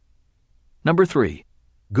 Number 3,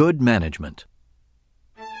 good management.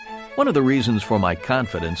 One of the reasons for my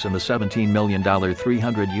confidence in the $17 million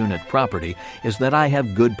 300-unit property is that I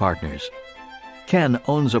have good partners. Ken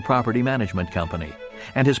owns a property management company,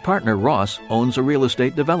 and his partner Ross owns a real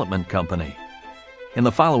estate development company. In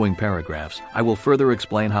the following paragraphs, I will further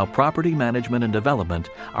explain how property management and development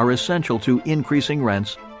are essential to increasing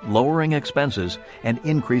rents, lowering expenses, and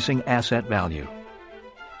increasing asset value.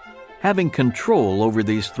 Having control over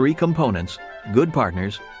these 3 components, good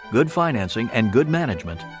partners, good financing, and good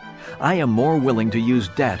management, I am more willing to use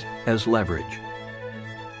debt as leverage.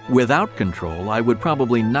 Without control, I would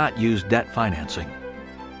probably not use debt financing.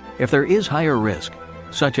 If there is higher risk,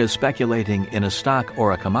 such as speculating in a stock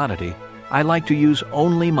or a commodity, I like to use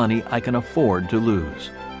only money I can afford to lose.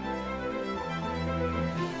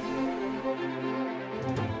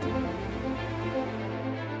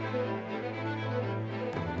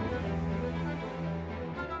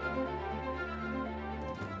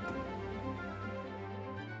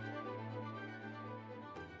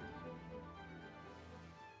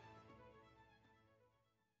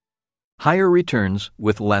 Higher returns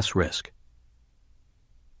with less risk.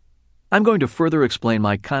 I'm going to further explain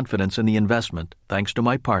my confidence in the investment thanks to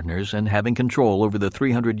my partners and having control over the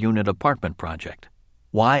 300-unit apartment project,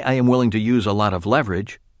 why I am willing to use a lot of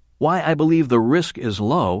leverage, why I believe the risk is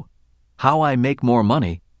low, how I make more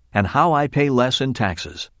money, and how I pay less in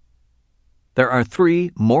taxes. There are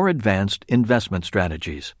 3 more advanced investment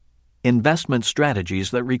strategies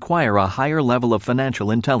that require a higher level of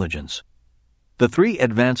financial intelligence. The 3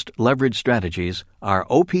 advanced leverage strategies are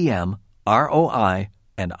OPM, ROI,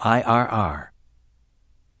 and IRR.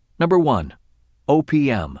 Number 1,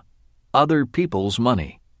 OPM, other people's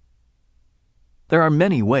money. There are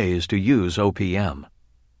many ways to use OPM.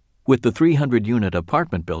 With the 300-unit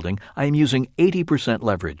apartment building, I am using 80%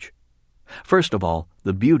 leverage. First of all,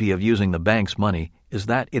 the beauty of using the bank's money is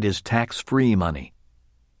that it is tax-free money.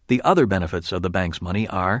 The other benefits of the bank's money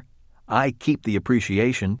are I keep the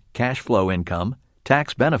appreciation, cash flow income,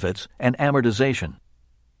 tax benefits, and amortization.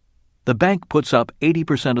 The bank puts up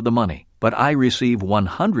 80% of the money, but I receive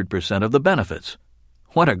 100% of the benefits.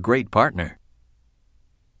 What a great partner!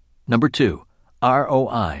 Number 2,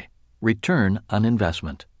 ROI, return on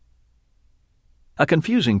investment. A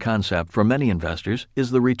confusing concept for many investors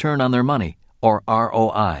is the return on their money, or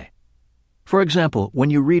ROI. For example, when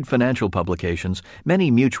you read financial publications,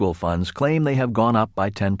 many mutual funds claim they have gone up by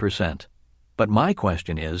 10%. But my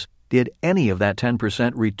question is, did any of that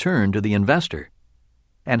 10% return to the investor?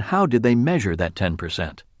 And how did they measure that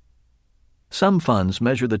 10%? Some funds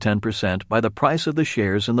measure the 10% by the price of the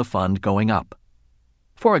shares in the fund going up.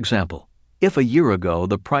 For example, if a year ago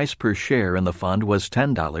the price per share in the fund was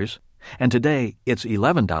 $10, and today it's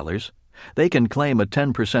 $11, they can claim a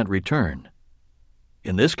 10% return.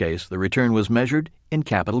 In this case, the return was measured in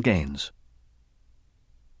capital gains.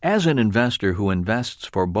 As an investor who invests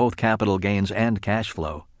for both capital gains and cash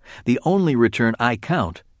flow, the only return I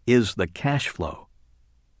count is the cash flow.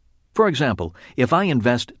 For example, if I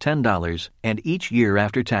invest $10 and each year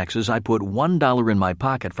after taxes I put $1 in my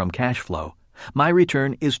pocket from cash flow, my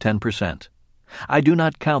return is 10%. I do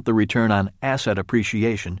not count the return on asset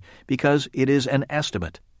appreciation because it is an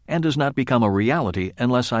estimate and does not become a reality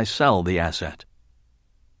unless I sell the asset.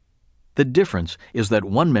 The difference is that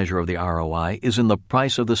one measure of the ROI is in the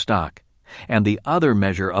price of the stock, and the other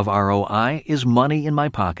measure of ROI is money in my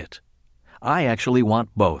pocket. I actually want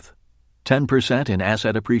both, 10% in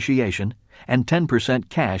asset appreciation and 10%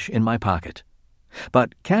 cash in my pocket.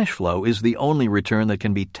 But cash flow is the only return that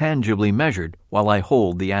can be tangibly measured while I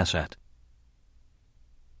hold the asset.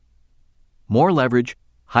 More leverage,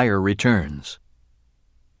 higher returns.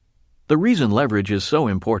 The reason leverage is so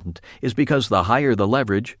important is because the higher the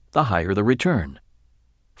leverage, the higher the return.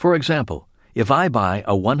 For example, if I buy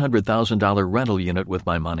a $100,000 rental unit with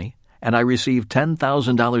my money and I receive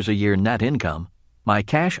 $10,000 a year net income, my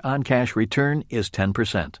cash-on-cash return is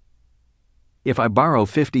 10%. If I borrow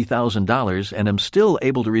 $50,000 and am still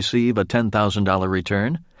able to receive a $10,000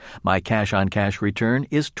 return, my cash-on-cash return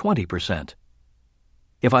is 20%.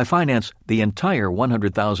 If I finance the entire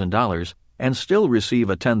 $100,000 and still receive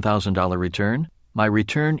a $10,000 return, my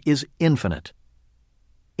return is infinite.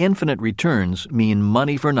 Infinite returns mean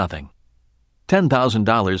money for nothing.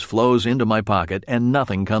 $10,000 flows into my pocket and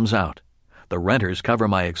nothing comes out. The renters cover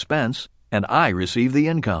my expense, and I receive the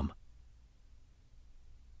income.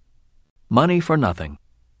 Money for nothing.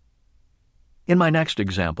 In my next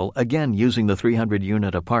example, again using the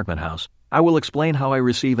 300-unit apartment house, I will explain how I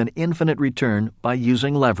receive an infinite return by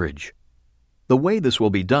using leverage. The way this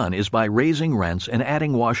will be done is by raising rents and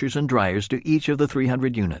adding washers and dryers to each of the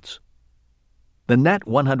 300 units. The net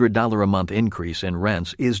 $100 a month increase in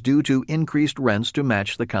rents is due to increased rents to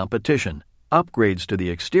match the competition, upgrades to the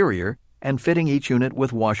exterior, and fitting each unit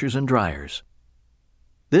with washers and dryers.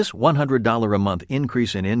 This $100 a month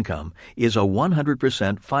increase in income is a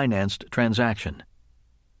 100% financed transaction.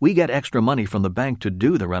 We get extra money from the bank to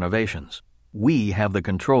do the renovations. We have the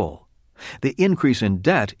control. The increase in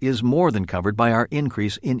debt is more than covered by our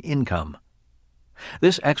increase in income.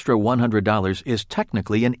 This extra $100 is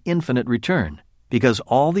technically an infinite return because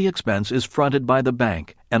all the expense is fronted by the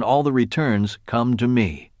bank and all the returns come to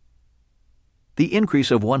me. The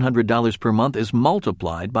increase of $100 per month is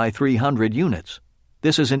multiplied by 300 units.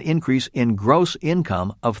 This is an increase in gross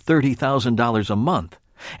income of $30,000 a month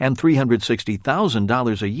and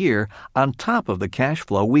 $360,000 a year on top of the cash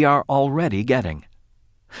flow we are already getting.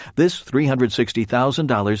 This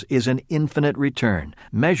 $360,000 is an infinite return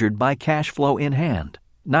measured by cash flow in hand,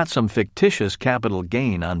 not some fictitious capital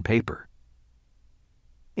gain on paper.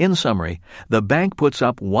 In summary, the bank puts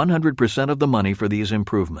up 100% of the money for these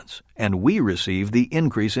improvements, and we receive the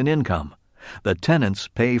increase in income. The tenants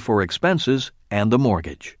pay for expenses and the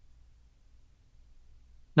mortgage.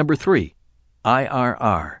 Number 3,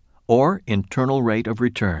 IRR, or internal rate of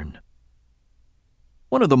return.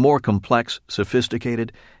 One of the more complex,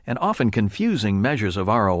 sophisticated, and often confusing measures of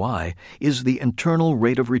ROI is the internal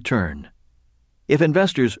rate of return. If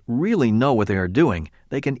investors really know what they are doing,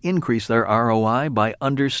 they can increase their ROI by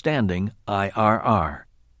understanding IRR.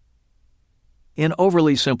 In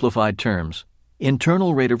overly simplified terms,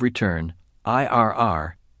 internal rate of return,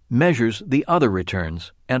 IRR, measures the other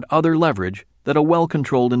returns and other leverage that a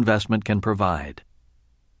well-controlled investment can provide.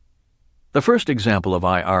 The first example of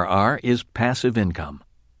IRR is passive income.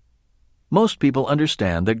 Most people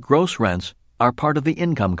understand that gross rents are part of the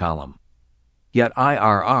income column. Yet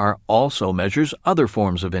IRR also measures other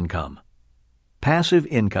forms of income. Passive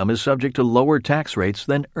income is subject to lower tax rates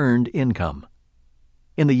than earned income.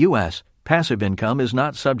 In the U.S., passive income is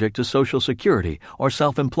not subject to Social Security or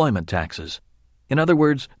self-employment taxes. In other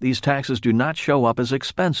words, these taxes do not show up as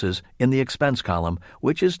expenses in the expense column,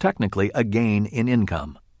 which is technically a gain in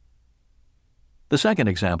income. The second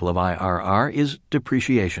example of IRR is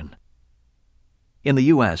depreciation. In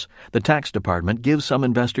the U.S., the tax department gives some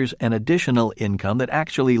investors an additional income that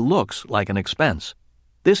actually looks like an expense.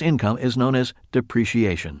 This income is known as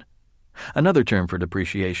depreciation. Another term for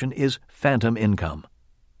depreciation is phantom income.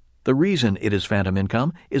 The reason it is phantom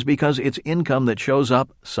income is because it's income that shows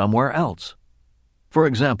up somewhere else. For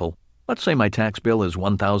example, let's say my tax bill is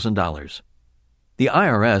 $1,000. The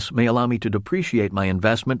IRS may allow me to depreciate my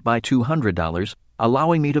investment by $200,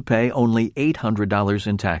 allowing me to pay only $800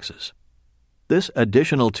 in taxes. This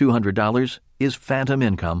additional $200 is phantom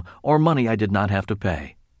income or money I did not have to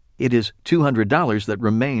pay. It is $200 that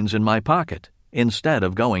remains in my pocket instead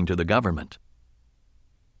of going to the government.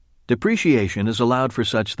 Depreciation is allowed for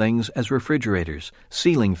such things as refrigerators,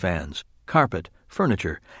 ceiling fans, carpet,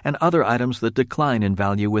 furniture, and other items that decline in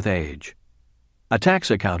value with age. A tax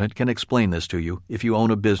accountant can explain this to you if you own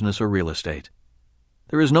a business or real estate.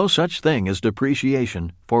 There is no such thing as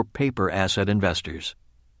depreciation for paper asset investors.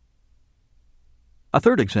 A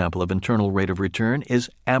third example of internal rate of return is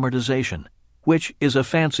amortization, which is a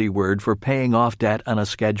fancy word for paying off debt on a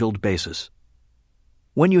scheduled basis.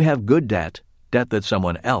 When you have good debt that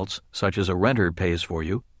someone else, such as a renter, pays for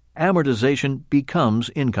you, amortization becomes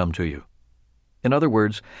income to you. In other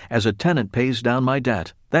words, as a tenant pays down my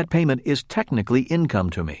debt, that payment is technically income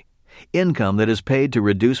to me. Income that is paid to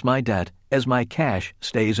reduce my debt as my cash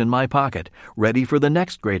stays in my pocket, ready for the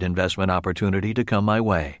next great investment opportunity to come my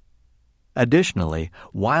way. Additionally,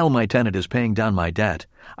 while my tenant is paying down my debt,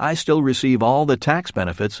 I still receive all the tax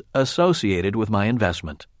benefits associated with my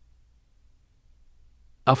investment.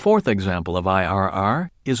 A fourth example of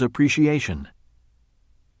IRR is appreciation.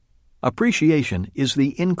 Appreciation is the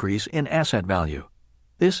increase in asset value.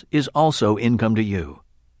 This is also income to you.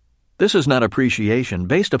 This is not appreciation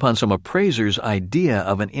based upon some appraiser's idea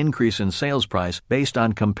of an increase in sales price based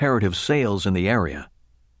on comparative sales in the area.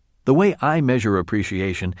 The way I measure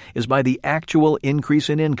appreciation is by the actual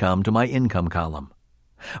increase in income to my income column.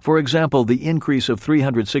 For example, the increase of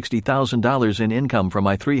 $360,000 in income from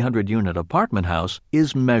my 300-unit apartment house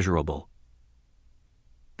is measurable.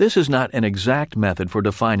 This is not an exact method for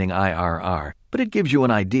defining IRR, but it gives you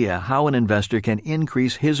an idea how an investor can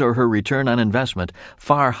increase his or her return on investment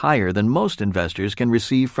far higher than most investors can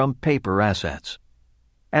receive from paper assets.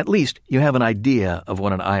 At least you have an idea of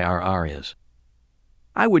what an IRR is.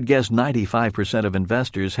 I would guess 95% of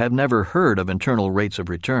investors have never heard of internal rates of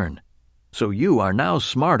return. So you are now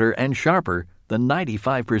smarter and sharper than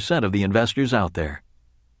 95% of the investors out there.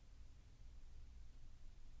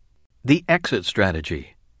 The exit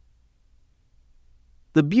strategy.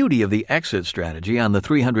 The beauty of the exit strategy on the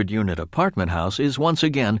 300-unit apartment house is once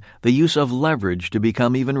again the use of leverage to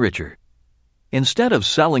become even richer. Instead of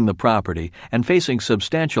selling the property and facing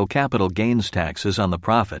substantial capital gains taxes on the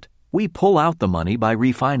profit, we pull out the money by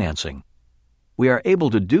refinancing. We are able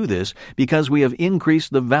to do this because we have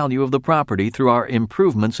increased the value of the property through our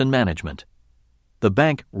improvements in management. The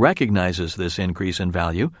bank recognizes this increase in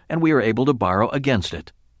value, and we are able to borrow against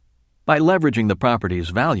it. By leveraging the property's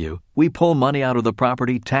value, we pull money out of the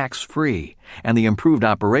property tax-free, and the improved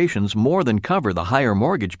operations more than cover the higher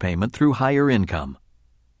mortgage payment through higher income.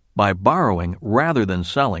 By borrowing rather than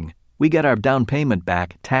selling, we get our down payment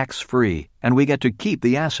back tax-free, and we get to keep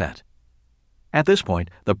the asset. At this point,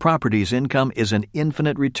 the property's income is an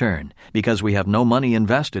infinite return because we have no money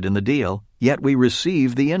invested in the deal, yet we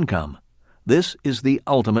receive the income. This is the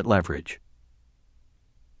ultimate leverage.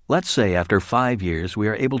 Let's say after 5 years we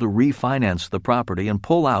are able to refinance the property and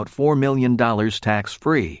pull out $4 million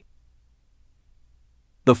tax-free.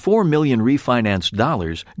 The $4 million refinanced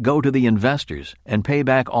dollars go to the investors and pay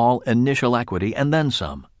back all initial equity and then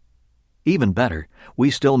some. Even better, we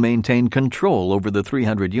still maintain control over the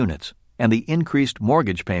 300 units, and the increased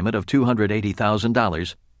mortgage payment of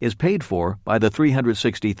 $280,000 is paid for by the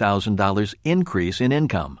 $360,000 increase in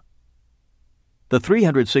income. The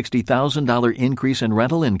 $360,000 increase in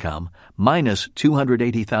rental income minus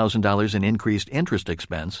 $280,000 in increased interest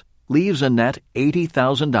expense leaves a net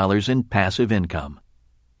 $80,000 in passive income.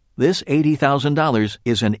 This $80,000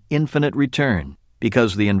 is an infinite return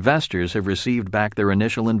because the investors have received back their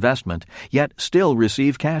initial investment yet still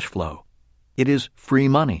receive cash flow. It is free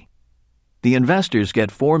money. The investors get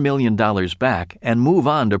 $4 million back and move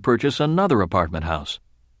on to purchase another apartment house.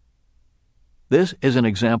 This is an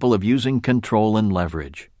example of using control and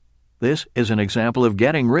leverage. This is an example of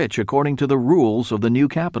getting rich according to the rules of the new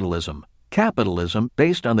capitalism. Capitalism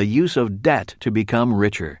based on the use of debt to become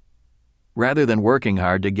richer. Rather than working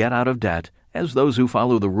hard to get out of debt, as those who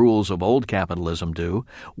follow the rules of old capitalism do,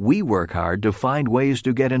 we work hard to find ways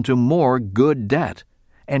to get into more good debt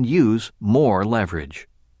and use more leverage.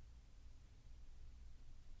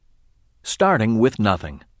 Starting with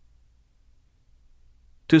nothing.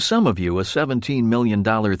 To some of you, a $17 million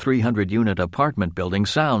 300-unit apartment building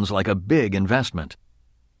sounds like a big investment.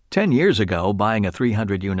 10 years ago, buying a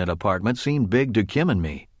 300-unit apartment seemed big to Kim and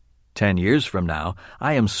me. 10 years from now,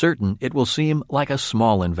 I am certain it will seem like a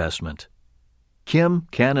small investment. Kim,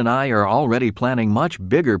 Ken, and I are already planning much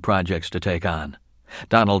bigger projects to take on.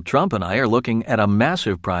 Donald Trump and I are looking at a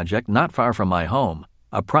massive project not far from my home,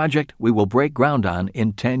 a project we will break ground on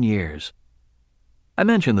in 10 years. I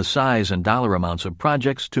mention the size and dollar amounts of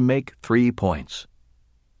projects to make 3 points.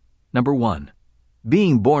 Number 1.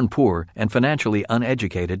 Being born poor and financially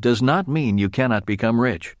uneducated does not mean you cannot become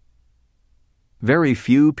rich. Very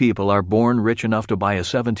few people are born rich enough to buy a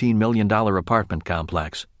 $17 million apartment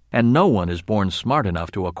complex, and no one is born smart enough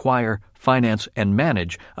to acquire, finance, and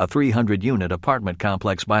manage a 300-unit apartment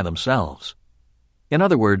complex by themselves. In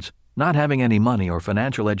other words, not having any money or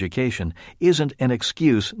financial education isn't an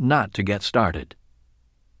excuse not to get started.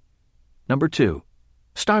 Number 2.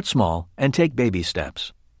 Start small and take baby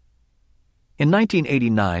steps. In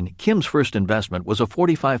 1989, Kim's first investment was a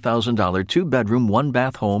 $45,000 two-bedroom,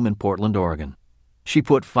 one-bath home in Portland, Oregon. She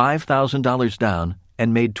put $5,000 down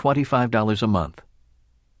and made $25 a month.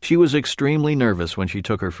 She was extremely nervous when she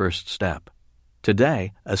took her first step.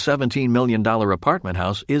 Today, a $17 million apartment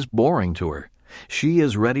house is boring to her. She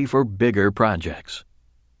is ready for bigger projects.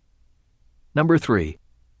 Number 3.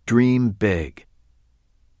 Dream big.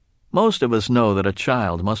 Most of us know that a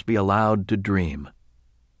child must be allowed to dream.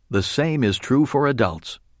 The same is true for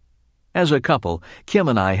adults. As a couple, Kim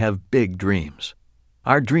and I have big dreams.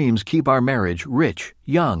 Our dreams keep our marriage rich,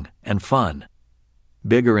 young, and fun.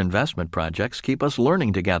 Bigger investment projects keep us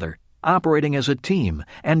learning together, operating as a team,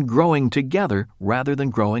 and growing together rather than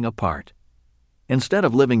growing apart. Instead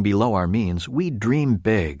of living below our means, we dream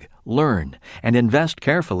big, learn, and invest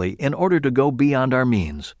carefully in order to go beyond our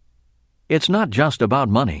means. It's not just about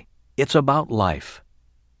money, it's about life.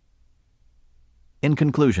 In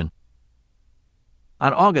conclusion,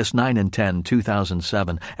 on August 9 and 10,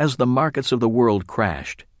 2007, as the markets of the world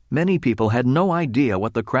crashed, many people had no idea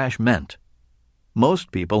what the crash meant.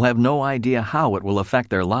 Most people have no idea how it will affect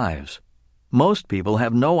their lives. Most people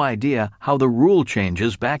have no idea how the rule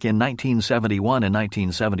changes back in 1971 and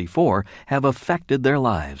 1974 have affected their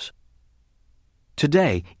lives.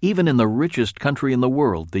 Today, even in the richest country in the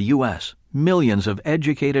world, the U.S., millions of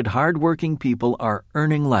educated, hard-working people are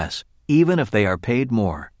earning less, even if they are paid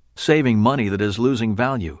more, saving money that is losing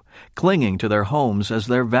value, clinging to their homes as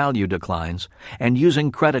their value declines, and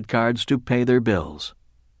using credit cards to pay their bills.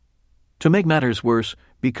 To make matters worse,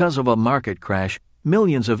 because of a market crash,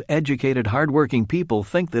 millions of educated, hard-working people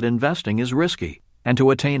think that investing is risky, and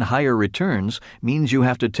to attain higher returns means you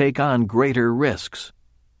have to take on greater risks.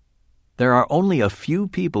 There are only a few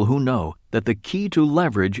people who know that the key to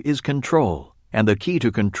leverage is control, and the key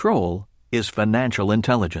to control is financial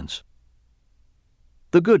intelligence.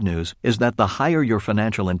 The good news is that the higher your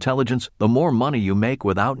financial intelligence, the more money you make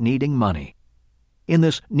without needing money. In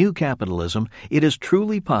this new capitalism, it is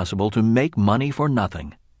truly possible to make money for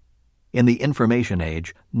nothing. In the information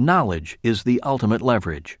age, knowledge is the ultimate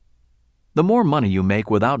leverage. The more money you make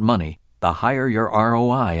without money, the higher your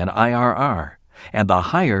ROI and IRR, and the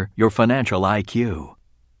higher your financial IQ.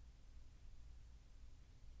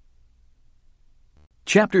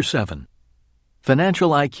 Chapter 7. Financial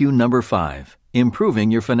IQ number 5.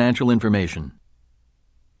 Improving your financial information.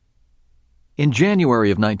 In January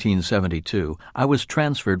of 1972, I was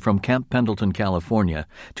transferred from Camp Pendleton, California,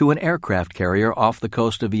 to an aircraft carrier off the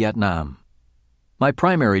coast of Vietnam. My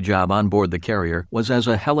primary job on board the carrier was as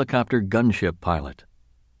a helicopter gunship pilot.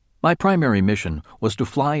 My primary mission was to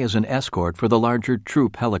fly as an escort for the larger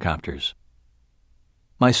troop helicopters.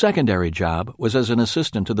 My secondary job was as an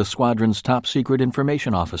assistant to the squadron's top-secret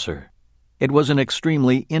information officer. It was an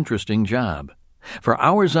extremely interesting job. For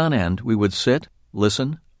hours on end, we would sit,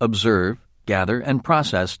 listen, observe, gather, and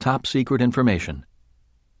process top-secret information.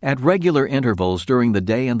 At regular intervals during the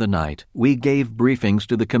day and the night, we gave briefings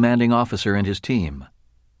to the commanding officer and his team.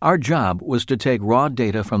 Our job was to take raw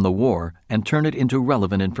data from the war and turn it into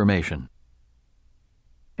relevant information.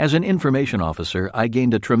 As an information officer, I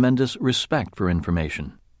gained a tremendous respect for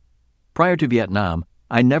information. Prior to Vietnam,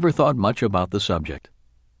 I never thought much about the subject.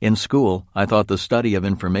 In school, I thought the study of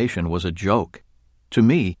information was a joke. To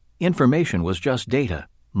me, information was just data,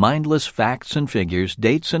 mindless facts and figures,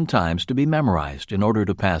 dates and times to be memorized in order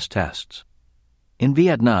to pass tests. In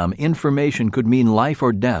Vietnam, information could mean life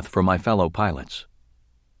or death for my fellow pilots.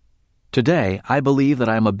 Today, I believe that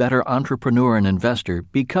I am a better entrepreneur and investor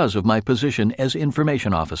because of my position as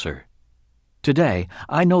information officer. Today,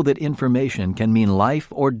 I know that information can mean life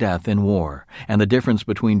or death in war, and the difference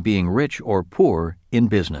between being rich or poor in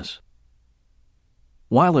business.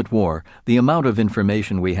 While at war, the amount of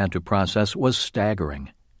information we had to process was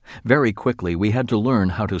staggering. Very quickly, we had to learn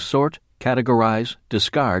how to sort, categorize,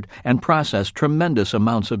 discard, and process tremendous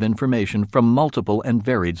amounts of information from multiple and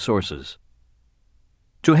varied sources.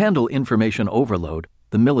 To handle information overload,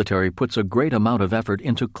 the military puts a great amount of effort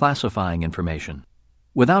into classifying information.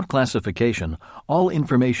 Without classification, all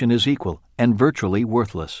information is equal and virtually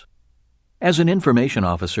worthless. As an information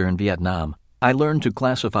officer in Vietnam, I learned to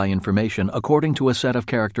classify information according to a set of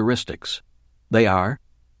characteristics. They are: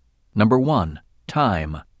 Number 1,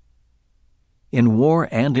 time. In war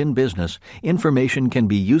and in business, information can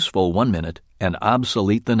be useful one minute and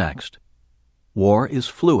obsolete the next. War is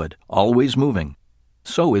fluid, always moving.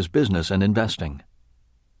 So is business and investing.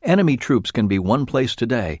 Enemy troops can be one place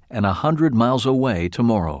today and 100 miles away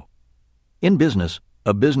tomorrow. In business,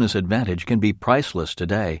 a business advantage can be priceless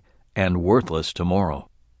today and worthless tomorrow.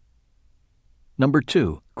 Number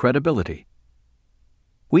 2, credibility.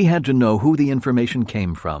 We had to know who the information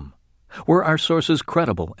came from. Were our sources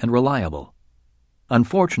credible and reliable?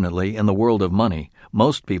 Unfortunately, in the world of money,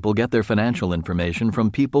 most people get their financial information from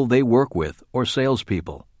people they work with or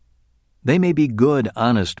salespeople. They may be good,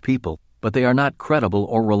 honest people, but they are not credible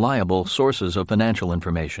or reliable sources of financial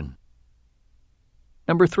information.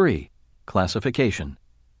 Number 3, classification.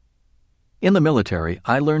 In the military,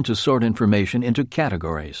 I learned to sort information into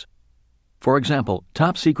categories. For example,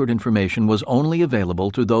 top-secret information was only available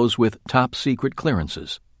to those with top-secret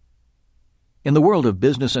clearances. In the world of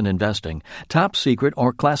business and investing, top-secret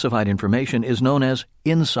or classified information is known as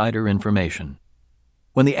insider information.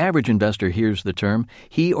 When the average investor hears the term,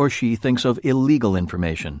 he or she thinks of illegal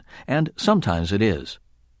information, and sometimes it is.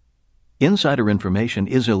 Insider information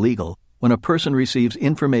is illegal when a person receives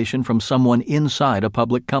information from someone inside a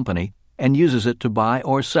public company and uses it to buy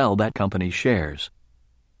or sell that company's shares.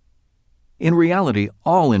 In reality,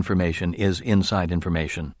 all information is inside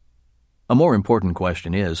information. A more important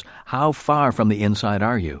question is, how far from the inside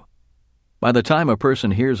are you? By the time a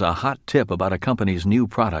person hears a hot tip about a company's new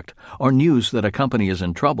product or news that a company is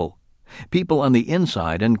in trouble, people on the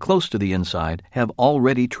inside and close to the inside have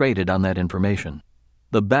already traded on that information.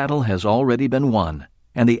 The battle has already been won,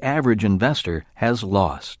 and the average investor has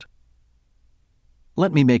lost.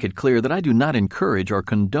 Let me make it clear that I do not encourage or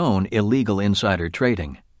condone illegal insider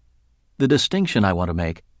trading. The distinction I want to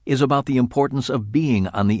make is about the importance of being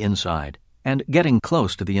on the inside and getting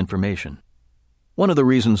close to the information. One of the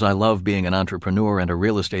reasons I love being an entrepreneur and a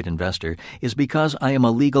real estate investor is because I am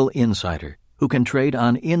a legal insider who can trade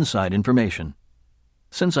on inside information.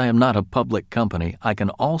 Since I am not a public company, I can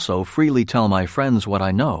also freely tell my friends what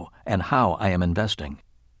I know and how I am investing.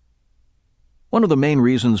 One of the main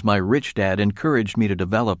reasons my rich dad encouraged me to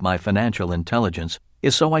develop my financial intelligence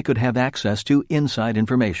is so I could have access to inside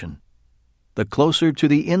information. The closer to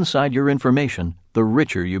the inside your information, the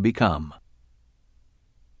richer you become.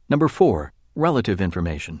 Number 4, relative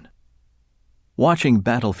information. Watching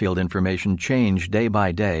battlefield information change day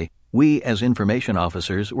by day, we as information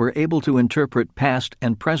officers were able to interpret past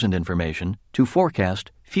and present information to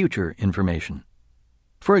forecast future information.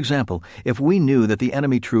 For example, if we knew that the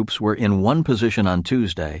enemy troops were in one position on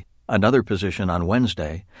Tuesday, another position on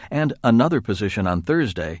Wednesday, and another position on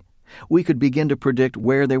Thursday, we could begin to predict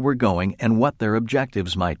where they were going and what their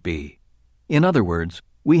objectives might be. In other words,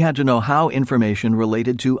 we had to know how information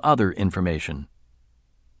related to other information.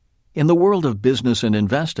 In the world of business and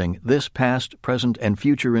investing, this past, present, and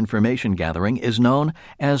future information gathering is known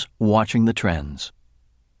as watching the trends.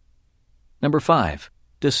 Number 5,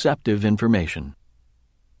 deceptive information.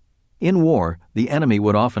 In war, the enemy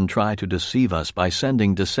would often try to deceive us by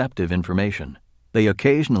sending deceptive information. They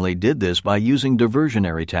occasionally did this by using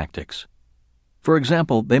diversionary tactics. For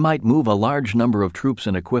example, they might move a large number of troops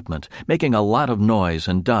and equipment, making a lot of noise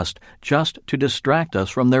and dust just to distract us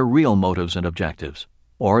from their real motives and objectives.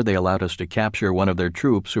 Or they allowed us to capture one of their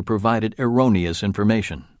troops who provided erroneous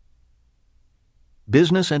information.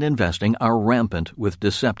 Business and investing are rampant with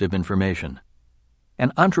deceptive information.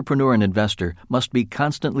 An entrepreneur and investor must be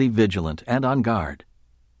constantly vigilant and on guard.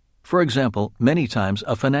 For example, many times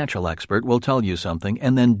a financial expert will tell you something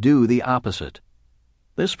and then do the opposite.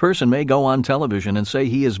 This person may go on television and say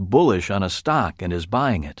he is bullish on a stock and is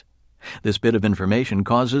buying it. This bit of information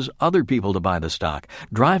causes other people to buy the stock,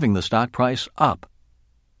 driving the stock price up.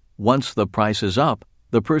 Once the price is up,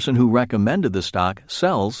 the person who recommended the stock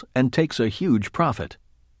sells and takes a huge profit.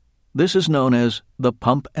 This is known as the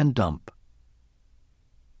pump and dump.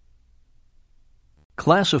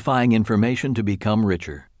 Classifying information to become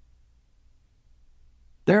richer.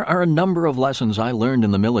 There are a number of lessons I learned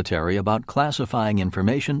in the military about classifying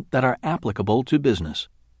information that are applicable to business.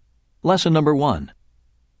 Lesson number 1,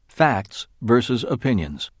 facts versus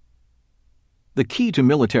opinions. The key to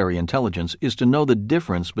military intelligence is to know the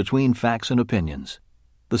difference between facts and opinions.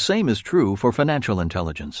 The same is true for financial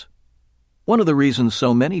intelligence. One of the reasons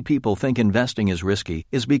so many people think investing is risky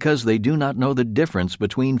is because they do not know the difference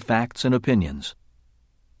between facts and opinions.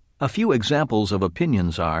 A few examples of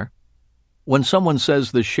opinions are: when someone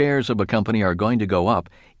says the shares of a company are going to go up,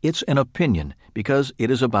 it's an opinion because it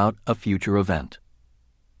is about a future event.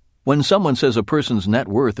 When someone says a person's net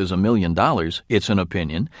worth is $1 million, it's an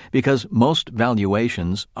opinion because most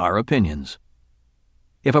valuations are opinions.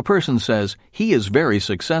 If a person says he is very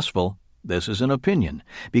successful, this is an opinion,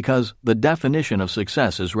 because the definition of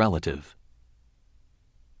success is relative.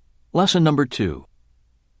 Lesson number 2.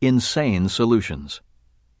 Insane solutions.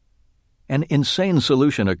 An insane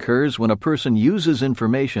solution occurs when a person uses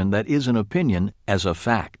information that is an opinion as a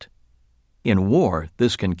fact. In war,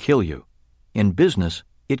 this can kill you. In business,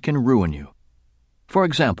 it can ruin you. For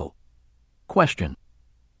example, question: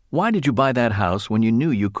 why did you buy that house when you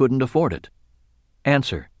knew you couldn't afford it?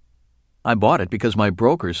 Answer: I bought it because my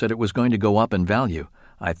broker said it was going to go up in value.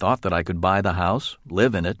 I thought that I could buy the house,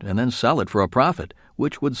 live in it, and then sell it for a profit,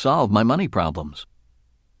 which would solve my money problems.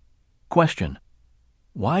 Question: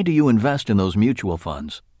 why do you invest in those mutual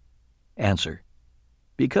funds? Answer: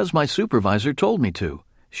 because my supervisor told me to.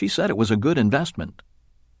 She said it was a good investment.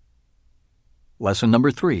 Lesson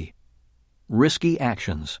number 3. Risky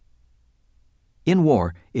actions. In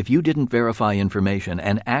war, if you didn't verify information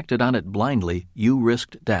and acted on it blindly, you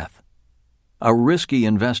risked death. A risky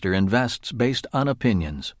investor invests based on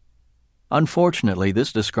opinions. Unfortunately,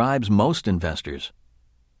 this describes most investors.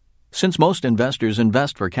 Since most investors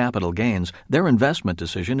invest for capital gains, their investment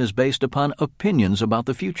decision is based upon opinions about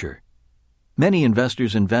the future. Many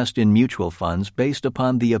investors invest in mutual funds based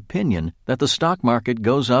upon the opinion that the stock market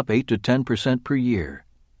goes up 8 to 10% per year.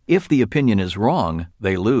 If the opinion is wrong,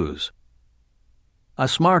 they lose. A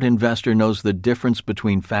smart investor knows the difference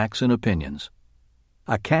between facts and opinions.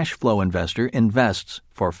 A cash flow investor invests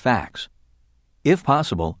for facts. If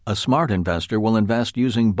possible, a smart investor will invest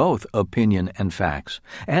using both opinion and facts,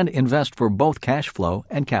 and invest for both cash flow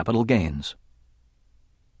and capital gains.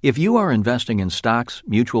 If you are investing in stocks,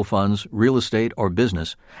 mutual funds, real estate, or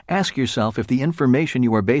business, ask yourself if the information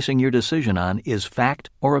you are basing your decision on is fact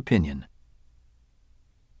or opinion.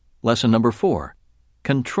 Lesson number 4.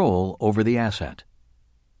 Control over the asset.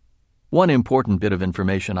 One important bit of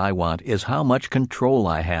information I want is how much control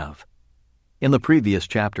I have. In the previous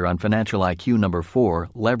chapter on Financial IQ number 4,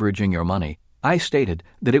 Leveraging Your Money, I stated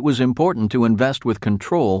that it was important to invest with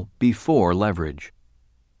control before leverage.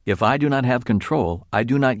 If I do not have control, I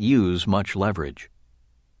do not use much leverage.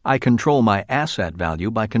 I control my asset value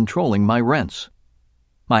by controlling my rents.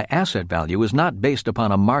 My asset value is not based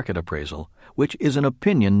upon a market appraisal, which is an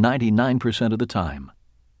opinion 99% of the time.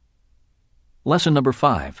 Lesson number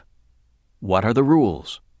 5. What are the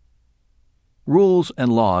rules? Rules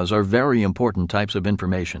and laws are very important types of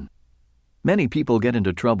information. Many people get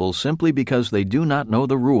into trouble simply because they do not know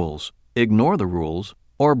the rules, ignore the rules,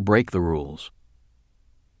 or break the rules.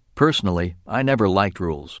 Personally, I never liked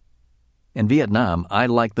rules. In Vietnam, I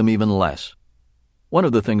liked them even less. One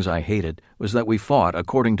of the things I hated was that we fought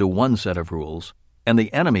according to one set of rules, and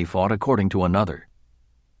the enemy fought according to another.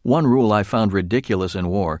 One rule I found ridiculous in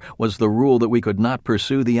war was the rule that we could not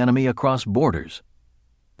pursue the enemy across borders.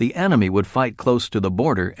 The enemy would fight close to the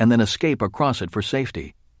border and then escape across it for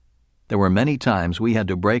safety. There were many times we had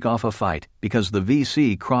to break off a fight because the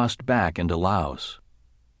VC crossed back into Laos.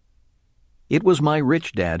 It was my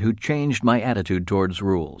rich dad who changed my attitude towards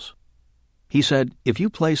rules. He said, if you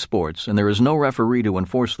play sports and there is no referee to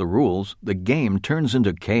enforce the rules, the game turns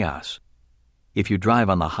into chaos. If you drive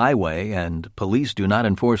on the highway and police do not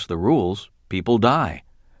enforce the rules, people die.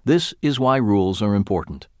 This is why rules are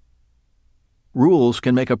important. Rules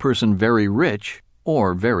can make a person very rich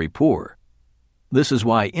or very poor. This is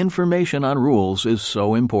why information on rules is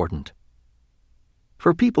so important.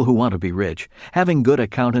 For people who want to be rich, having good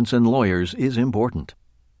accountants and lawyers is important.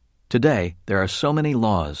 Today, there are so many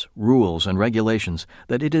laws, rules, and regulations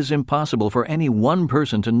that it is impossible for any one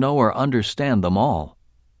person to know or understand them all.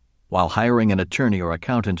 While hiring an attorney or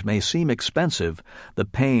accountant may seem expensive, the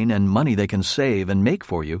pain and money they can save and make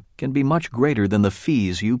for you can be much greater than the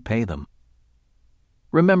fees you pay them.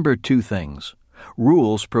 Remember 2 things.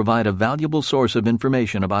 Rules provide a valuable source of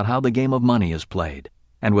information about how the game of money is played,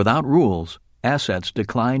 and without rules, assets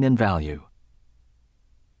decline in value.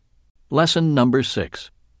 Lesson number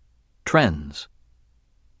 6. Trends.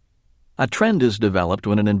 A trend is developed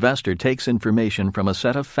when an investor takes information from a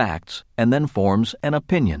set of facts and then forms an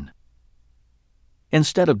opinion.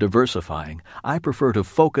 Instead of diversifying, I prefer to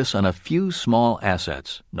focus on a few small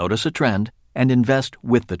assets, notice a trend, and invest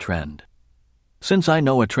with the trend. Since I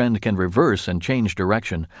know a trend can reverse and change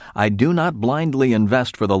direction, I do not blindly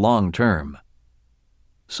invest for the long term.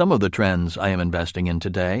 Some of the trends I am investing in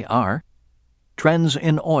today are trends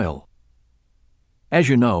in oil. As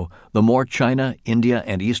you know, the more China, India,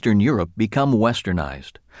 and Eastern Europe become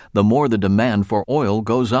westernized, the more the demand for oil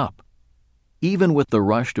goes up. Even with the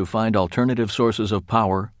rush to find alternative sources of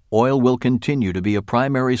power, oil will continue to be a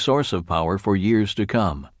primary source of power for years to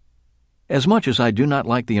come. As much as I do not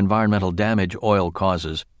like the environmental damage oil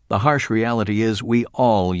causes, The harsh reality is we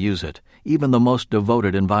all use it, even the most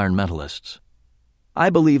devoted environmentalists. I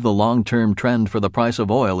believe the long-term trend for the price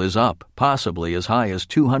of oil is up, possibly as high as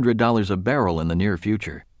 $200 a barrel in the near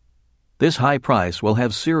future. This high price will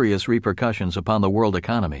have serious repercussions upon the world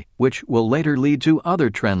economy, which will later lead to other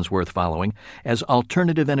trends worth following as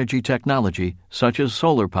alternative energy technology, such as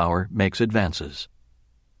solar power, makes advances.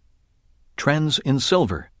 Trends in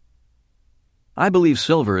silver. I believe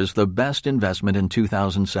silver is the best investment in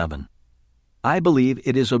 2007. I believe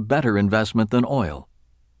it is a better investment than oil.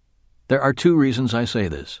 There are two reasons I say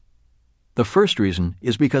this. The first reason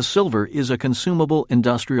is because silver is a consumable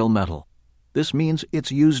industrial metal. This means it's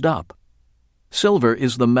used up. Silver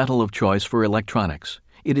is the metal of choice for electronics.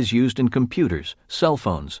 It is used in computers, cell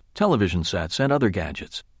phones, television sets, and other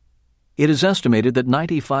gadgets. It is estimated that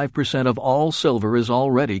 95% of all silver is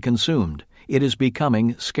already consumed. It is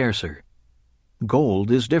becoming scarcer. Gold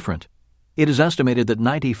is different. It is estimated that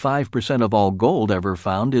 95% of all gold ever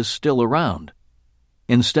found is still around.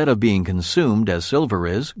 Instead of being consumed as silver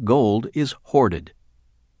is, gold is hoarded.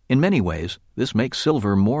 In many ways, this makes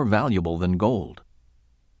silver more valuable than gold.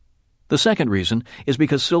 The second reason is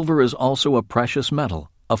because silver is also a precious metal,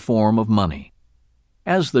 a form of money.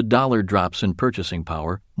 As the dollar drops in purchasing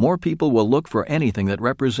power, more people will look for anything that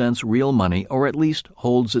represents real money or at least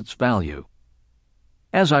holds its value.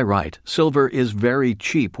 As I write, silver is very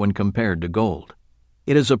cheap when compared to gold.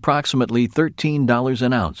 It is approximately $13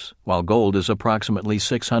 an ounce, while gold is approximately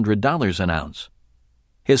 $600 an ounce.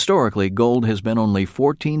 Historically, gold has been only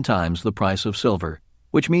 14 times the price of silver,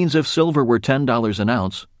 which means if silver were $10 an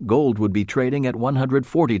ounce, gold would be trading at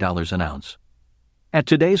 $140 an ounce. At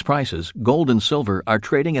today's prices, gold and silver are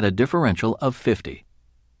trading at a differential of 50.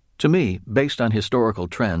 To me, based on historical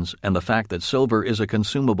trends and the fact that silver is a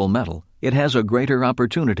consumable metal, it has a greater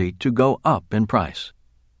opportunity to go up in price.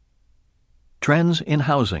 Trends in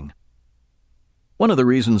housing. One of the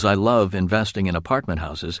reasons I love investing in apartment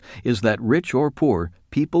houses is that rich or poor,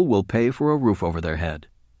 people will pay for a roof over their head.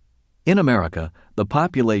 In America, the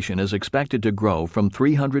population is expected to grow from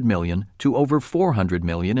 300 million to over 400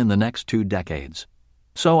 million in the next 2 decades.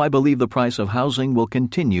 So I believe the price of housing will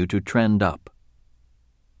continue to trend up.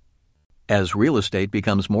 As real estate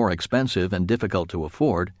becomes more expensive and difficult to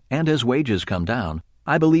afford, and as wages come down,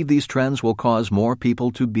 I believe these trends will cause more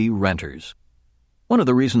people to be renters. One of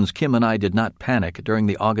the reasons Kim and I did not panic during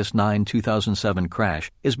the August 9, 2007 crash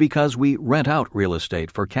is because we rent out real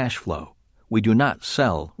estate for cash flow. We do not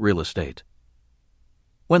sell real estate.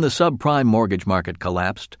 When the subprime mortgage market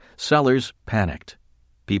collapsed, sellers panicked.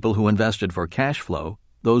 People who invested for cash flow,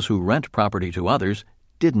 those who rent property to others,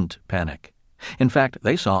 didn't panic. In fact,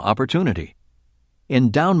 they saw opportunity.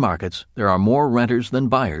 In down markets, there are more renters than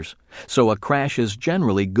buyers, so a crash is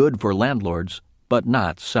generally good for landlords, but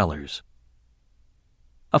not sellers.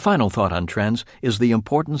 A final thought on trends is the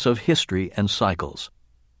importance of history and cycles.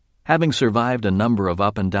 Having survived a number of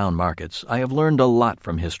up and down markets, I have learned a lot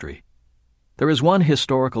from history. There is one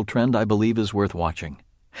historical trend I believe is worth watching.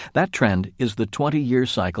 That trend is the 20-year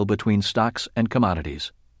cycle between stocks and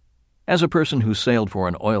commodities. As a person who sailed for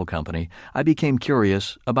an oil company, I became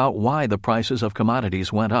curious about why the prices of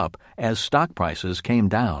commodities went up as stock prices came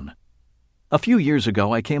down. A few years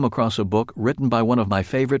ago, I came across a book written by one of my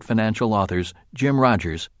favorite financial authors, Jim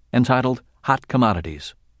Rogers, entitled Hot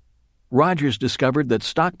Commodities. Rogers discovered that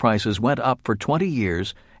stock prices went up for 20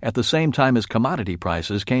 years at the same time as commodity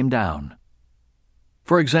prices came down.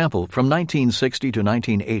 For example, from 1960 to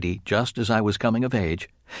 1980, just as I was coming of age,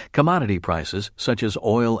 commodity prices, such as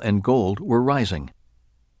oil and gold, were rising.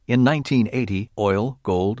 In 1980, oil,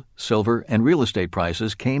 gold, silver, and real estate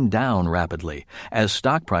prices came down rapidly as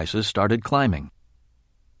stock prices started climbing.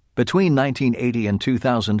 Between 1980 and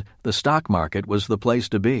 2000, the stock market was the place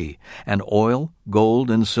to be, and oil, gold,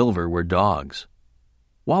 and silver were dogs.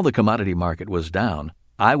 While the commodity market was down,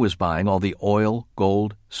 I was buying all the oil,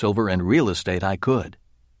 gold, silver, and real estate I could.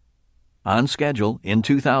 On schedule, in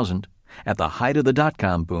 2000, at the height of the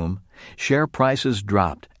dot-com boom, share prices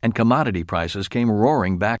dropped and commodity prices came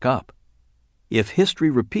roaring back up. If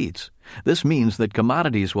history repeats, this means that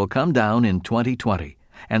commodities will come down in 2020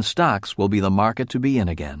 and stocks will be the market to be in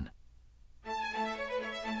again.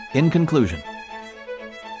 In conclusion,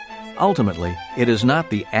 ultimately, it is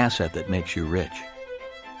not the asset that makes you rich.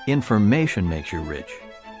 Information makes you rich,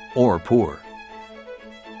 or poor.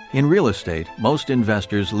 In real estate, most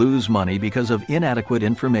investors lose money because of inadequate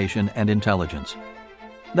information and intelligence.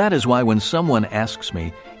 That is why when someone asks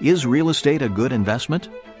me, "Is real estate a good investment?"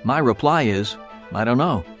 my reply is, "I don't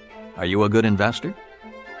know. Are you a good investor?"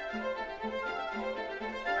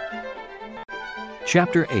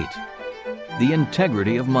 Chapter 8. The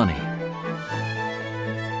Integrity of Money.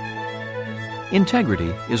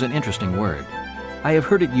 Integrity is an interesting word. I have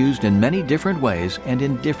heard it used in many different ways and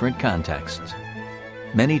in different contexts.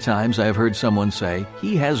 Many times I have heard someone say,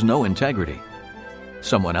 "He has no integrity."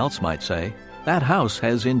 Someone else might say, "That house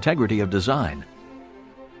has integrity of design."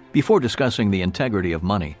 Before discussing the integrity of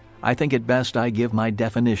money, I think it best I give my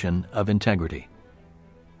definition of integrity.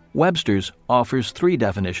 Webster's offers 3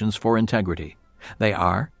 definitions for integrity. They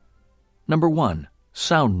are: Number 1,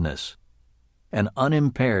 soundness, an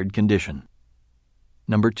unimpaired condition.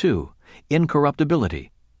 Number 2,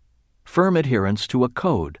 incorruptibility, firm adherence to a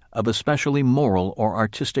code of especially moral or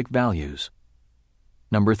artistic values.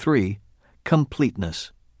 Number 3,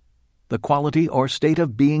 completeness, the quality or state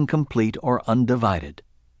of being complete or undivided.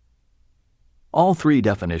 All 3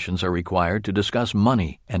 definitions are required to discuss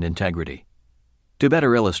money and integrity. To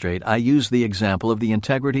better illustrate, I use the example of the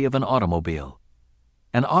integrity of an automobile.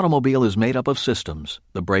 An automobile is made up of systems: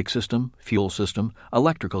 the brake system, fuel system,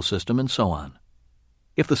 electrical system, and so on.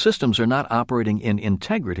 If the systems are not operating in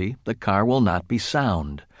integrity, the car will not be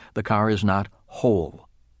sound. The car is not whole.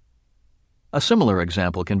 A similar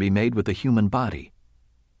example can be made with the human body.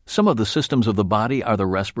 Some of the systems of the body are the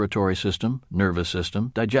respiratory system, nervous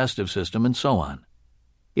system, digestive system, and so on.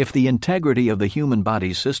 If the integrity of the human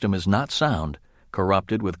body's system is not sound,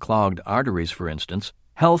 corrupted with clogged arteries, for instance,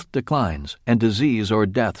 health declines and disease or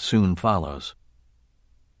death soon follows.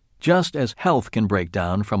 Just as health can break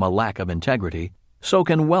down from a lack of integrity, so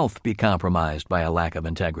can wealth be compromised by a lack of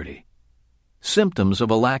integrity. Symptoms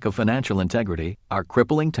of a lack of financial integrity are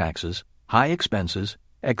crippling taxes, high expenses,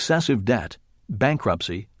 excessive debt,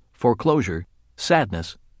 bankruptcy, foreclosure,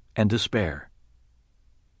 sadness, and despair.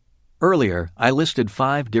 Earlier, I listed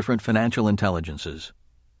 5 different financial intelligences.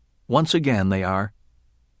 Once again, they are: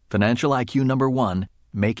 Financial IQ number 1,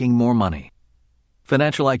 making more money.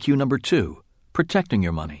 Financial IQ number 2, protecting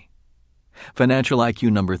your money. Financial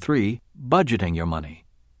IQ number 3, budgeting your money.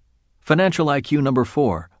 Financial IQ number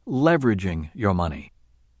 4, leveraging your money.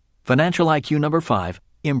 Financial IQ number 5,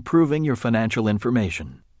 improving your financial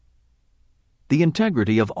information. The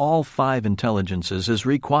integrity of all 5 intelligences is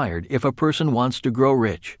required if a person wants to grow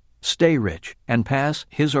rich, stay rich, and pass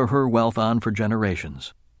his or her wealth on for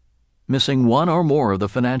generations. Missing one or more of the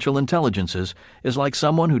financial intelligences is like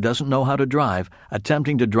someone who doesn't know how to drive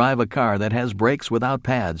attempting to drive a car that has brakes without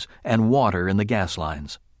pads and water in the gas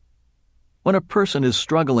lines. When a person is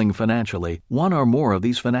struggling financially, one or more of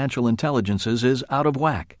these financial intelligences is out of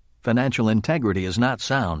whack, financial integrity is not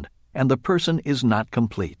sound, and the person is not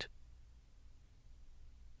complete.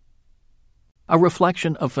 A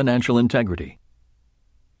reflection of financial integrity.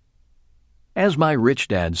 As my rich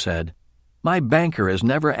dad said, "My banker has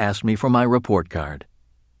never asked me for my report card."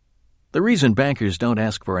 The reason bankers don't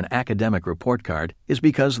ask for an academic report card is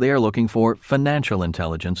because they are looking for financial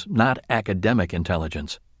intelligence, not academic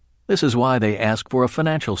intelligence. This is why they ask for a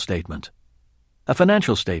financial statement. A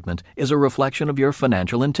financial statement is a reflection of your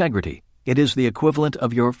financial integrity. It is the equivalent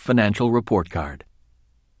of your financial report card.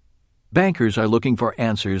 Bankers are looking for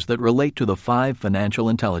answers that relate to the 5 financial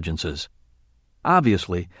intelligences.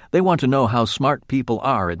 Obviously, they want to know how smart people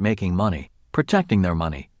are at making money, protecting their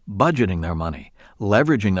money, budgeting their money,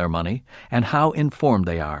 leveraging their money, and how informed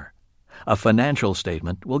they are. A financial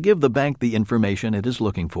statement will give the bank the information it is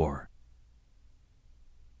looking for.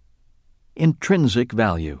 Intrinsic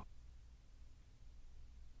value.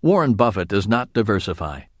 Warren Buffett does not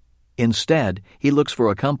diversify. Instead, he looks for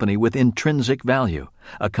a company with intrinsic value,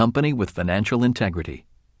 a company with financial integrity.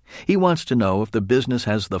 He wants to know if the business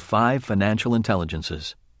has the 5 financial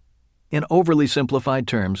intelligences. In overly simplified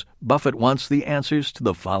terms, Buffett wants the answers to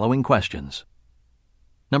the following questions.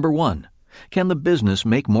 Number 1, can the business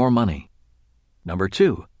make more money? Number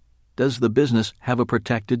 2, does the business have a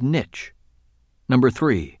protected niche? Number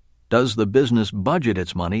 3, does the business budget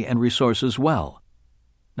its money and resources well?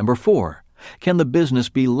 Number 4, can the business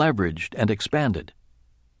be leveraged and expanded?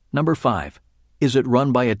 Number 5, is it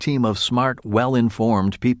run by a team of smart,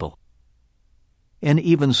 well-informed people? In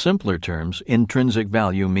even simpler terms, intrinsic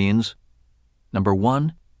value means: Number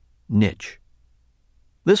 1, niche.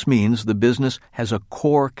 This means the business has a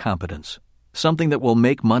core competence, something that will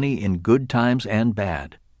make money in good times and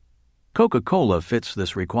bad. Coca-Cola fits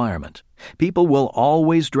this requirement. People will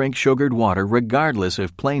always drink sugared water regardless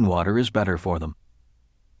if plain water is better for them.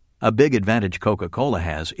 A big advantage Coca-Cola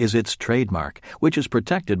has is its trademark, which is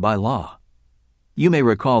protected by law. You may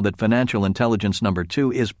recall that financial intelligence number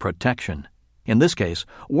 2 is protection. In this case,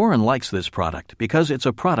 Warren likes this product because it's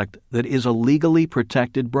a product that is a legally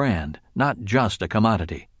protected brand, not just a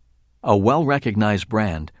commodity. A well-recognized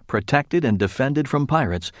brand, protected and defended from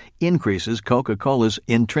pirates, increases Coca-Cola's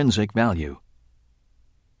intrinsic value.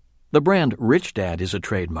 The brand Rich Dad is a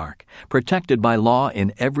trademark, protected by law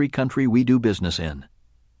in every country we do business in.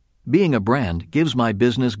 Being a brand gives my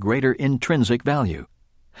business greater intrinsic value.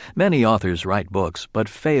 Many authors write books but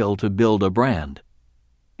fail to build a brand.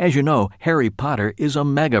 As you know, Harry Potter is a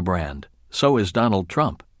mega brand. So is Donald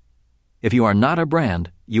Trump. If you are not a brand,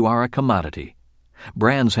 you are a commodity.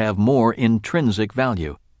 Brands have more intrinsic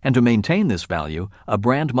value, and to maintain this value, a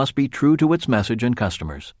brand must be true to its message and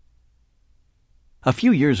customers. A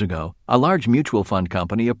few years ago, a large mutual fund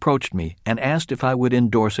company approached me and asked if I would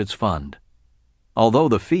endorse its fund. Although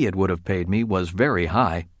the fee it would have paid me was very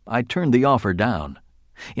high, I turned the offer down.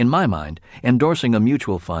 In my mind, endorsing a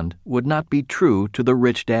mutual fund would not be true to the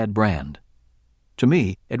Rich Dad brand. To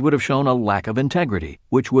me, it would have shown a lack of integrity,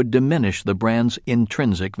 which would diminish the brand's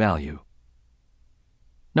intrinsic value.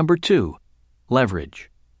 Number 2,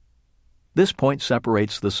 leverage. This point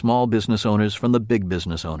separates the small business owners from the big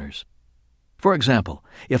business owners. For example,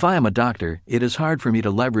 if I am a doctor, it is hard for me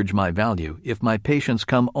to leverage my value if my patients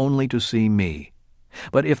come only to see me.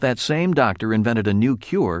 But if that same doctor invented a new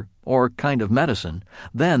cure or kind of medicine,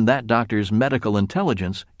 then that doctor's medical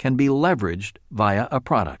intelligence can be leveraged via a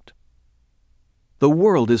product. The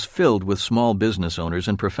world is filled with small business owners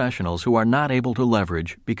and professionals who are not able to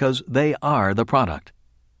leverage because they are the product.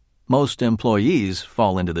 Most employees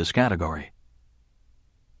fall into this category.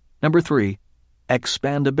 Number 3,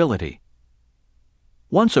 expandability.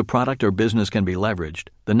 Once a product or business can be leveraged,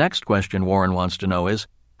 the next question Warren wants to know is,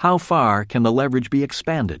 how far can the leverage be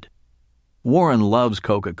expanded? Warren loves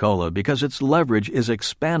Coca-Cola because its leverage is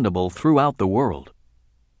expandable throughout the world.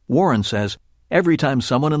 Warren says, every time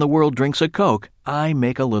someone in the world drinks a Coke, I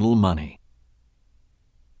make a little money.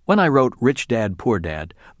 When I wrote Rich Dad, Poor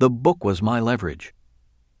Dad, the book was my leverage.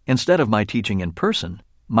 Instead of my teaching in person,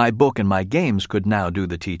 my book and my games could now do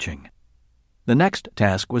the teaching. The next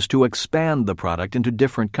task was to expand the product into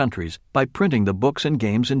different countries by printing the books and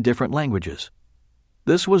games in different languages.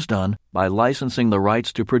 This was done by licensing the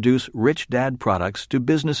rights to produce Rich Dad products to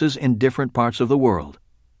businesses in different parts of the world.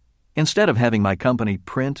 Instead of having my company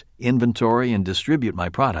print, inventory, and distribute my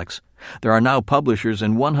products, there are now publishers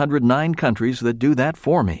in 109 countries that do that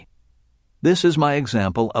for me. This is my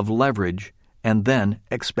example of leverage and then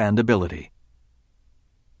expandability.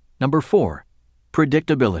 Number 4,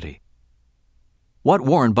 predictability. What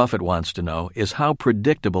Warren Buffett wants to know is how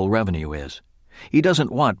predictable revenue is. He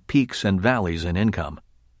doesn't want peaks and valleys in income.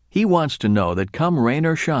 He wants to know that come rain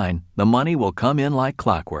or shine, the money will come in like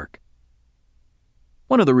clockwork.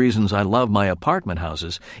 One of the reasons I love my apartment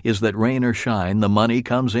houses is that rain or shine, the money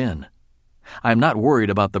comes in. I'm not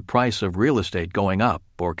worried about the price of real estate going up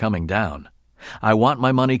or coming down. I want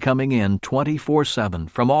my money coming in 24/7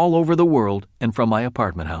 from all over the world and from my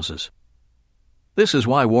apartment houses. This is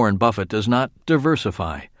why Warren Buffett does not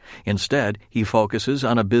diversify. Instead, he focuses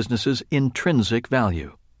on a business's intrinsic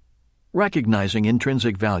value. Recognizing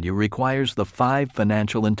intrinsic value requires the 5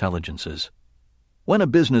 financial intelligences. When a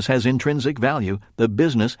business has intrinsic value, the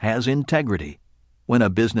business has integrity. When a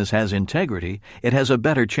business has integrity, it has a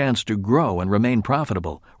better chance to grow and remain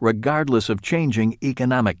profitable, regardless of changing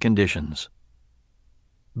economic conditions.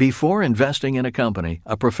 Before investing in a company,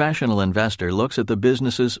 a professional investor looks at the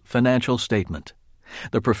business's financial statement.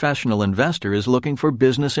 The professional investor is looking for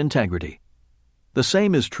business integrity. The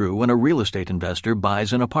same is true when a real estate investor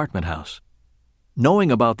buys an apartment house. Knowing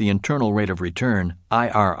about the internal rate of return,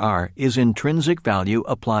 IRR, is intrinsic value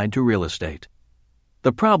applied to real estate.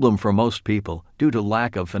 The problem for most people, due to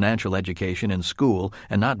lack of financial education in school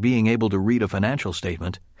and not being able to read a financial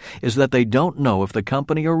statement, is that they don't know if the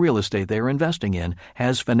company or real estate they are investing in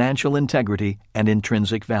has financial integrity and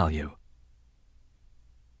intrinsic value.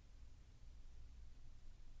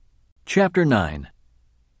 Chapter 9.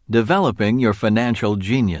 Developing Your Financial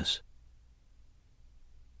Genius.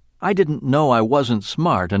 I didn't know I wasn't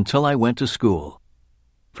smart until I went to school.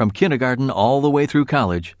 From kindergarten all the way through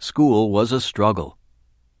college, school was a struggle.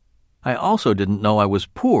 I also didn't know I was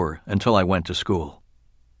poor until I went to school.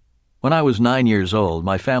 When I was 9 years old,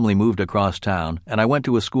 my family moved across town, and I went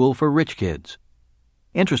to a school for rich kids.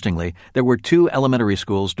 Interestingly, there were 2 elementary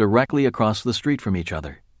schools directly across the street from each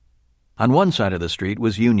other. On one side of the street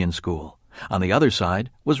was Union School. On the other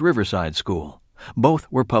side was Riverside School. Both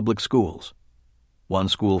were public schools. One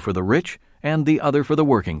school for the rich and the other for the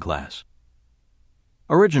working class.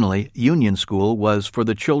 Originally, Union School was for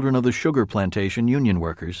the children of the sugar plantation union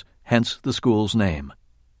workers, hence the school's name.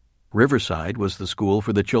 Riverside was the school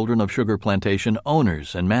for the children of sugar plantation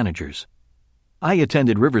owners and managers. I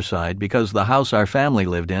attended Riverside because the house our family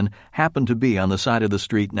lived in happened to be on the side of the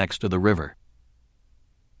street next to the river.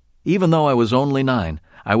 Even though I was only 9,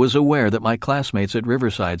 I was aware that my classmates at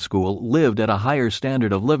Riverside School lived at a higher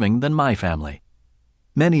standard of living than my family.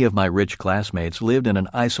 Many of my rich classmates lived in an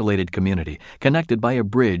isolated community connected by a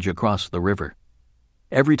bridge across the river.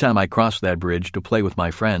 Every time I crossed that bridge to play with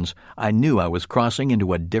my friends, I knew I was crossing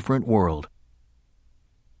into a different world.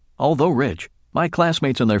 Although rich, my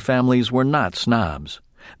classmates and their families were not snobs.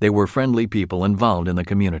 They were friendly people involved in the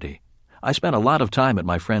community. I spent a lot of time at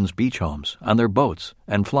my friends' beach homes, on their boats,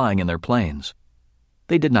 and flying in their planes.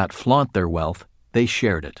 They did not flaunt their wealth, they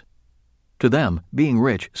shared it. To them, being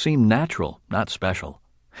rich seemed natural, not special.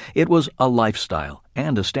 It was a lifestyle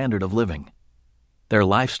and a standard of living. Their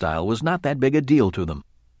lifestyle was not that big a deal to them.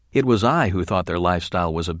 It was I who thought their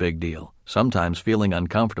lifestyle was a big deal, sometimes feeling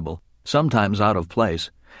uncomfortable, sometimes out of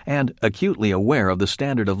place, and acutely aware of the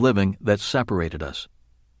standard of living that separated us.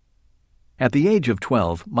 At the age of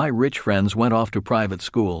 12, my rich friends went off to private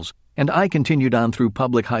schools, and I continued on through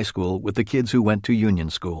public high school with the kids who went to union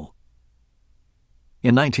school.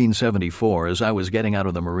 In 1974, as I was getting out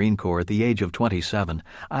of the Marine Corps at the age of 27,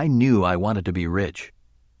 I knew I wanted to be rich.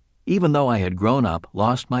 Even though I had grown up,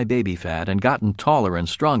 lost my baby fat, and gotten taller and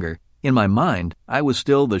stronger, in my mind, I was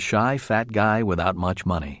still the shy, fat guy without much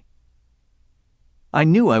money. I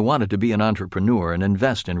knew I wanted to be an entrepreneur and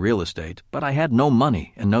invest in real estate, but I had no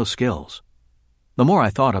money and no skills. The more I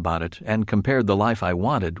thought about it and compared the life I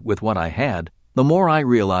wanted with what I had, the more I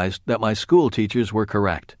realized that my school teachers were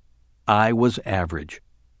correct. I was average.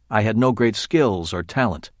 I had no great skills or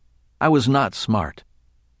talent. I was not smart.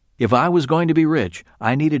 If I was going to be rich,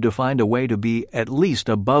 I needed to find a way to be at least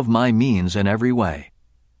above my means in every way.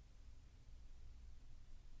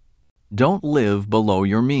 Don't live below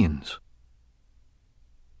your means.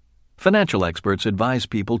 Financial experts advise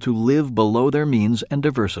people to live below their means and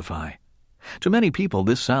diversify. To many people,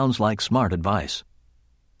 this sounds like smart advice.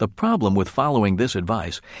 The problem with following this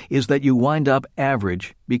advice is that you wind up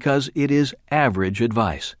average because it is average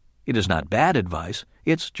advice. It is not bad advice,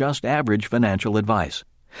 it's just average financial advice.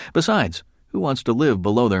 Besides, who wants to live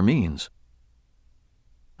below their means?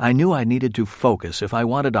 I knew I needed to focus if I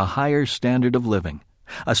wanted a higher standard of living,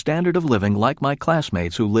 a standard of living like my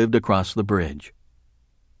classmates who lived across the bridge.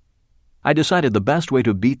 I decided the best way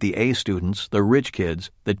to beat the A students, the rich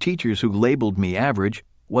kids, the teachers who labeled me average,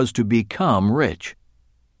 was to become rich.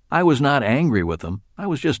 I was not angry with them, I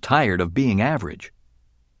was just tired of being average.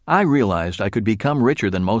 I realized I could become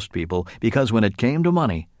richer than most people because when it came to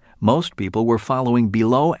money, most people were following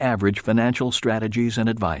below-average financial strategies and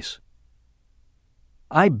advice.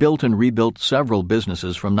 I built and rebuilt several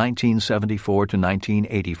businesses from 1974 to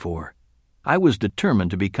 1984. I was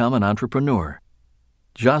determined to become an entrepreneur.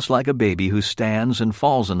 Just like a baby who stands and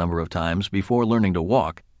falls a number of times before learning to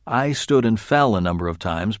walk, I stood and fell a number of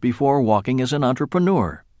times before walking as an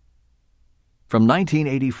entrepreneur. From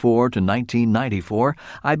 1984 to 1994,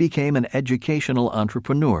 I became an educational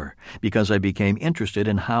entrepreneur because I became interested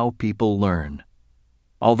in how people learn.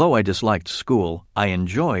 Although I disliked school, I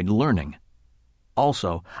enjoyed learning.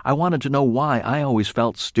 Also, I wanted to know why I always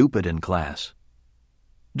felt stupid in class.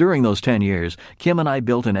 During those 10 years, Kim and I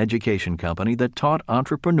built an education company that taught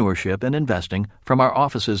entrepreneurship and investing from our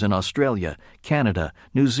offices in Australia, Canada,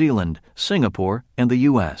 New Zealand, Singapore, and the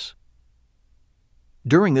U.S.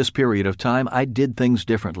 During this period of time, I did things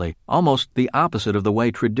differently, almost the opposite of the way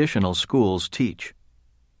traditional schools teach.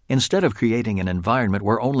 Instead of creating an environment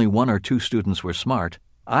where only one or two students were smart,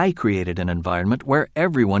 I created an environment where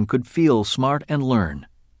everyone could feel smart and learn.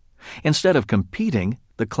 Instead of competing,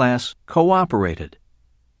 the class cooperated.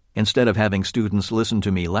 Instead of having students listen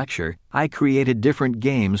to me lecture, I created different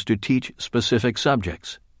games to teach specific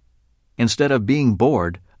subjects. Instead of being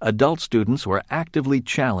bored, adult students were actively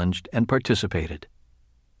challenged and participated.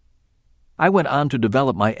 I went on to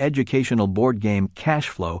develop my educational board game Cash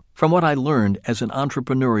Flow from what I learned as an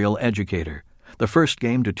entrepreneurial educator, the first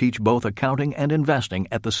game to teach both accounting and investing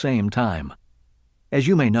at the same time. As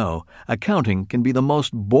you may know, accounting can be the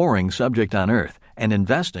most boring subject on earth, and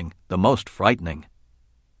investing the most frightening.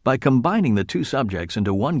 By combining the two subjects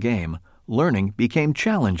into one game, learning became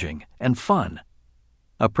challenging and fun.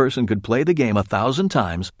 A person could play the game 1,000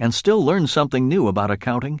 times and still learn something new about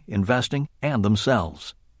accounting, investing, and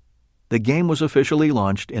themselves. The game was officially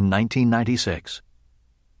launched in 1996.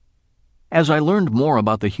 As I learned more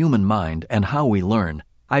about the human mind and how we learn,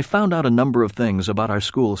 I found out a number of things about our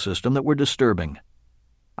school system that were disturbing.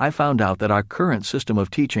 I found out that our current system of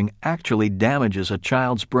teaching actually damages a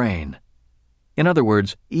child's brain. In other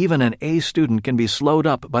words, even an A student can be slowed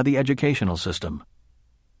up by the educational system.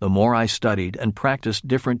 The more I studied and practiced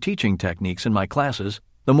different teaching techniques in my classes,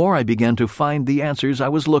 the more I began to find the answers I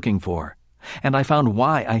was looking for, and I found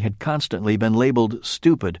why I had constantly been labeled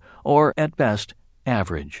stupid or, at best,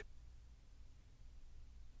 average.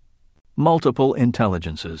 Multiple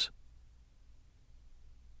intelligences.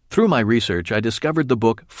 Through my research, I discovered the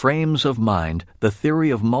book Frames of Mind, The Theory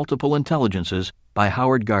of Multiple Intelligences by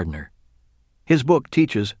Howard Gardner. His book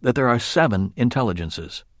teaches that there are 7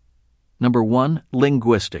 intelligences. Number 1,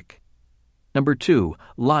 linguistic. Number 2,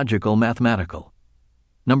 logical mathematical.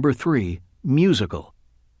 Number 3, musical.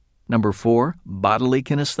 Number 4, bodily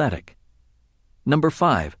kinesthetic. Number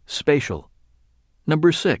 5, spatial.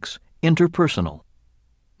 Number 6, interpersonal.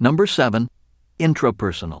 Number 7,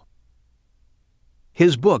 intrapersonal.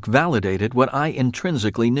 His book validated what I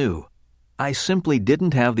intrinsically knew. I simply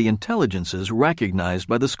didn't have the intelligences recognized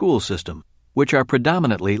by the school system, which are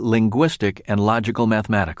predominantly linguistic and logical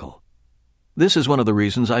mathematical. This is one of the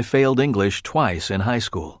reasons I failed English twice in high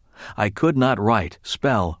school. I could not write,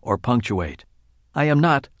 spell, or punctuate. I am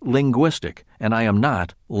not linguistic, and I am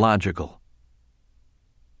not logical.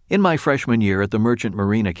 In my freshman year at the Merchant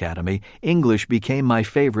Marine Academy, English became my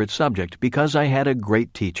favorite subject because I had a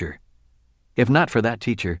great teacher. If not for that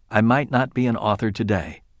teacher, I might not be an author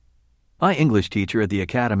today. My English teacher at the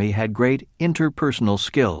academy had great interpersonal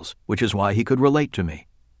skills, which is why he could relate to me.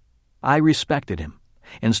 I respected him.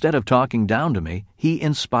 Instead of talking down to me, he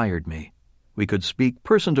inspired me. We could speak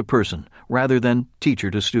person to person rather than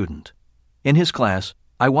teacher to student. In his class,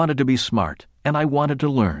 I wanted to be smart, and I wanted to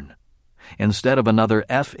learn. Instead of another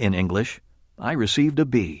F in English, I received a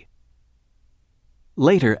B.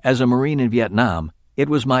 Later, as a Marine in Vietnam, it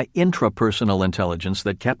was my intrapersonal intelligence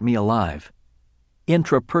that kept me alive.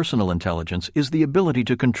 Intrapersonal intelligence is the ability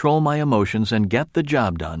to control my emotions and get the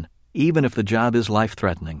job done, even if the job is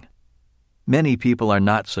life-threatening. Many people are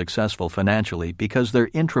not successful financially because their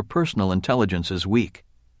intrapersonal intelligence is weak.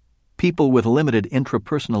 People with limited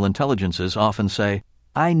intrapersonal intelligences often say,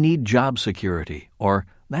 "I need job security," or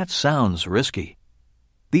 "that sounds risky."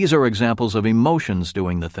 These are examples of emotions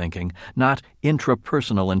doing the thinking, not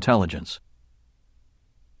intrapersonal intelligence.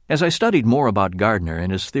 As I studied more about Gardner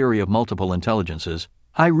and his theory of multiple intelligences,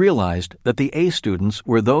 I realized that the A students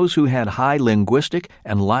were those who had high linguistic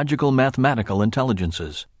and logical mathematical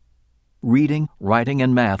intelligences. Reading, writing,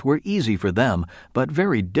 and math were easy for them, but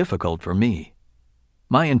very difficult for me.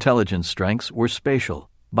 My intelligence strengths were spatial,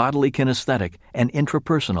 bodily kinesthetic, and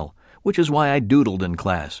intrapersonal, which is why I doodled in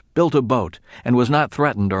class, built a boat, and was not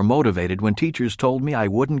threatened or motivated when teachers told me I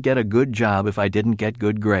wouldn't get a good job if I didn't get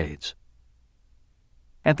good grades.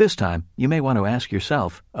 At this time, you may want to ask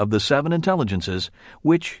yourself, of the 7 intelligences,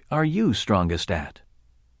 which are you strongest at?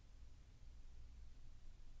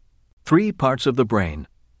 3 parts of the brain.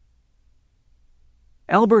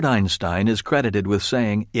 Albert Einstein is credited with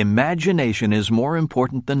saying, "Imagination is more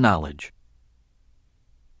important than knowledge."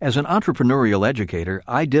 As an entrepreneurial educator,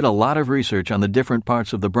 I did a lot of research on the different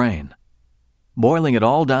parts of the brain. Boiling it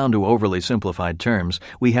all down to overly simplified terms,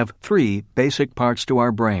 we have 3 basic parts to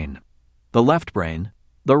our brain: the left brain,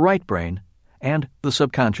 the right brain, and the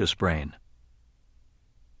subconscious brain.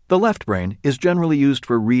 The left brain is generally used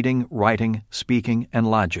for reading, writing, speaking, and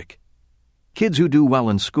logic. Kids who do well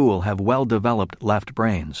in school have well-developed left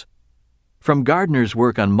brains. From Gardner's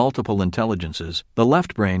work on multiple intelligences, the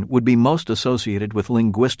left brain would be most associated with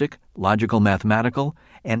linguistic, logical mathematical,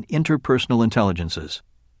 and interpersonal intelligences.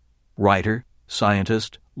 Writer,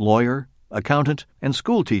 scientist, lawyer, accountant, and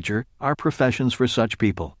school teacher are professions for such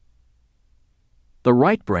people. The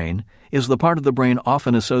right brain is the part of the brain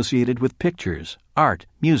often associated with pictures, art,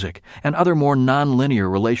 music, and other more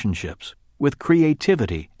nonlinear relationships, with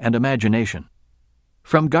creativity and imagination.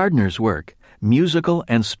 From Gardner's work, musical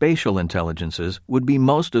and spatial intelligences would be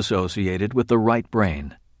most associated with the right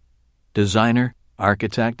brain. Designer,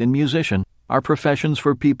 architect, and musician are professions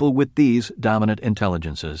for people with these dominant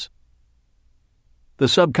intelligences. The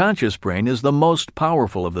subconscious brain is the most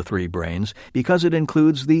powerful of the 3 brains because it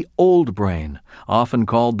includes the old brain, often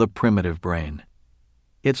called the primitive brain.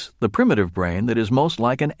 It's the primitive brain that is most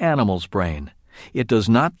like an animal's brain. It does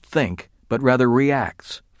not think, but rather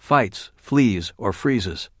reacts, fights, flees, or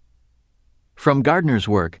freezes. From Gardner's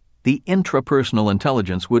work, the intrapersonal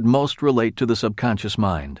intelligence would most relate to the subconscious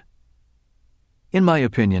mind. In my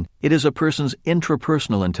opinion, it is a person's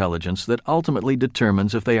intrapersonal intelligence that ultimately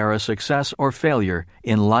determines if they are a success or failure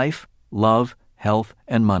in life, love, health,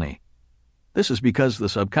 and money. This is because the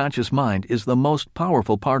subconscious mind is the most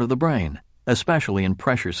powerful part of the brain, especially in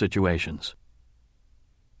pressure situations.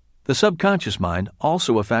 The subconscious mind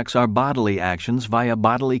also affects our bodily actions via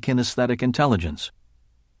bodily kinesthetic intelligence.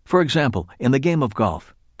 For example, in the game of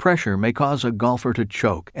golf, pressure may cause a golfer to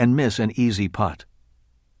choke and miss an easy putt.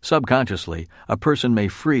 Subconsciously, a person may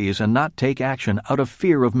freeze and not take action out of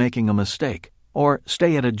fear of making a mistake, or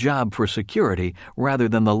stay at a job for security rather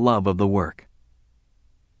than the love of the work.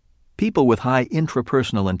 People with high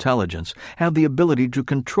intrapersonal intelligence have the ability to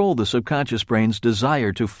control the subconscious brain's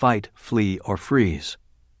desire to fight, flee, or freeze.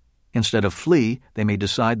 Instead of flee, they may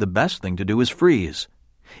decide the best thing to do is freeze.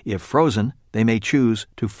 If frozen, they may choose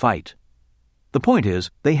to fight. The point is,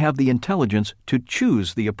 they have the intelligence to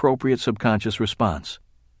choose the appropriate subconscious response.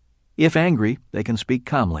 If angry, they can speak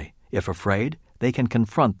calmly. If afraid, they can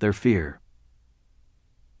confront their fear.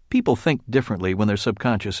 People think differently when their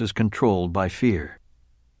subconscious is controlled by fear.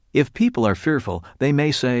 If people are fearful, they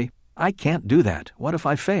may say, "I can't do that. What if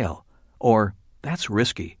I fail?" Or, "That's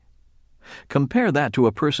risky." Compare that to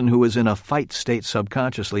a person who is in a fight state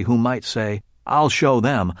subconsciously who might say, "I'll show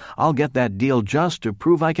them. I'll get that deal just to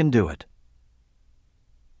prove I can do it."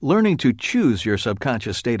 Learning to choose your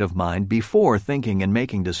subconscious state of mind before thinking and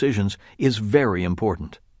making decisions is very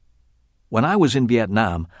important. When I was in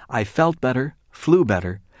Vietnam, I felt better, flew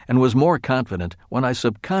better, and was more confident when I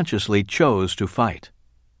subconsciously chose to fight.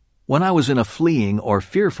 When I was in a fleeing or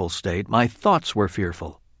fearful state, my thoughts were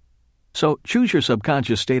fearful. So choose your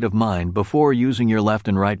subconscious state of mind before using your left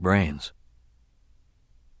and right brains.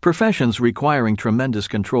 Professions requiring tremendous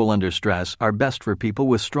control under stress are best for people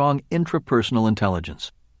with strong intrapersonal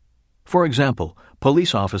intelligence. For example,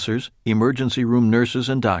 police officers, emergency room nurses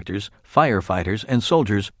and doctors, firefighters, and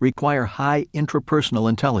soldiers require high intrapersonal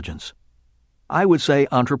intelligence. I would say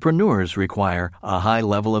entrepreneurs require a high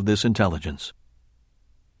level of this intelligence.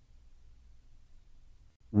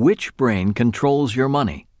 Which brain controls your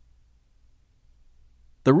money?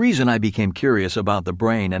 The reason I became curious about the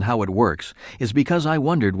brain and how it works is because I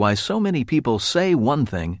wondered why so many people say one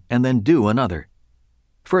thing and then do another.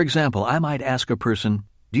 For example, I might ask a person,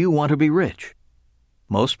 "Do you want to be rich?"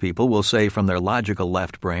 Most people will say from their logical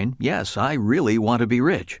left brain, "Yes, I really want to be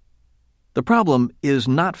rich." The problem is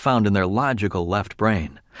not found in their logical left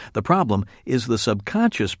brain. The problem is the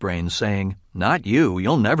subconscious brain saying, "Not you,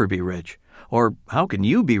 you'll never be rich." Or, "How can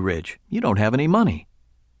you be rich? You don't have any money."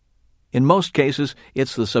 In most cases,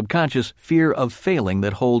 it's the subconscious fear of failing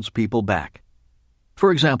that holds people back.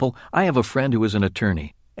 For example, I have a friend who is an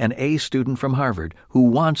attorney, an A student from Harvard, who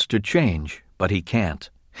wants to change, but he can't.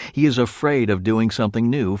 He is afraid of doing something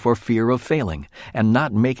new for fear of failing and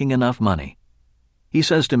not making enough money. He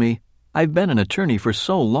says to me, "I've been an attorney for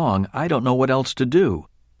so long, I don't know what else to do.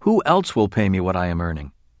 Who else will pay me what I am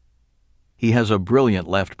earning?" He has a brilliant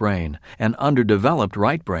left brain, an underdeveloped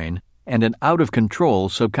right brain, and an out-of-control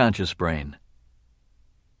subconscious brain.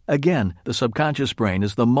 Again, the subconscious brain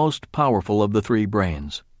is the most powerful of the three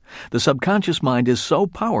brains. The subconscious mind is so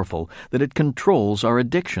powerful that it controls our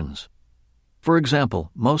addictions. For example,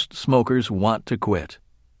 most smokers want to quit.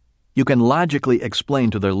 You can logically explain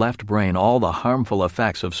to their left brain all the harmful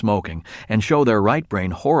effects of smoking and show their right brain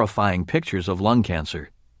horrifying pictures of lung cancer.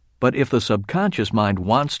 But if the subconscious mind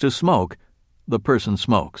wants to smoke, the person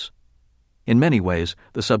smokes. In many ways,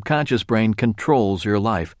 the subconscious brain controls your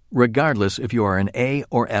life, regardless if you are an A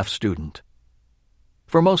or F student.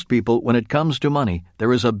 For most people, when it comes to money,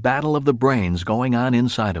 there is a battle of the brains going on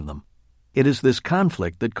inside of them. It is this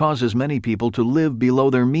conflict that causes many people to live below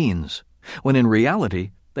their means, when in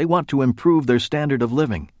reality, they want to improve their standard of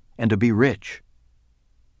living and to be rich.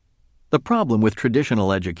 The problem with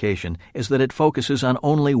traditional education is that it focuses on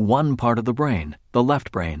only one part of the brain, the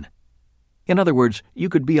left brain. In other words, you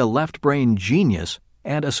could be a left brain genius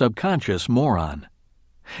and a subconscious moron.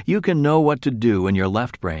 You can know what to do in your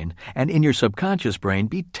left brain and in your subconscious brain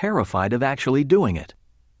be terrified of actually doing it.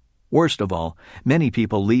 Worst of all, many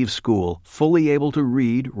people leave school fully able to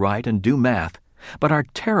read, write, and do math, but are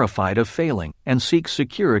terrified of failing and seek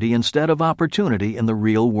security instead of opportunity in the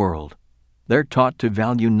real world. They're taught to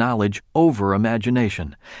value knowledge over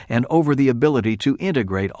imagination and over the ability to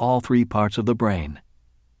integrate all three parts of the brain.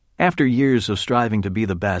 After years of striving to be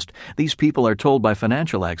the best, these people are told by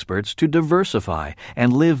financial experts to diversify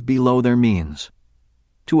and live below their means.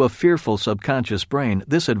 To a fearful subconscious brain,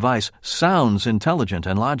 this advice sounds intelligent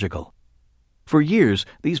and logical. For years,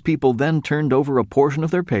 these people then turned over a portion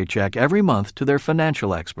of their paycheck every month to their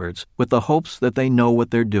financial experts with the hopes that they know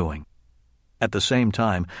what they're doing. At the same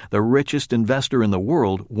time, the richest investor in the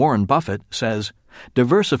world, Warren Buffett, says,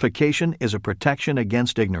 "Diversification is a protection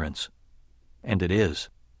against ignorance." And it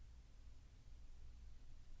is.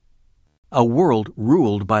 A world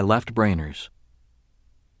ruled by left-brainers.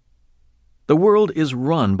 The world is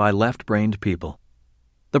run by left-brained people.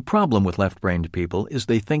 The problem with left-brained people is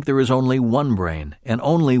they think there is only one brain and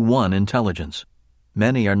only one intelligence.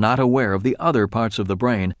 Many are not aware of the other parts of the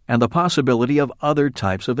brain and the possibility of other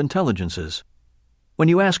types of intelligences. When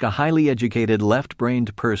you ask a highly educated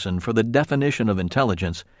left-brained person for the definition of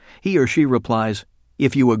intelligence, he or she replies,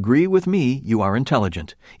 "If you agree with me, you are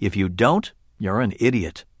intelligent. If you don't, you're an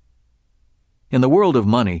idiot." In the world of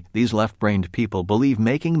money, these left-brained people believe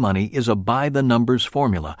making money is a by-the-numbers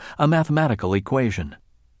formula, a mathematical equation.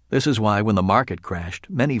 This is why when the market crashed,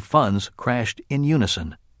 many funds crashed in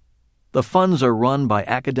unison. The funds are run by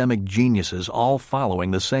academic geniuses all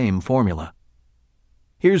following the same formula.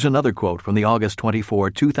 Here's another quote from the August 24,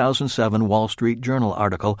 2007 Wall Street Journal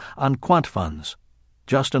article on quant funds.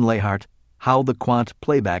 Justin Lahart, How the Quant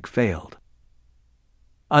Playback Failed.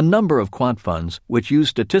 A number of quant funds, which use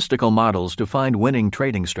statistical models to find winning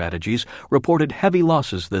trading strategies, reported heavy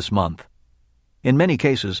losses this month. In many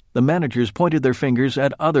cases, the managers pointed their fingers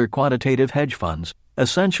at other quantitative hedge funds,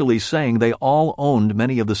 essentially saying they all owned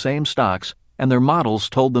many of the same stocks, and their models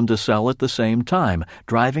told them to sell at the same time,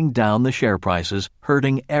 driving down the share prices,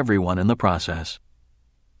 hurting everyone in the process.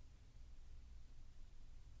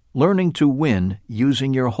 Learning to win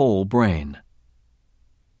using your whole brain.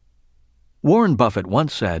 Warren Buffett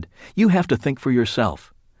once said, "You have to think for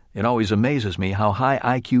yourself." It always amazes me how high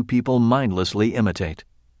IQ people mindlessly imitate.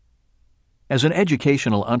 As an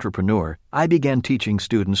educational entrepreneur, I began teaching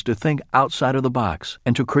students to think outside of the box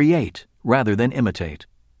and to create rather than imitate.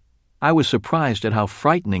 I was surprised at how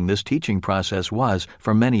frightening this teaching process was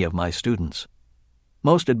for many of my students.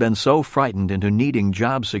 Most had been so frightened into needing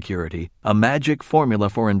job security, a magic formula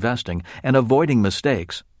for investing, and avoiding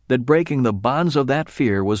mistakes, that breaking the bonds of that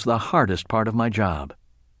fear was the hardest part of my job.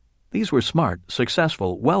 These were smart,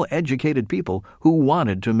 successful, well-educated people who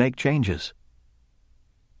wanted to make changes.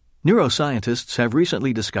 Neuroscientists have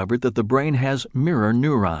recently discovered that the brain has mirror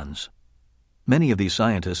neurons. Many of these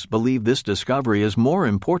scientists believe this discovery is more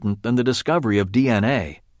important than the discovery of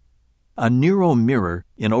DNA. A neuromirror,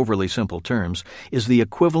 in overly simple terms, is the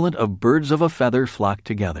equivalent of birds of a feather flocked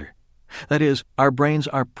together. That is, our brains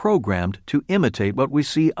are programmed to imitate what we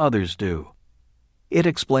see others do. It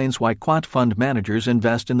explains why quant fund managers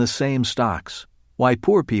invest in the same stocks, why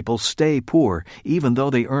poor people stay poor even though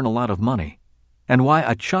they earn a lot of money, and why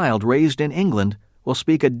a child raised in England will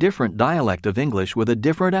speak a different dialect of English with a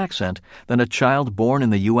different accent than a child born in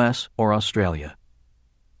the U.S. or Australia.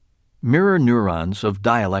 Mirror neurons of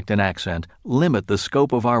dialect and accent limit the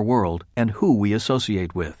scope of our world and who we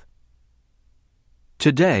associate with.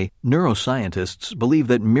 Today, neuroscientists believe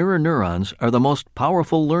that mirror neurons are the most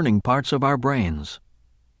powerful learning parts of our brains.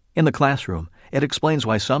 In the classroom, it explains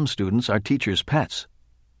why some students are teachers' pets.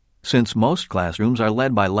 Since most classrooms are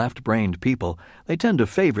led by left-brained people, they tend to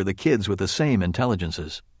favor the kids with the same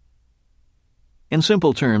intelligences. In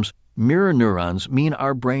simple terms, mirror neurons mean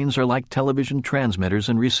our brains are like television transmitters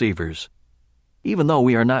and receivers. Even though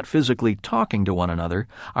we are not physically talking to one another,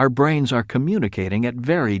 our brains are communicating at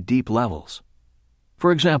very deep levels.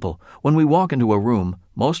 For example, when we walk into a room,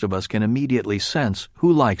 most of us can immediately sense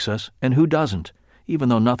who likes us and who doesn't, even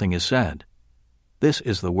though nothing is said. This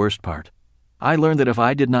is the worst part. I learned that if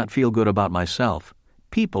I did not feel good about myself,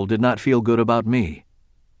 people did not feel good about me.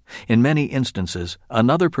 In many instances,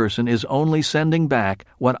 another person is only sending back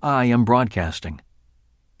what I am broadcasting.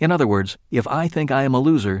 In other words, if I think I am a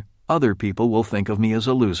loser, other people will think of me as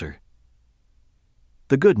a loser.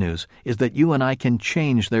 The good news is that you and I can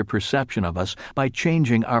change their perception of us by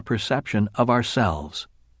changing our perception of ourselves.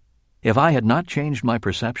 If I had not changed my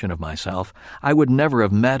perception of myself, I would never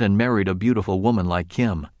have met and married a beautiful woman like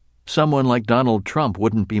Kim. Someone like Donald Trump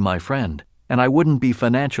wouldn't be my friend, and I wouldn't be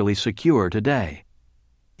financially secure today.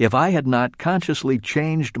 If I had not consciously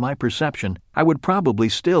changed my perception, I would probably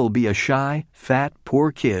still be a shy, fat,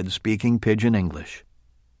 poor kid speaking pidgin English.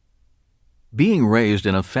 Being raised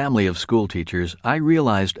in a family of schoolteachers, I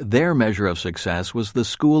realized their measure of success was the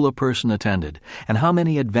school a person attended and how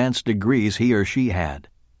many advanced degrees he or she had.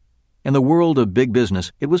 In the world of big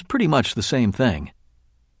business, it was pretty much the same thing.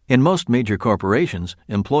 In most major corporations,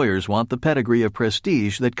 employers want the pedigree of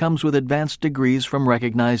prestige that comes with advanced degrees from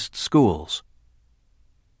recognized schools.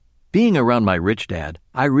 Being around my rich dad,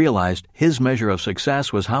 I realized his measure of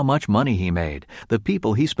success was how much money he made, the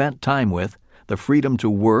people he spent time with, the freedom to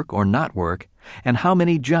work or not work, and how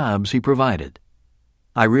many jobs he provided.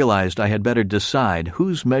 I realized I had better decide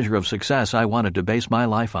whose measure of success I wanted to base my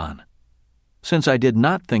life on. Since I did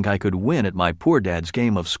not think I could win at my poor dad's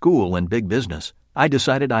game of school and big business, I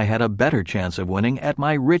decided I had a better chance of winning at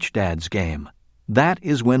my rich dad's game. That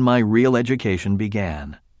is when my real education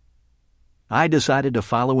began. I decided to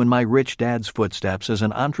follow in my rich dad's footsteps as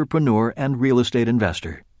an entrepreneur and real estate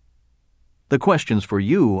investor. The questions for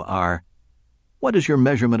you are: what is your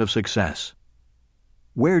measurement of success?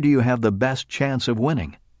 Where do you have the best chance of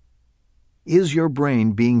winning? Is your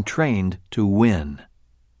brain being trained to win?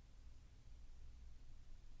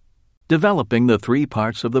 Developing the 3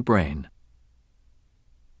 parts of the brain.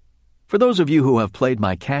 For those of you who have played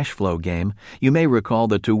my cash flow game, you may recall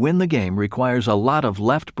that to win the game requires a lot of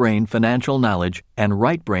left brain financial knowledge and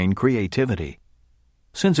right brain creativity.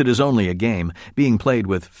 Since it is only a game, being played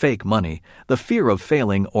with fake money, the fear of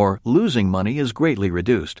failing or losing money is greatly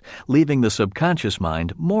reduced, leaving the subconscious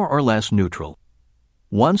mind more or less neutral.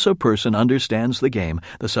 Once a person understands the game,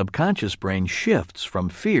 the subconscious brain shifts from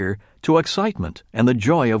fear to excitement and the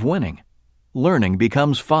joy of winning. Learning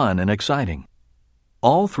becomes fun and exciting.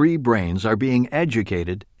 All three brains are being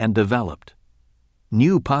educated and developed.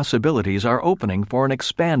 New possibilities are opening for an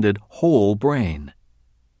expanded whole brain.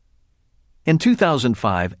 In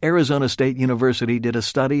 2005, Arizona State University did a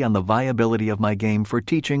study on the viability of my game for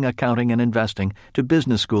teaching accounting and investing to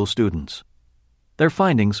business school students. Their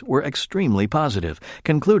findings were extremely positive,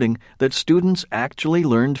 concluding that students actually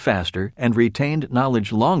learned faster and retained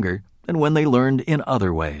knowledge longer than when they learned in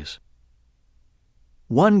other ways.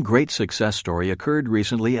 One great success story occurred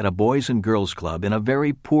recently at a Boys and Girls Club in a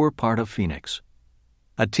very poor part of Phoenix.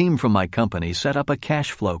 A team from my company set up a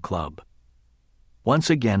cash flow club. Once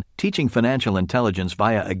again, teaching financial intelligence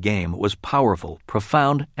via a game was powerful,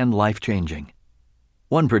 profound, and life-changing.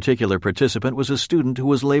 One particular participant was a student who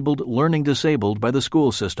was labeled learning disabled by the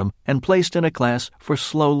school system and placed in a class for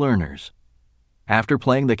slow learners. After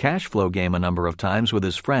playing the cash flow game a number of times with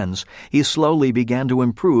his friends, he slowly began to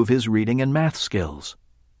improve his reading and math skills.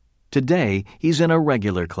 Today, he's in a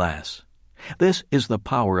regular class. This is the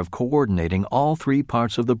power of coordinating all three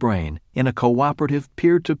parts of the brain in a cooperative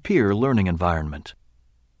peer-to-peer learning environment.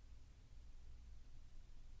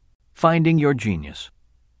 Finding your genius.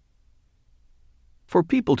 For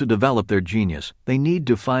people to develop their genius, they need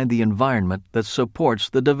to find the environment that supports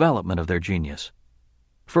the development of their genius.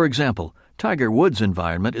 For example, Tiger Woods'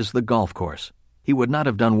 environment is the golf course. He would not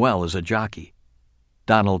have done well as a jockey.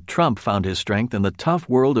 Donald Trump found his strength in the tough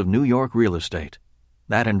world of New York real estate.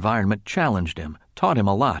 That environment challenged him, taught him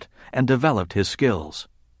a lot, and developed his skills.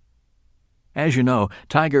 As you know,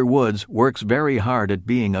 Tiger Woods works very hard at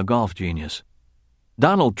being a golf genius.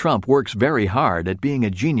 Donald Trump works very hard at being a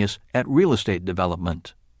genius at real estate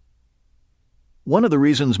development. One of the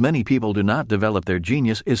reasons many people do not develop their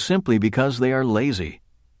genius is simply because they are lazy.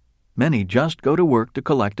 Many just go to work to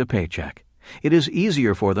collect a paycheck. It is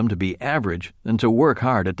easier for them to be average than to work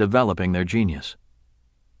hard at developing their genius.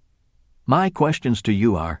 My questions to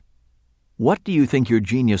you are, what do you think your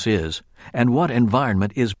genius is, and what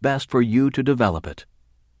environment is best for you to develop it?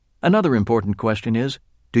 Another important question is,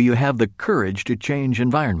 do you have the courage to change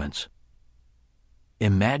environments?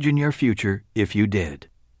 Imagine your future if you did.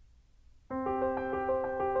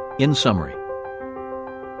 In summary,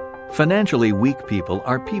 financially weak people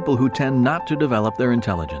are people who tend not to develop their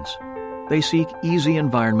intelligence. They seek easy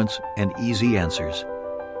environments and easy answers.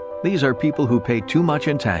 These are people who pay too much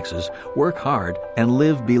in taxes, work hard, and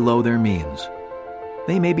live below their means.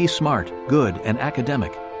 They may be smart, good, and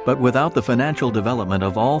academic, but without the financial development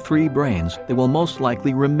of all three brains, they will most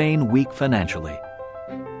likely remain weak financially.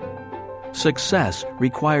 Success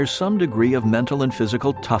requires some degree of mental and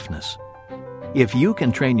physical toughness. If you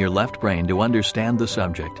can train your left brain to understand the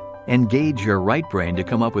subject, engage your right brain to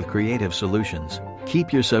come up with creative solutions,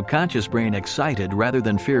 keep your subconscious brain excited rather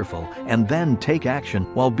than fearful, and then take action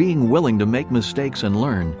while being willing to make mistakes and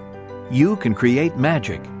learn, you can create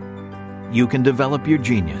magic. You can develop your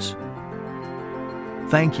genius.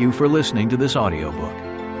 Thank you for listening to this audiobook.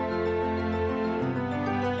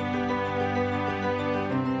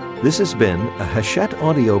 This has been a Hachette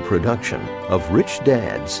audio production of Rich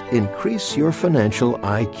Dad's Increase Your Financial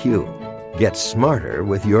IQ. Get smarter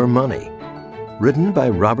with your money. Written by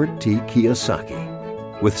Robert T. Kiyosaki.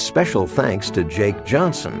 With special thanks to Jake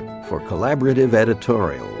Johnson for collaborative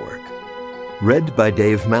editorial work. Read by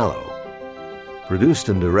Dave Mallow. Produced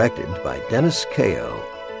and directed by Dennis Kao.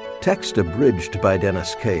 Text abridged by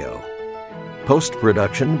Dennis Kao.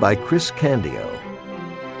 Post-production by Chris Candio.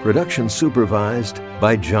 Production supervised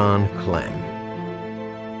by John Clem.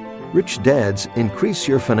 Rich Dad's Increase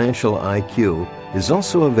Your Financial IQ is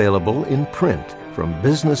also available in print from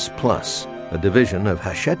Business Plus, a division of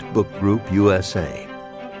Hachette Book Group USA.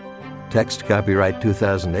 Text copyright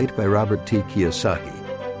 2008 by Robert T. Kiyosaki.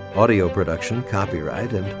 Audio production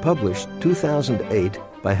copyright and published 2008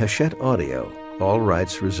 by Hachette Audio. All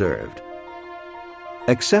rights reserved.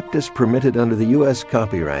 Except as permitted under the U.S.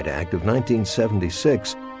 Copyright Act of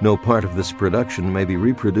 1976, no part of this production may be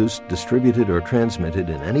reproduced, distributed, or transmitted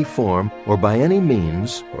in any form or by any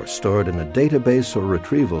means or stored in a database or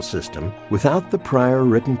retrieval system without the prior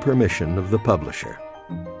written permission of the publisher.